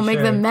 because you're going to make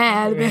them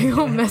mad. They're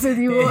going to mess with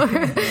you more.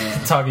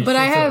 Talking but shit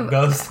I have, to a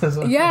ghost as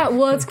well. Yeah,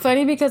 well, it's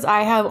funny because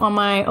I have on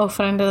my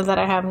ofrenda that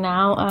I have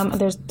now,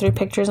 there's 3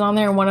 pictures on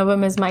there, and one of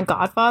them is my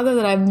godfather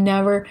that I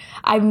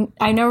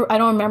don't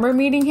remember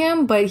meeting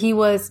him, but he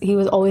was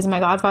always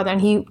my godfather,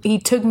 and he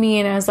took me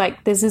and I was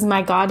like, this is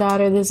my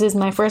goddaughter, this is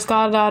my first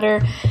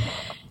goddaughter.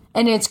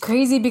 And it's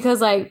crazy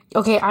because, like,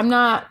 okay, I'm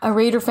not a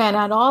Raider fan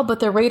at all, but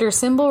the Raider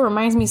symbol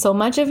reminds me so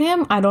much of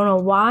him. I don't know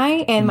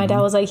why. And my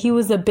dad was like, he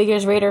was the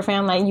biggest Raider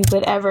fan, like, you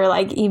could ever,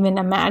 like, even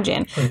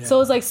imagine. Oh, yeah.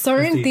 So it's like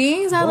certain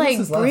things that,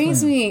 like,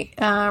 brings me,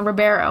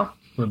 Ribeiro.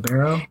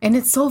 And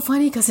it's so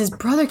funny because his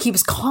brother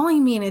keeps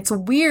calling me and it's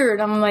weird.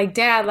 I'm like,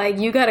 Dad, like,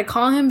 you got to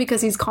call him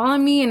because he's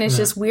calling me and it's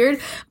just weird.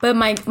 But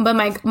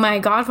my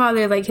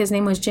godfather, like, his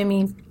name was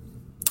Jimmy.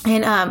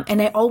 And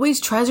I always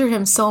treasure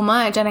him so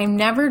much, and I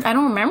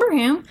don't remember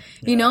him,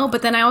 you know,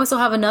 but then I also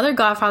have another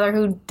godfather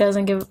who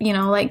doesn't give, you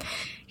know, like,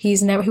 he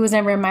was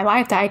never in my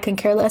life that I can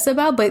care less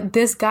about, but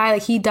this guy,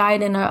 like, he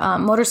died in a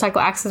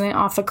motorcycle accident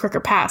off the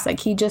Crooked Pass. Like,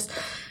 he just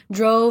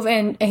drove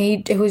and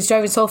he was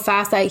driving so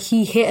fast that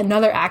he hit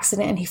another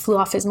accident and he flew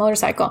off his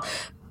motorcycle.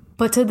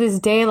 But to this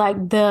day,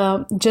 like,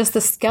 the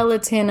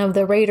skeleton of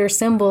the Raider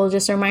symbol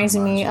just reminds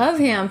me of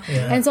him.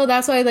 Yeah. And so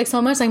that's why I like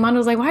so much. Like,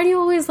 Mondo's like, why do you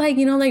always, like,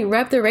 you know, like,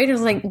 rep the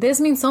Raiders? Like,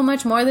 this means so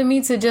much more than me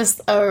to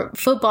just a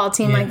football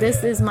team. Yeah. Like,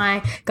 this is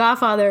my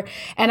godfather.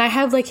 And I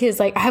have, like,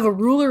 I have a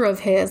ruler of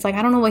his. Like,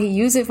 I don't know what he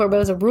used it for, but it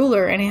was a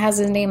ruler. And it has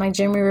his name, like,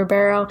 Jimmy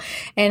Ribeiro.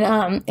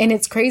 And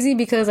it's crazy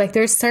because, like,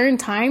 there's certain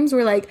times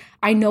where, like,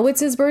 I know it's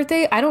his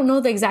birthday. I don't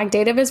know the exact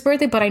date of his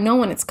birthday, but I know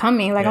when it's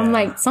coming. Like, I'm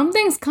like,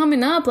 something's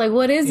coming up. Like,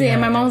 what is it?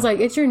 And my mom was like,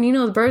 it's your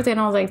Nino's birthday.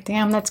 And I was like,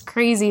 damn, that's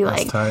crazy.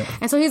 That's like, tight.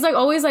 And so he's like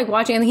always like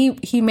watching, and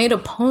he made a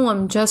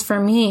poem just for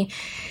me.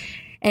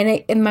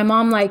 And my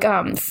mom like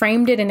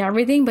framed it and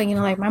everything, but you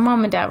know, like, my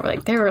mom and dad were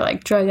like, they were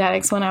like drug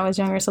addicts when I was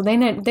younger, so they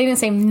didn't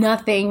say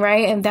nothing,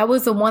 right? And that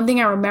was the one thing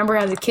I remember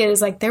as a kid,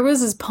 is like, there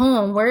was this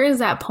poem. Where is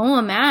that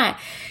poem at?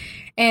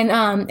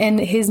 And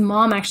his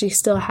mom actually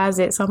still has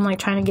it, so I'm like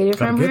trying to get it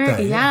from her.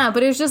 That, yeah,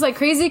 but it's just like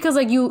crazy because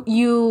like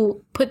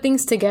you put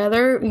things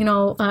together, you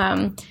know,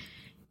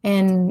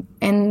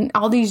 and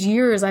all these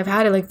years I've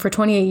had it, like for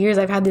 28 years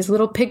I've had this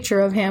little picture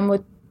of him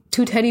with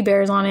 2 teddy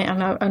bears on it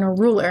and a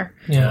ruler.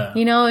 Yeah,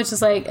 you know, it's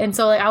just like, and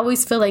so like I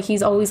always feel like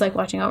he's always like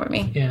watching over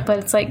me. Yeah, but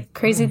it's like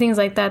crazy things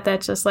like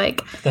that just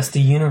like, that's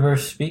the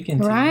universe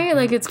speaking to right you.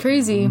 Like, it's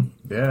crazy.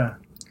 Yeah,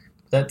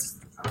 that's,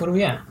 what are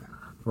we at?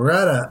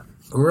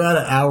 We're at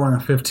an hour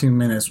and 15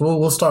 minutes.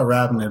 We'll start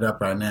wrapping it up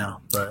right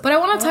now. But I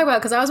want to talk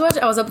about, because I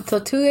was up until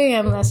 2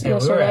 a.m. yesterday.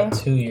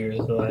 We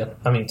were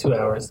at 2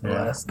 hours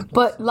last.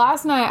 But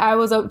last night I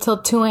was up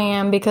till 2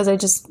 a.m. because I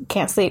just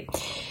can't sleep.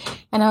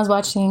 And I was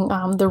watching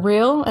The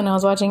Real, and I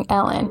was watching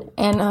Ellen.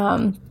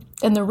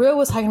 And The Real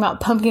was talking about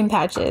pumpkin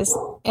patches.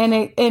 And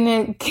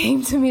it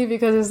came to me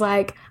because it's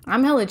like,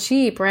 I'm hella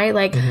cheap, right?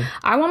 Like,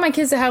 I want my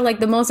kids to have like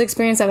the most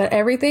experience out of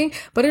everything,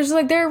 but it's just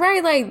like, they're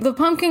right. Like, the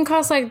pumpkin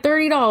costs like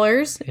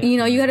 $30. Yeah. You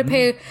know, you got to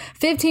pay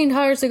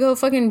 $15 to go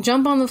fucking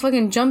jump on the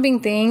fucking jumping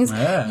things.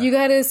 Yeah. You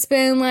got to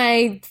spend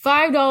like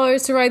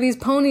 $5 to ride these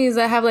ponies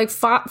that have like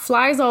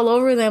flies all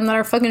over them that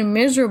are fucking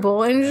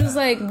miserable. And it's just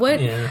like,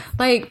 what? Yeah.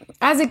 Like,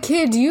 as a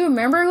kid, do you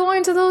remember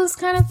going to those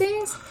kind of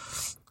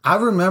things? I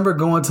remember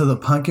going to the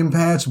pumpkin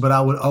patch, but I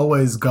would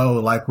always go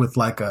like with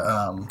like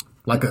a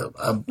like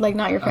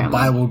not your family, a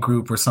Bible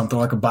group or something,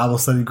 like a Bible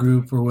study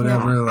group or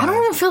whatever. Yeah. Like, I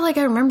don't even feel like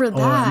I remember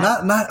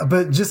that.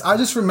 But I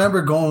just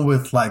remember going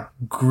with like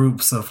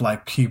groups of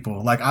like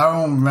people. Like, I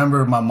don't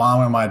remember my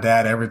mom and my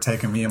dad ever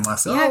taking me and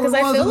myself. Yeah, because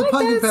I feel like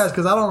pumpkin patch,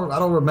 because I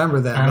don't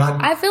remember that.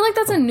 I feel like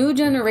that's a new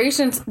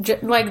generation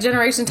type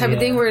of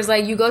thing, where it's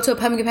like you go to a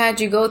pumpkin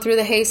patch, you go through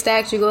the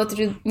haystacks, you go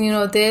through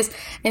this,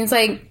 and it's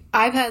like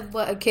I've had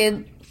a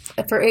kid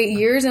for 8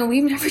 years, and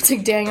we never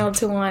took Daniel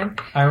to one.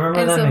 I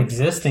remember them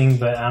existing,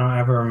 but I don't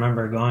ever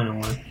remember going to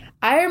one.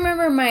 I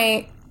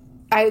remember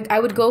I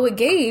would go with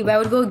Gabe. I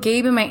would go with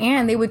Gabe and my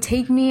aunt. They would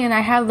take me, and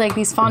I have like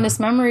these fondest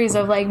memories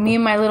of like me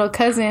and my little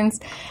cousins.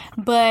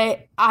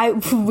 But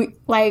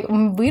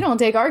we don't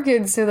take our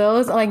kids to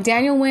those. Like,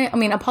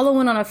 Apollo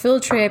went on a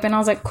field trip, and I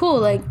was like,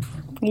 cool, like,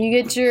 you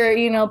get your,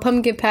 you know,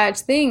 pumpkin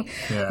patch thing.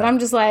 Yeah. But I'm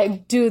just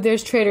like, dude,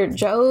 there's Trader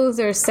Joe's,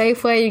 there's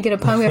Safeway, you get a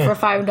pumpkin for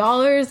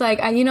 $5.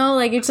 Like, you know,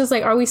 like, it's just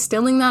like, are we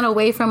stealing that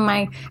away from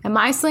am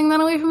I stealing that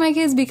away from my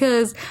kids?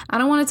 Because I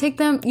don't want to take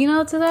them, you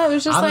know, to that.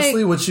 It's just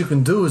honestly, what you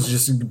can do is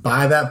just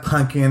buy that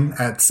pumpkin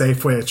at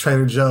Safeway, at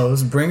Trader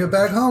Joe's, bring it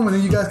back home, and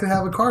then you guys can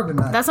have a carving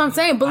night. That's what I'm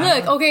saying. But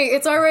look, okay,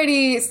 it's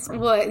already,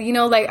 what, you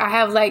know, like, I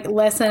have like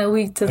less than a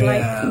week to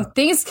like,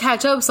 things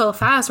catch up so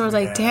fast where it's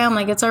like, damn,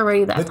 like, it's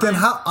already that. But then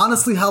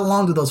how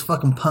long do those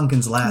fucking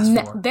pumpkins last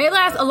for? They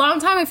last a long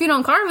time if you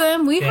don't carve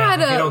them. We've had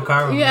them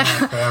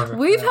forever.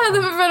 We've had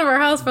them in front of our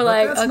house for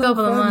like a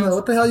couple of months.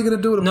 What the hell are you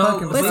gonna do with a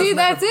pumpkin? But see,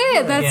 that's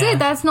it. That's it.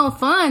 That's no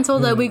fun. So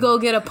that we go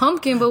get a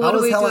pumpkin, but what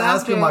do we do after? I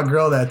was asking my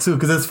girl that too,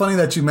 because it's funny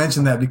that you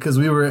mentioned that, because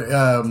we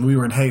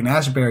were in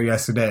Haight-Ashbury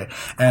yesterday,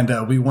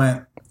 and we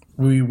went.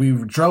 We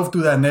drove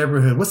through that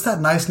neighborhood. What's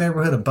that nice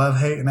neighborhood above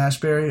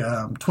Haight-Ashbury?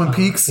 Twin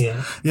Peaks.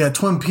 Yeah,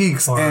 Twin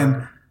Peaks.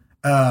 And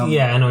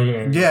I know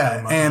you're.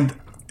 Yeah, and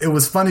it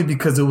was funny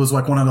because it was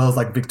like one of those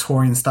like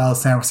Victorian style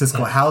San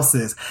Francisco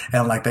houses,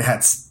 and like they had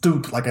a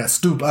stoop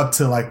up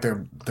to like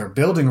their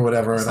building or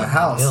whatever, or their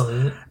house.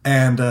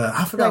 And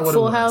I forgot like what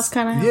Full it was. House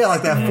kind of house? Yeah,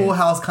 like that Full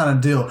House kind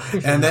of deal.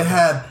 And they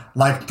had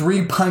like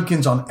 3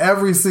 pumpkins on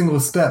every single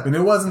step, and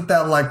it wasn't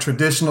that like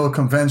traditional,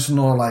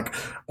 conventional like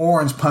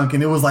orange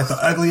pumpkin. It was like the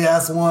ugly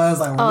ass ones.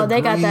 Like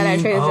they got that at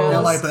Trader Joe's.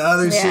 And like the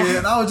other shit.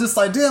 And I was just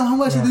like, damn, how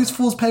much do these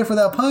fools pay for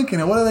that pumpkin?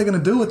 And what are they gonna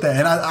do with that?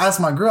 And I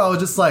asked my girl, I was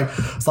just like,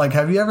 it's like,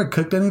 have you ever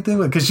cooked anything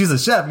with? Because she's a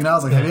chef, you know. I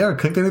was like, have you ever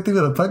cooked anything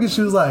with a pumpkin?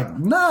 She was like,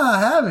 nah, I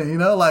haven't. You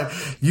know, like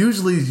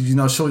usually, you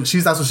know, that's what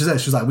she said.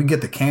 She was like, we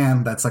get the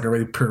can that's like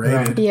already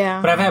pureed. Right. Yeah.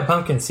 But I've had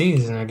pumpkin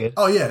seeds and they're good.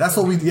 Oh yeah, that's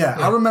what we. Yeah,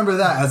 I remember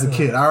that as a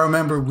kid. I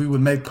remember we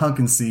would make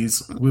pumpkin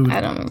seeds. I don't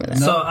remember that.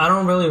 So I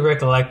don't really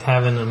recollect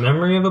having a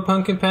memory of a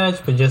pumpkin patch,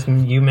 but just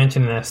you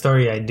mentioning that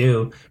story, I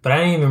do. But I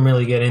didn't even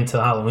really get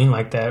into Halloween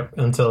like that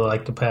until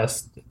like the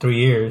past 3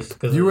 years.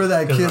 You were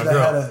that kid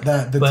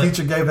that the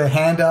teacher gave a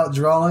handout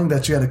drawing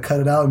that you had to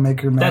cut it out and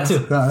make your mask.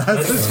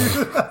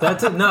 That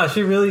too. No,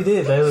 she really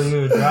did.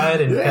 We would draw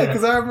it and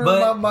because I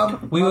remember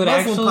we would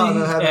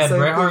actually at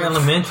Bret Harte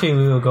Elementary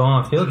we would go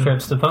on field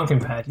trips to pumpkin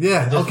patch.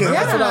 Yeah, okay,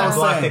 that's what I was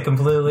saying. It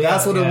completely.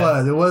 That's what it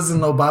was. It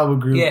wasn't no Bible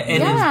group. Yeah,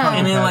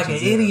 and then like an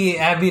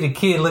idiot, I'd be the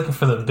kid looking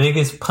for the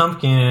biggest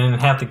pumpkin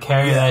and have to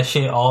carry that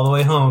shit all the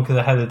way home because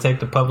I had to take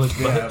the public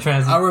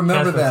transit. I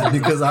remember that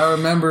because I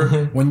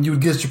remember when you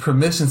would get your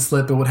permission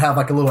slip, it would have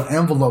like a little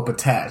envelope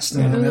attached,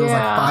 and it was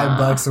like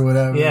 $5 or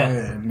whatever.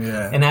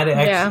 And I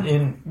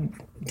actually.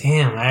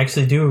 Damn, I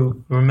actually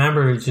do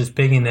remember just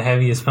picking the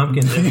heaviest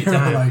pumpkins every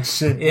time. Like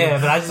shit. Yeah,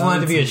 but I just wanted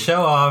to be a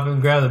show off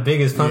and grab the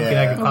biggest pumpkin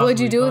I could possibly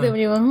What'd you do with it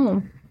when you went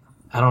home?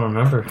 I don't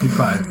remember. You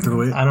probably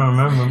threw it. I don't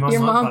remember.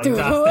 Your mom threw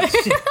it.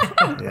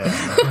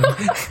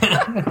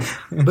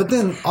 But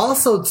then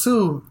also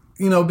too,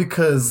 you know,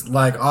 because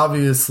like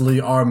obviously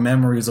our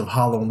memories of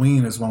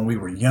Halloween is when we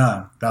were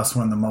young. That's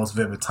when the most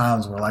vivid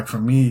times were. Like for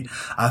me,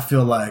 I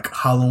feel like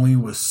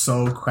Halloween was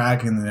so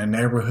cracking and the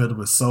neighborhood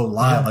was so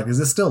live. Like, is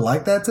it still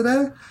like that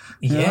today?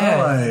 If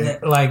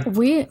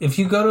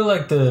you go to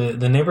like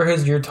the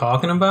neighborhoods you're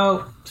talking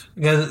about,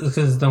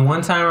 because the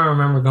one time I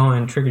remember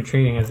going trick or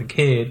treating as a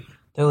kid,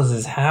 there was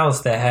this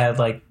house that had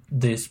like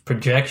these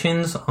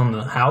projections on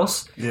the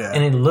house,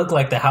 and it looked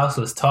like the house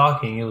was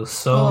talking. It was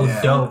so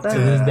dope. To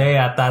this day,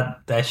 I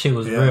thought that shit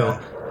was real.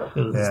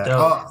 It was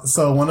dope.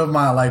 So one of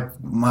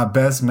my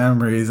best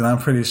memories, and I'm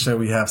pretty sure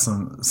we have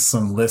some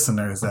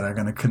listeners that are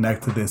going to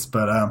connect to this,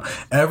 but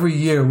every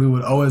year we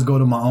would always go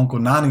to my Uncle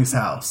Nani's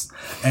house,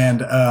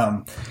 and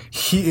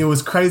it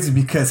was crazy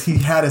because he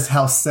had his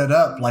house set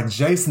up like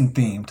Jason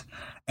themed.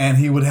 And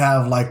he would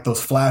have like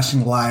those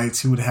flashing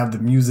lights. He would have the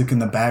music in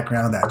the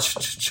background, and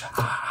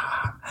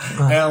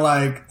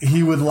like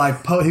he would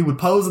like he would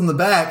pose in the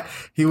back.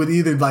 He would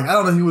either like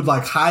he would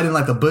like hide in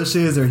like the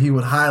bushes, or he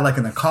would hide like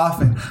in a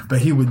coffin. But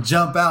he would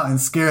jump out and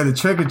scare the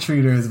trick or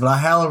treaters. But I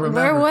hella remember.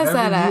 Where was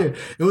that at?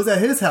 It was at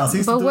his house.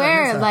 But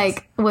where?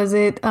 Like, was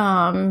it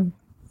off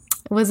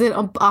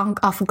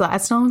of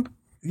Gladstone?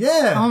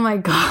 Yeah. Oh my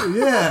god.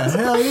 Yeah.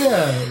 Hell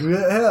yeah.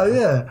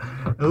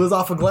 It was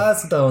off of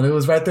Gladstone. It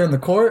was right there in the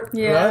court.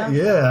 Yeah. Right?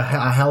 Yeah.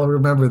 I hella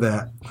remember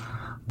that.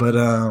 But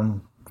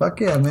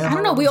fuck yeah, man. I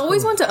don't know. We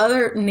always went to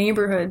other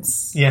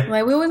neighborhoods. Yeah.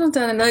 Like we always went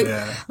to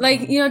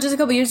like you know, just a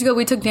couple years ago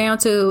we took Daniel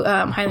to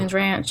Highlands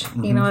Ranch.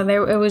 Mm-hmm. You know,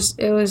 it was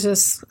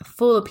just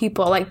full of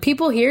people. Like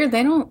people here,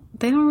 they don't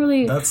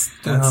really. That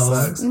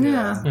sucks.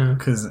 Yeah.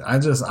 Because I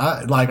just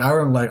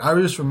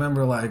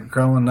remember like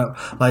growing up,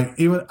 like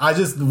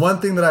one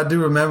thing that I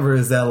do remember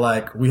is that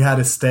like we had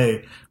to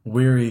stay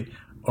weary,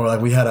 or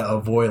like we had to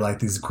avoid like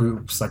these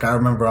groups. Like I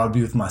remember I'd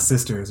be with my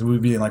sisters. We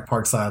would be in like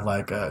Parkside,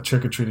 like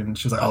trick or treating, and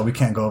she was like, "Oh, we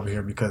can't go over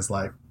here because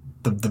like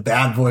the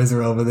bad boys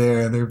are over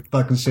there and they're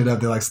fucking shit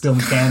up. They're like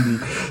stealing candy,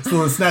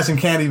 snatching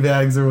candy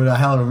bags or whatever." I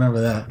hella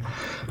remember that.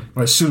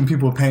 Or shooting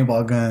people with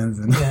paintball guns.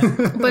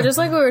 But just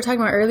like we were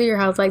talking about earlier,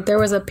 how like there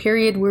was a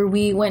period where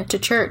we went to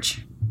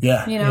church.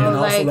 Yeah, you know, and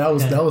like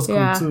also that was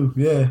cool too.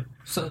 Yeah.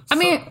 I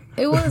mean,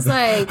 it was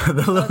like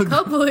a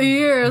couple of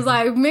years,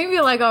 like maybe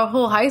like our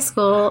whole high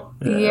school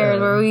years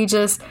where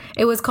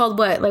it was called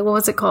what? Like, what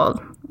was it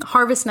called?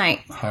 Harvest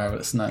Night.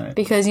 Harvest Night.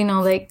 Because,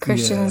 like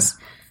Christians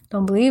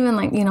don't believe in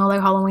like,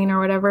 like Halloween or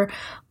whatever.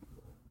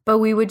 But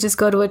we would just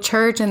go to a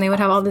church and they would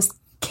have all this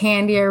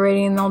candy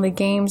already and all the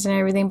games and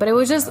everything. But it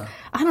was just,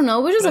 I don't know,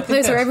 it was just a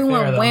place where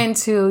everyone went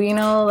to,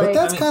 like. But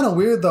that's kind of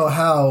weird though,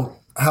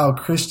 how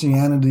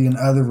Christianity and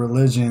other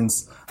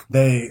religions,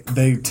 they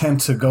tend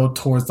to go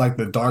towards like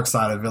the dark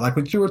side of it. Like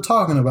what you were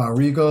talking about,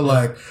 Rico,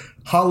 like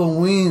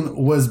Halloween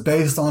was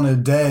based on a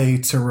day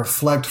to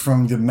reflect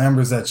from the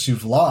members that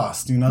you've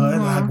lost, and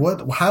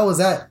like how is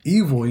that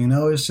evil?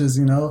 It's just,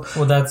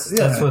 Well, that's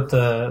what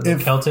the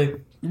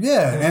Celtic.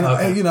 Yeah, and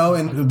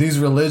and these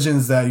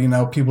religions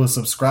that people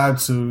subscribe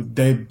to,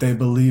 they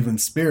believe in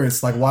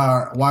spirits. Like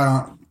why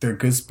aren't there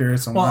good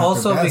spirits? And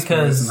also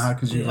because and how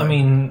could you, I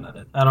mean,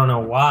 I don't know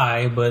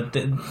why, but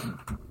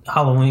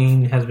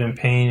Halloween has been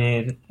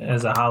painted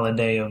as a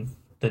holiday of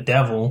the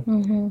devil.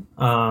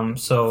 Mm-hmm.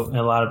 So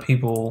a lot of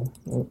people,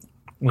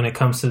 when it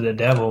comes to the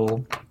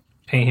devil,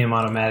 paint him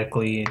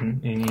automatically, and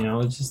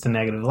it's just a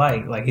negative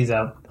light, like he's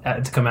out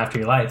to come after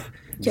your life.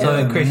 Yeah. So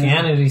in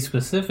Christianity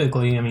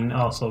specifically, I mean,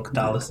 also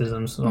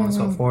Catholicism, so on and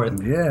so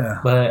forth. Yeah.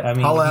 But I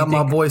mean, holla out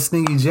my boy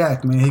Stingy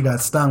Jack, man. He got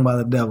stung by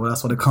the devil.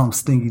 That's what they call him,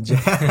 Stingy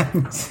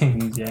Jack.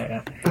 Stingy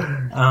Jack.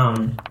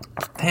 Damn,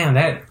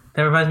 that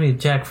reminds me of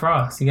Jack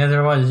Frost. You guys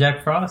ever watch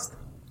Jack Frost?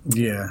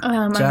 Yeah.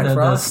 Jack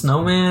Frost? The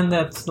snowman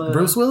that's...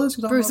 Bruce Willis?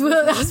 Bruce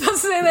Willis. I was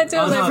supposed to say that too.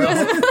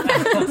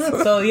 Bruce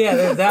Willis. So yeah,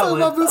 there's that one.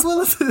 About Bruce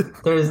Willis?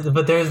 There's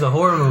the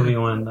horror movie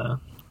one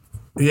though.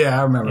 Yeah,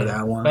 I remember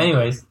that one. But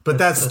anyways. But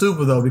that's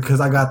stupid, though, because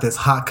I got this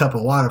hot cup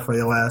of water for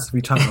your ass to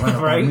be trying to run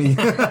up on me.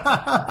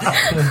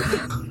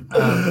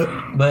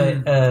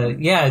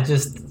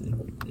 Just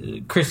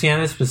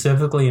Christianity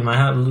specifically,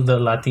 the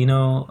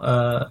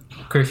Latino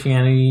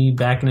Christianity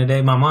back in the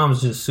day, my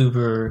mom's just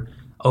super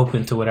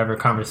open to whatever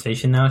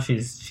conversation now.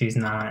 She's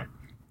not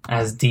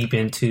as deep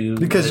into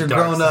because you're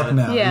grown up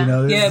now.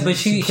 Yeah, but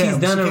she's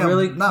done a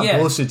really... Not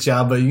bullshit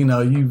y'all, but, you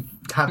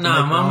have to make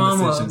my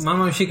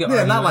mom, she could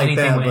argue not like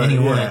anything that, with but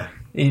anyone. Yeah.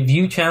 If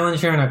you challenge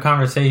her in a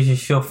conveation,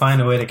 she'll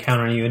find a way to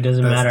counter you. It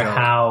doesn't matter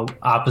how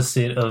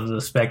opposite of the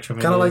spectrum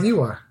it is. Kind of like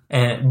you are.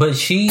 But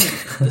she,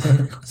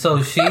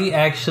 so she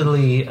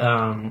actually,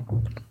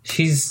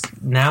 she's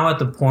now at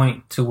the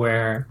point to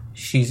where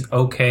she's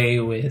okay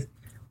with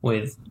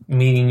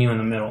meeting you in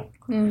the middle.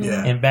 Mm-hmm.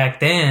 Yeah. And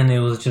back then, it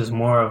was just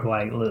more of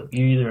like, look,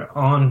 you're either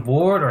on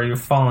board or you're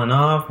falling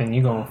off, and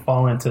you're gonna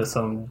fall into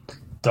some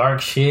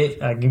dark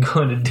shit. I can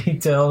go into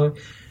detail.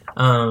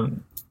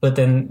 But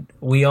then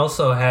we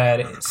also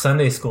had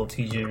Sunday school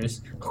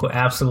teachers who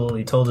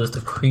absolutely told us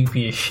the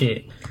creepiest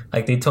shit.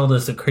 Like they told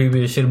us the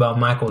creepiest shit about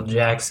Michael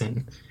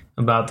Jackson,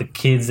 about the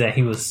kids that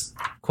he was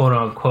quote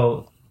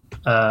unquote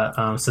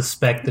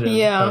suspected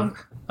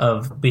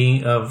of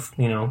being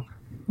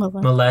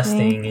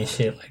molesting and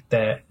shit like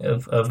that.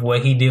 Of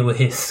what he did with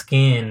his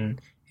skin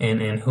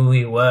and who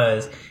he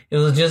was. It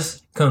was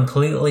just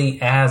completely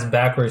ass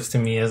backwards to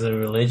me as a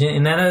religion,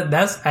 and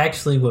that's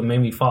actually what made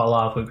me fall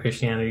off with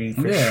Christianity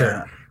for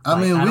sure. I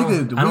mean, we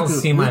could drop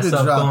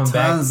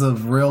tons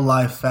of real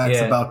life facts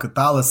about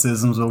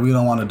Catholicism, but we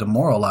don't want to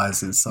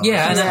demoralize it. So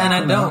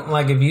I don't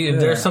like if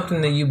there's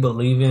something that you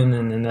believe in,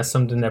 and that's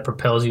something that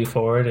propels you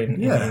forward,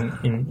 and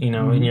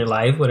in your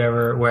life,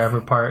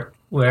 wherever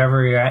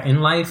you're at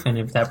in life, and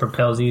if that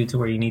propels you to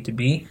where you need to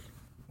be,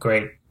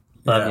 great.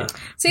 Love it.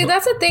 See,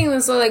 that's the thing.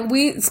 So, like,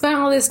 we spent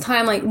all this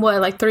time,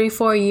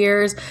 3-4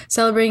 years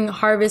celebrating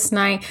Harvest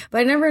Night, but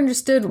I never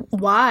understood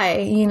why,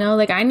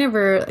 I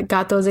never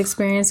got those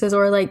experiences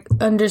or,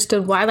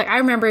 understood why. I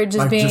remember it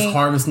just being... just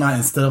Harvest Night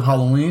instead of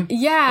Halloween?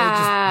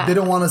 Yeah. They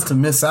didn't want us to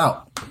miss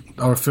out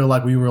or feel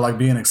like we were,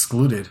 being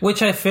excluded.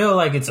 Which I feel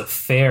like it's a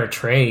fair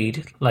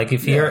trade.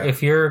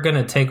 If you're going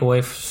to take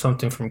away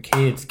something from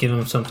kids, give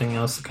them something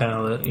else to kind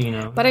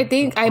of, But I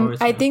think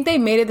they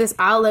made it this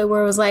outlet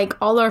where it was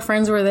all our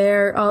friends were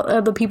there,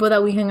 all the people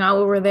that we hung out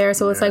with were there,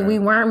 so it's we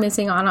weren't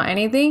missing out on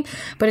anything.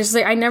 But it's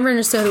I never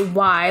understood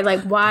why.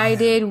 Why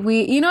did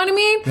we, you know what I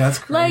mean? That's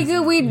crazy.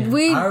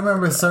 I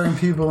remember certain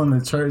people in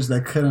the church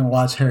that couldn't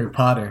watch Harry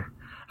Potter.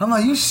 I'm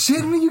like, you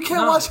shitting me? You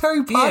can't watch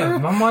Harry Potter? Yeah,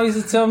 my mom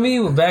used to tell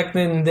me back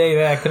in the day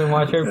that I couldn't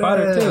watch Harry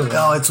Potter too.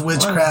 Oh, it's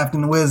witchcraft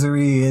and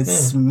wizardry.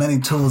 It's many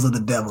tools of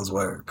the devil's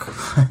work.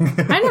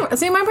 My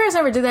parents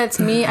never did that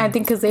to me. I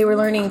think because they were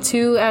learning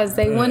too as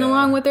they went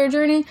along with their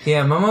journey.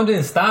 Yeah, my mom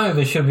didn't stop me,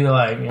 but she'll be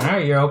like, all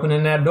right, you're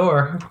opening that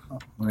door.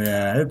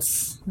 Yeah,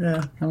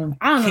 I don't know.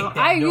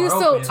 I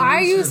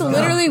used to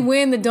literally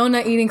win the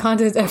donut eating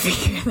contest every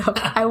year. Though.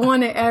 I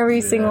won it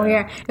every single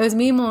year. It was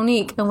me and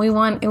Monique, and we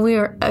won, and we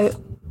were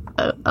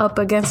up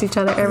against each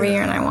other every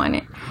year, and I won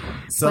it.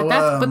 So,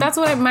 but that's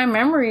what my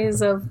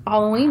memories of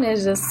Halloween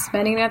is, just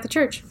spending it at the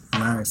church.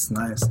 Nice.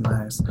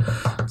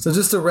 So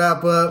just to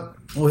wrap up,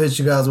 we'll hit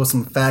you guys with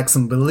some facts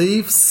and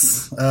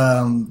beliefs.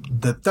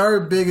 The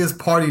third biggest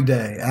party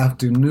day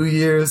after New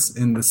Year's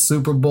in the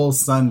Super Bowl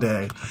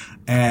Sunday.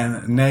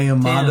 And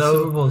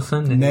Nayamado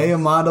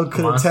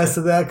could attest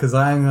to that, because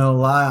I ain't gonna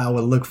lie, I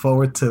would look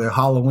forward to their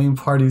Halloween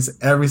parties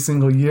every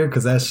single year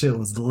because that shit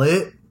was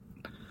lit.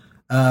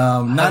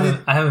 I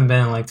haven't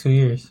been in like 2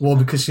 years. Well,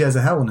 because she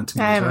hasn't had one in 2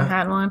 years. I haven't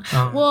had one.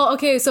 Oh. Well,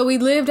 okay, so we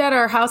lived at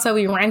our house that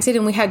we rented,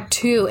 and we had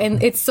two,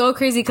 and it's so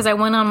crazy because I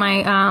went on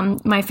my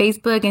my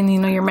Facebook and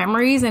your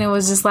memories, and it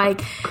was just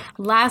like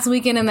last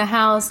weekend in the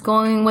house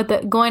going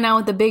out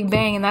with the Big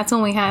Bang, and that's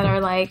when we had our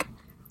like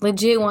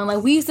legit one.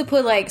 Like we used to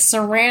put like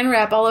saran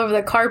wrap all over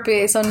the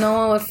carpet so no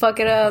one would fuck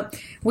it up.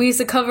 We used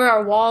to cover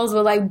our walls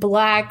with like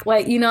black,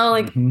 like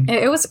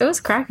it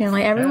was cracking.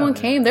 Like everyone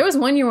came. There was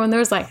one year when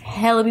there was like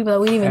hella people that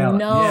we didn't even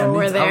know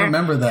were there. I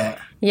remember that.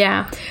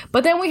 Yeah,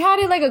 but then we had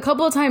it like a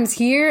couple of times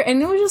here,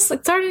 and it was just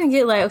like starting to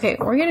get like, okay,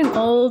 we're getting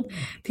old.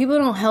 People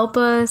don't help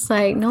us.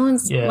 Like no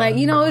one's like,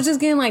 it was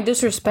just getting like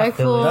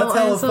disrespectful. That's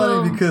hella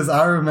funny because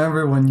I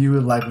remember when you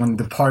would when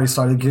the party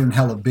started getting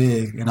hella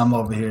big, and I'm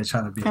over here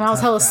trying to be. And I was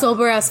hella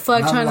sober as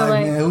fuck, trying to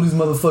like, man, who these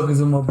motherfuckers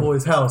in my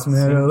boy's house,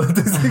 man?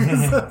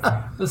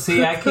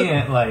 See, I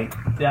can't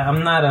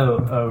I'm not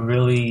a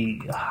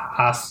really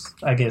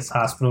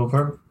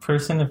hospital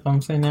person, if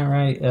I'm saying that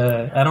right.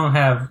 I don't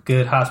have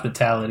good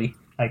hospitality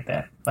like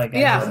that.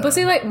 But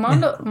see, like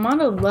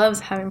Mondo loves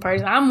having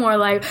parties. I'm more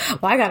like,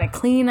 well, I gotta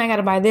clean, I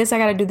gotta buy this, I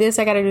gotta do this,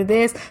 I gotta do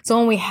this. So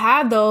when we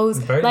have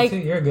those,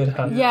 you're a good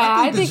host. Yeah,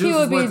 I think he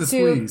would be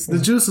too. The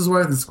juice is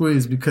worth the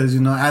squeeze because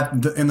in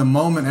the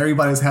moment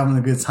everybody's having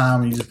a good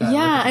time, and you just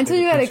gotta until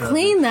you gotta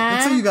clean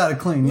that. Until you gotta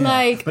clean,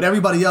 but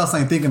everybody else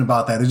ain't thinking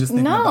about that. They're just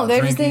thinking about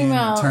drinking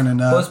and turning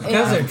up. Well, it's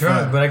because they're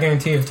drunk, but I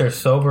guarantee if they're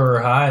sober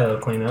or high, they'll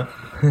clean up.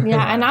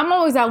 Yeah, and I'm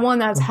always that one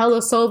that's hella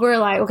sober.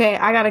 Like, okay,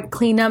 I gotta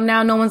clean up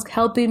now. No one's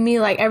helping me.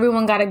 Like,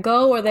 everyone gotta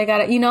go, or they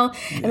gotta, And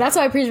that's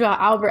what I preach about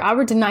Albert.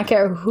 Albert did not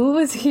care who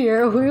was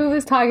here, who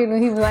was talking to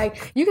him. He was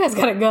like, "You guys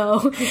gotta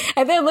go."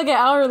 And then look at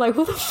Albert like,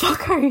 "Who the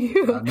fuck are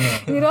you?"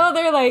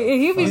 They're like,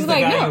 he'd be just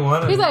like,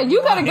 "No." He's like,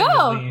 "You gotta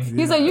go."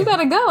 He's like, "You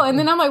gotta go." And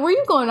then I'm like, "Where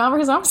you going, Albert?"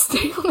 Because I'm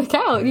staying on the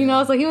couch.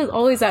 So he was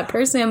always that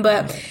person,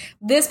 but.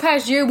 This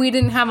past year, we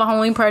didn't have a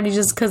Halloween party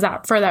just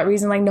for that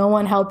reason. Like, no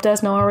one helped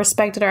us. No one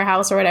respected our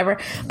house or whatever.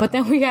 But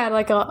then we had,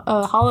 like,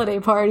 a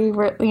holiday party,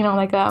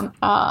 like a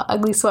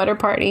ugly sweater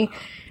party.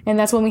 And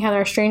that's when we had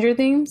our Stranger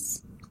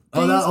Things.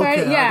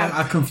 Okay. Yeah.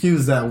 I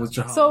confused that with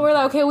your Halloween. So we're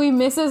like, okay, we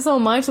miss it so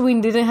much. We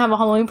didn't have a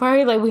Halloween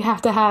party. Like, we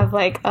have to have,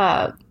 like,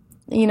 a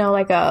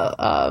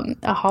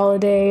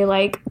holiday,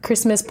 like,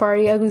 Christmas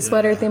party, ugly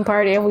sweater theme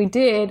party, and we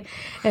did.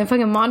 And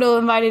fucking Mondo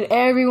invited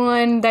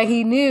everyone that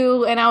he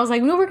knew, and I was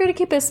like, no, we're gonna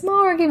keep it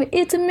small, we're gonna keep it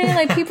intimate,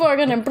 like, people are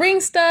gonna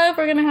bring stuff,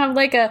 we're gonna have,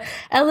 like, a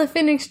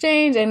elephant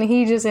exchange, and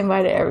he just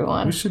invited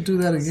everyone. We should do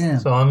that again.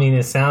 So, I mean,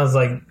 it sounds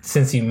like,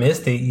 since you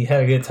missed it, you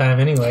had a good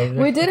time anyway.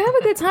 We did have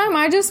a good time.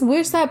 I just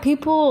wish that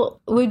people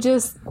would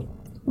just...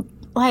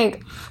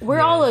 Like, we're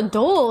all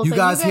adults. You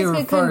guys hear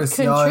it first,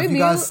 y'all. If you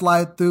guys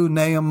slide through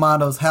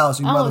Nayamado's house,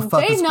 you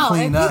motherfuckers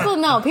clean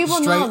up.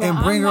 People know that. And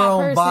bring your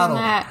own bottle.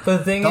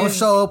 Don't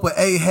show up with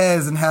 8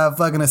 heads and have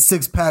fucking a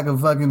 6-pack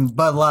of fucking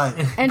Bud Light.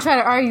 And try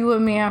to argue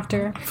with me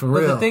after. For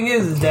real. But the thing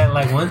is that,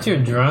 like, once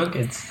you're drunk,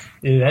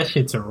 that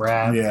shit's a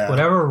wrap. Yeah.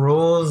 Whatever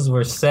rules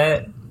were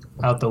set...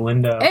 out the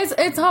window.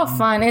 It's all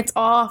fun. It's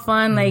all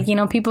fun. Like,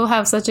 people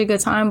have such a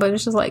good time, but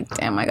it's just like,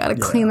 damn, I gotta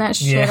clean that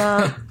shit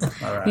up.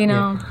 All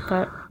right.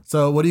 But...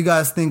 So what do you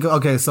guys think?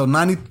 Okay, so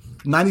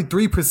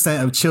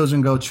 93% of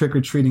children go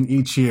trick-or-treating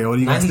each year. What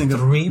do you guys think of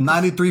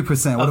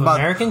 93%? What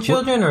about American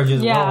children or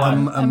just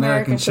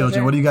American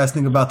children? What do you guys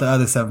think about the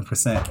other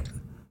 7%?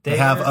 They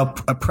have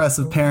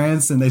oppressive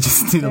parents, and they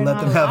just need to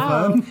let them have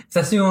fun.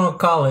 That's what you want to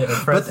call it,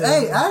 oppressive. But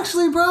hey,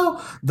 actually, bro,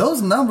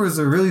 those numbers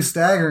are really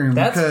staggering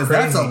because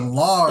that's a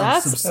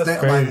large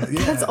substantial.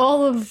 That's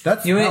all of.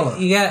 That's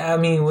I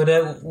mean,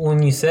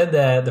 when you said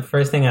that, the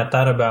first thing I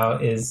thought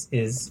about is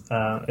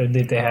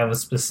did they have a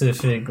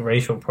specific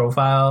racial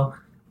profile?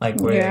 Like,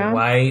 were they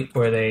white?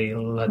 Were they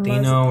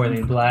Latino? Were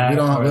they black? We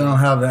don't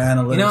have the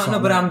analytics.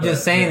 No, but I'm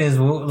just saying is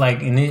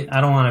like,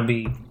 I don't want to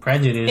be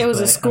prejudiced. It was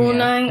a school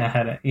night. I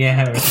had a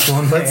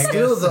school night. But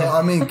still, though,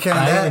 I mean,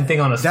 that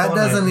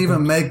doesn't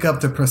even make up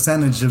the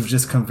percentage of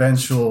just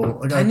conventional.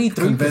 Like, I need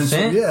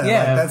 3%.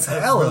 Yeah, that's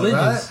hella,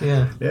 religious,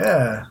 right?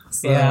 Yeah.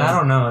 So, I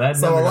don't know.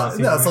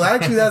 So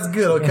actually, that's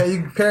good.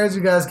 Okay, parents,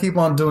 you guys keep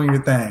on doing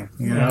your thing.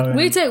 You know,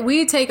 we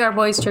take our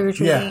boys trick or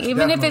treating,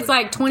 even if it's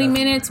like 20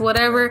 minutes,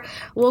 whatever.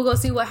 We'll go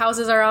see what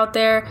houses are out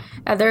there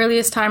at the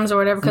earliest times or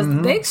whatever, because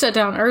they shut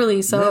down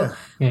early. So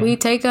we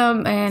take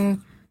them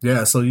and.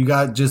 Yeah, so you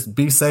just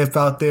be safe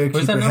out there.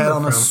 Keep your head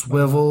on a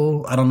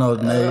swivel. I don't know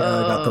if Nate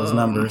got those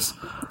numbers.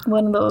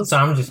 one of those. So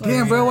I'm just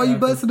damn, bro. Why you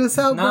busting this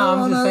out, bro?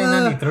 No, I'm just saying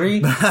 93.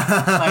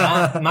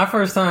 My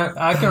first time,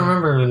 I can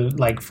remember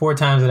like 4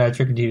 times that I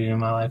trick or treated in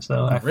my life.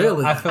 So I feel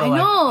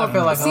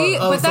like See,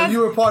 so you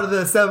were part of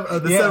the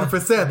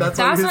 7%. That's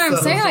what I'm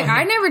saying. Like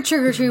I never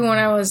trick or treated when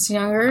I was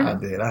younger. I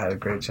did. I had a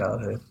great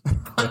childhood.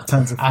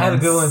 Tons of friends. I had a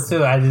good one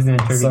too. I just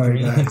didn't trick or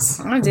treat.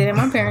 I did.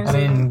 My parents. I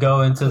didn't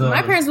go into the.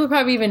 My parents would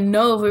probably even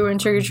know if we were in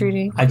trick or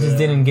treating. I just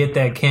didn't get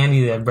that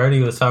candy that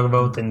Birdie was talking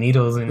about with the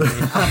needles in it.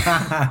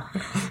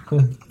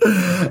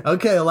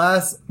 Okay,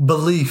 last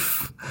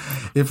belief.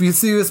 If you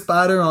see a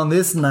spider on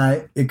this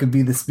night, it could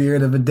be the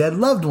spirit of a dead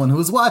loved one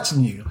who's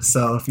watching you.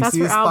 So if you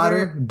see a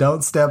spider,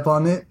 don't step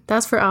on it.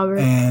 That's for Albert.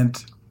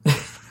 And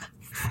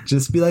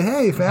just be like,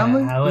 hey,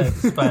 family. I let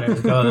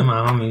spiders go. They're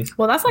my homies.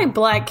 Well, that's like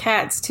black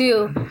cats,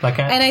 too. Black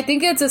cats? And I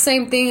think it's the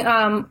same thing.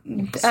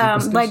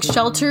 Like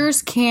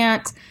shelters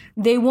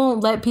they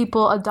won't let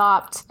people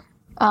adopt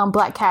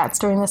black cats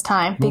during this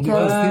time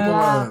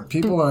because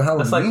people are hella.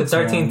 That's like the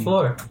 13th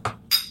floor.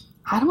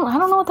 I don't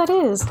know what that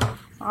is.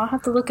 I'll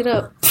have to look it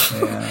up.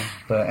 Yeah,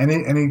 but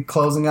any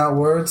closing out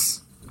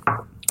words?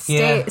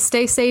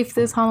 Stay safe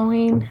this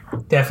Halloween.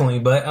 Definitely,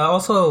 but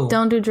also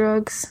don't do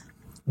drugs.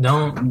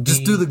 Don't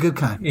just do the good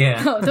kind.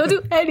 Yeah, no, don't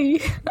do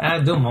any. I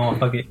do them all.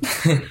 Fuck it.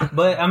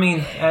 But I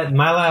mean,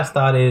 my last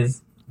thought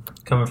is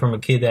coming from a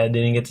kid that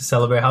didn't get to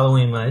celebrate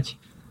Halloween much.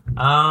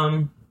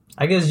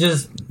 I guess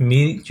just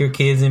meet your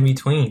kids in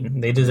between.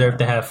 They deserve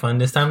to have fun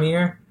this time of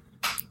year.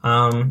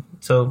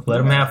 So let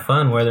them have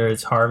fun, whether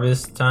it's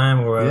harvest time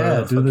or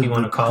whatever the fuck you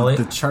want to call it.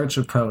 The church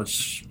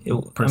approach.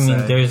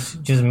 There's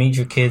just meet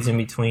your kids in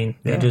between.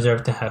 They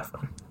deserve to have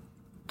fun.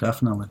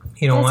 Definitely.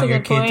 You don't want your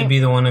kid to be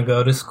the one to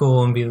go to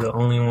school and be the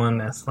only one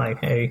that's like,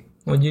 hey,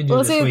 what'd you do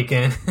this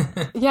weekend?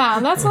 Yeah,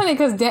 and that's funny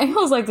because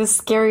Daniel's like the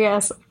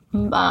scariest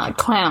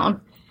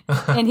clown.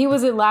 And he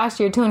was it last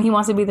year too, and he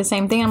wants to be the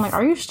same thing. I'm like,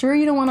 are you sure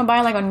you don't want to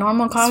buy like a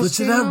normal costume?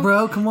 Switch it up,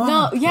 bro. Come on.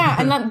 No,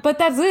 yeah, but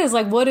that's it. It's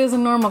like, what is a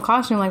normal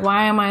costume? Like,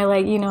 why am I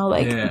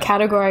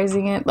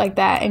categorizing it like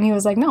that? And he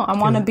was like, no, I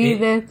want to be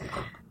the.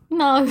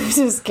 No, this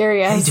is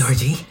scary ass. Hey,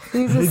 Georgie.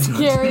 He's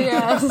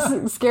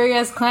a scary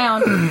ass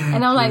clown.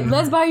 And I'm like,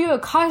 let's buy you a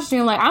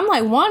costume. Like, I'm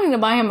like wanting to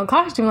buy him a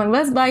costume. Like,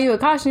 let's buy you a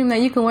costume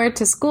that you can wear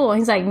to school. And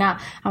he's like, nah,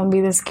 I'm gonna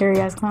be the scary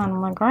ass clown.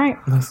 I'm like, all right.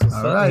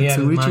 All right,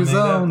 to each his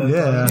own.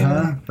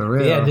 Yeah, for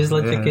real. Yeah, just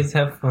let your kids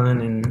have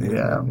fun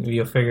and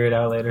you'll figure it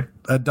out later.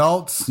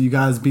 Adults, you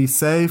guys be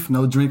safe.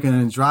 No drinking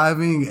and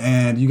driving.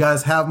 And you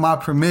guys have my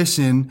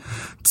permission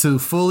to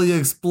fully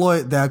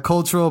exploit that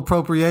cultural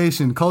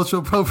appropriation.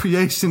 Cultural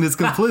appropriation is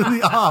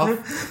completely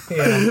off.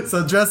 Yeah.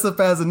 So dress up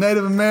as a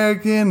Native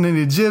American, an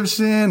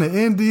Egyptian, an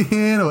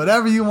Indian, or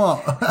whatever you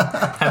want.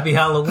 Happy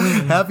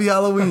Halloween. Happy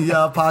Halloween,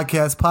 y'all.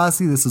 Podcast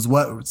Posse. This is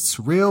What's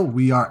Real.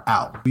 We are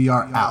out. We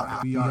are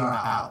out. We are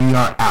out. We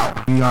are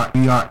out. We are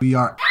out. We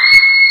are out.